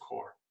reactor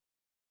core.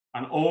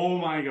 And oh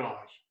my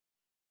gosh,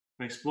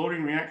 an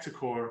exploding reactor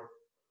core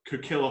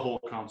could kill a whole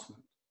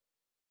continent.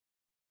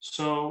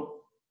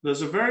 So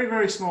there's a very,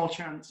 very small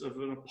chance of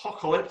an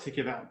apocalyptic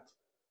event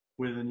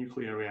with a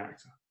nuclear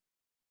reactor.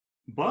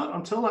 But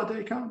until that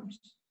day comes,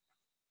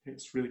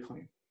 it's really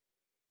clean.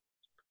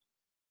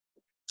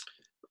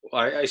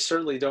 Well, I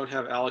certainly don't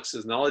have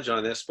Alex's knowledge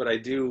on this, but I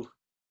do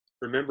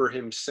remember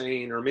him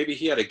saying, or maybe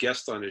he had a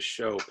guest on his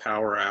show,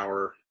 Power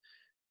Hour,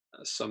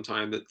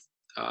 sometime, that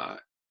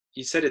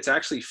he said it's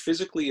actually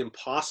physically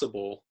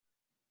impossible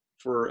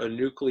for a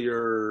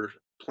nuclear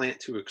plant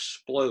to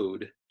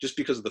explode just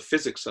because of the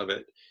physics of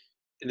it.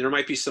 And there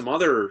might be some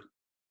other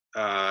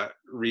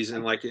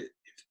reason, like it.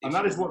 And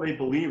that is what they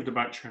believed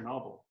about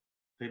Chernobyl.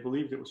 They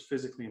believed it was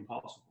physically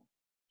impossible.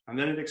 And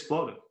then it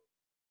exploded.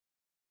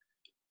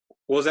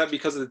 Was that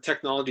because of the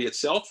technology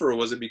itself, or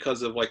was it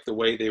because of like the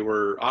way they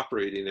were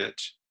operating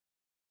it?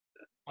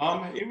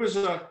 It was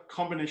a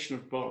combination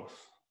of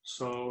both.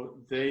 So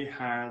they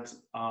had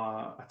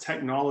a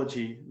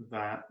technology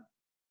that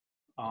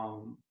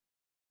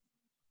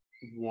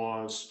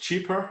was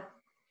cheaper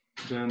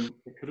than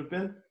it could have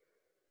been.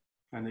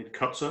 and they'd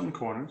cut certain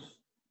corners.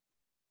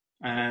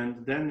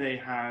 And then they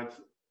had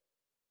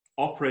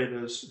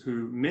operators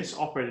who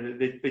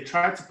misoperated it. They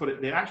tried to put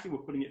it, they actually were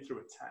putting it through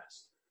a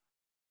test.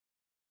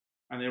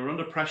 And they were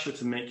under pressure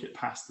to make it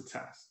past the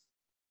test,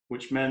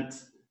 which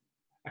meant,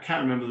 I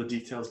can't remember the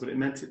details, but it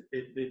meant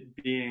it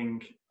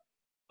being,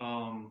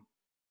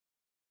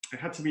 it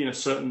had to be in a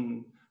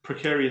certain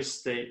precarious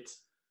state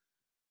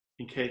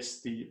in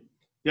case the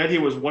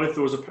idea was, what if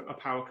there was a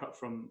power cut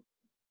from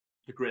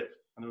the grid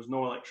and there was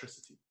no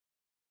electricity?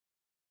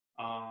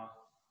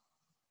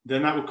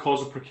 Then that would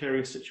cause a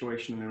precarious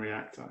situation in the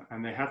reactor,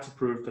 and they had to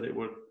prove that it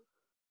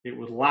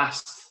would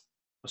last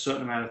a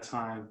certain amount of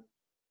time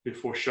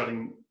before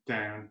shutting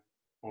down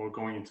or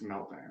going into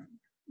meltdown.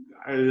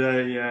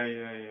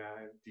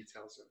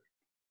 Details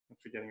I'm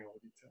forgetting all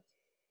the details.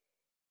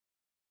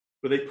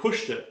 But they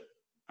pushed it,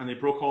 and they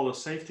broke all the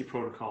safety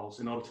protocols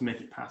in order to make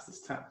it past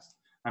this test.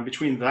 And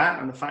between that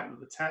and the fact that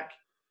the tech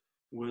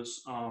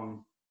was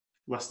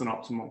less than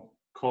optimal,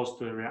 caused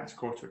the reactor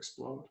core to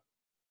explode.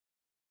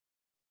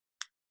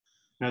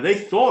 Now, they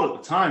thought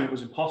at the time it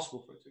was impossible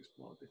for it to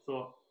explode. They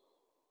thought,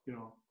 you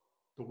know,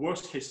 the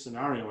worst case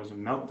scenario was a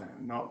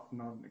meltdown, not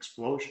an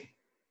explosion.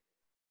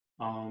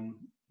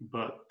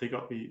 But they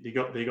got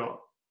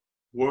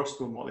worse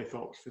than what they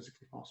thought was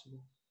physically possible.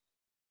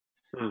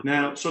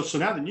 Now, so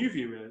now the new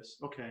view is,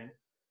 okay,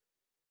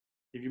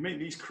 if you make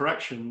these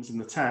corrections in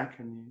the tech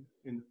and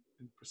in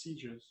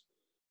procedures,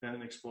 then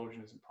an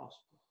explosion is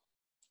impossible,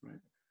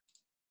 right?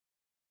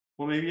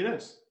 Well, maybe it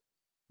is,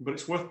 but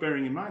it's worth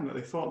bearing in mind that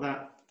they thought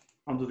that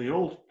under the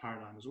old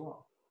paradigm as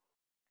well.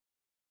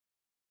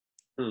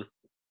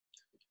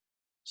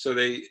 So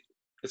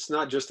it's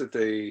not just that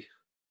they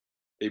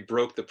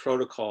broke the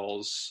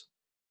protocols.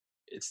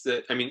 It's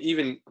that, I mean,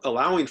 even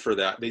allowing for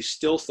that, they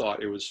still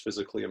thought it was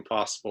physically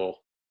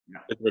impossible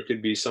that there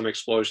could be some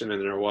explosion,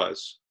 and there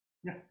was.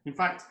 Yeah, in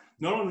fact,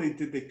 not only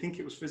did they think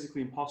it was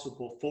physically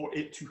impossible for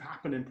it to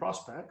happen in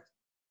prospect,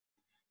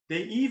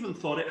 they even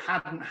thought it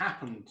hadn't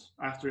happened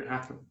after it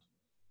happened,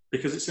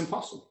 because it's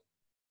impossible.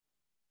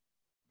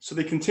 So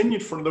they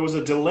continued there was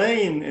a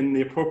delay in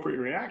the appropriate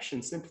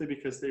reaction simply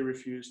because they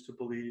refused to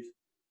believe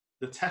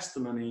the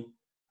testimony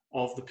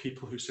of the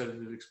people who said it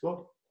had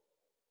exploded.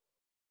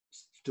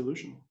 It's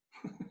delusional.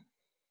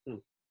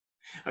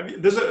 I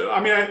mean,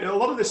 a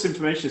lot of this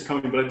information is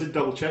coming, but I did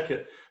double check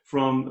it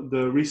from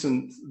the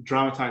recent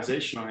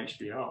dramatization on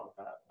HBO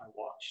that I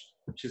watched,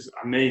 which is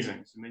amazing.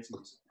 It's amazing.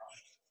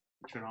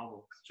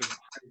 Chernobyl, which I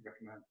highly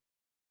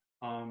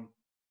recommend.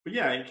 But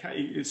yeah,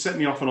 it set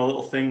me off on a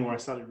little thing where I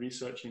started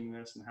researching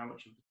this and how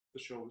much of the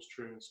show was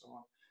true and so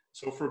on.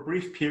 So for a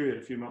brief period,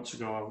 a few months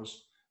ago, I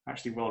was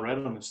actually well read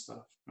on this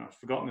stuff. I've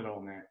forgotten it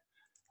all now.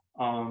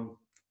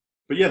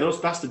 But yeah,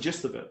 that's the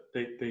gist of it.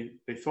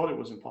 They thought it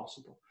was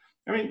impossible.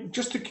 I mean,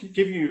 just to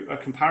give you a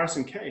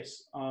comparison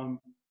case,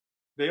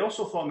 they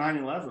also thought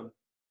 9/11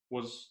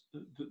 was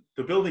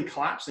the building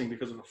collapsing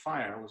because of a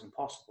fire was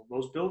impossible.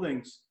 Those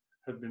buildings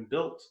had been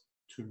built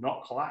to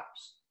not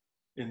collapse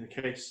in the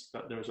case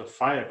that there was a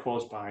fire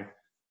caused by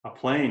a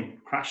plane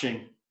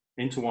crashing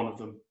into one of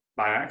them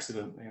by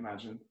accident, they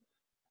imagined,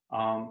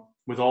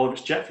 with all of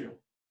its jet fuel.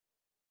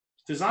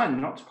 It's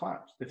designed not to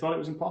collapse. They thought it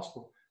was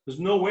impossible. There's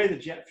no way the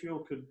jet fuel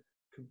could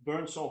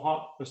burn so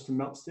hot as to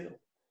melt steel.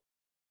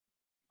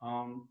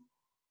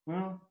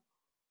 Well,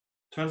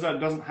 turns out it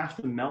doesn't have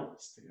to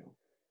melt steel.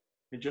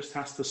 It just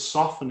has to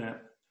soften it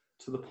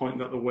to the point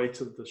that the weight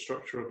of the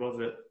structure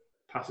above it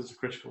passes a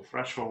critical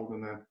threshold,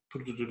 and then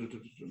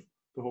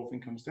the whole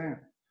thing comes down.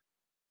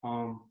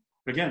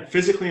 Again,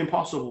 physically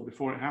impossible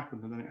before it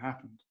happened, and then it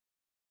happened.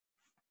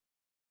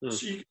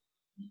 So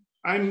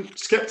I'm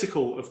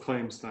skeptical of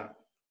claims that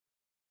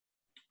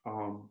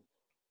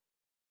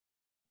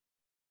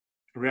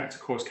reactor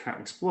cores can't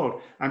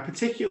explode. I'm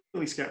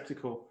particularly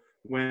skeptical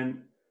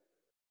when,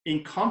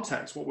 in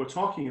context, what we're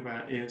talking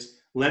about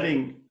is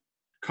letting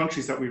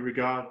countries that we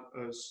regard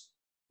as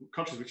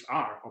countries which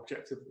are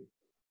objectively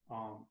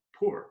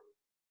poor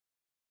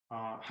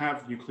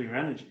have nuclear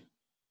energy,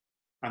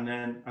 and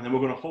then we're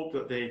going to hope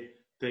that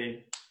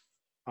they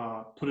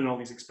put in all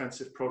these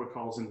expensive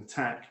protocols in the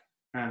tech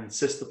and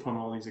insist upon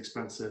all these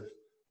expensive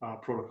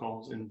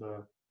protocols in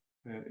the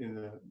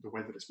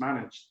way that it's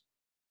managed.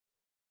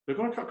 They're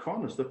going to cut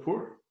corners. They're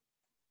poor.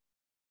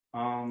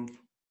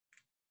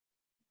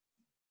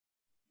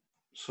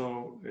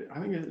 So I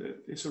think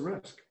it's a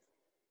risk.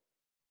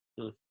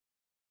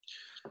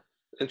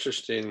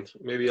 Interesting.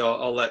 Maybe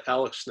I'll let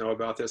Alex know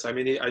about this. I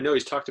mean, I know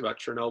he's talked about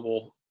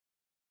Chernobyl,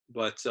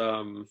 but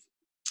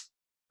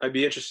I'd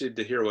be interested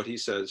to hear what he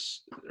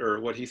says or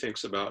what he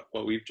thinks about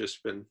what we've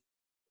just been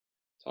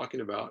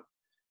talking about.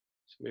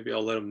 So maybe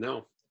I'll let him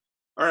know.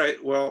 All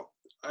right. Well,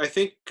 I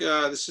think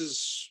this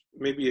is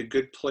maybe a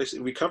good place.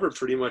 We covered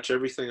pretty much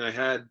everything I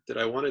had that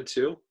I wanted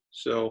to.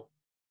 So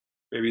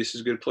maybe this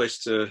is a good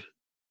place to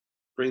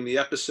bring the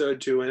episode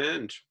to an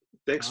end.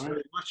 Thanks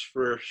very much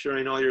for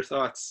sharing all your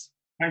thoughts.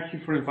 Thank you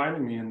for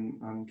inviting me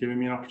and giving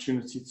me an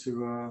opportunity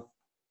to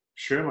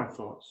share my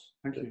thoughts.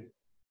 Thank you.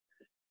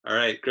 All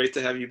right. Great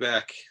to have you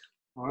back.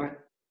 All right.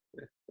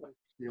 Yeah, bye.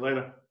 See you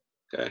later.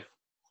 Okay.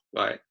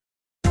 Bye.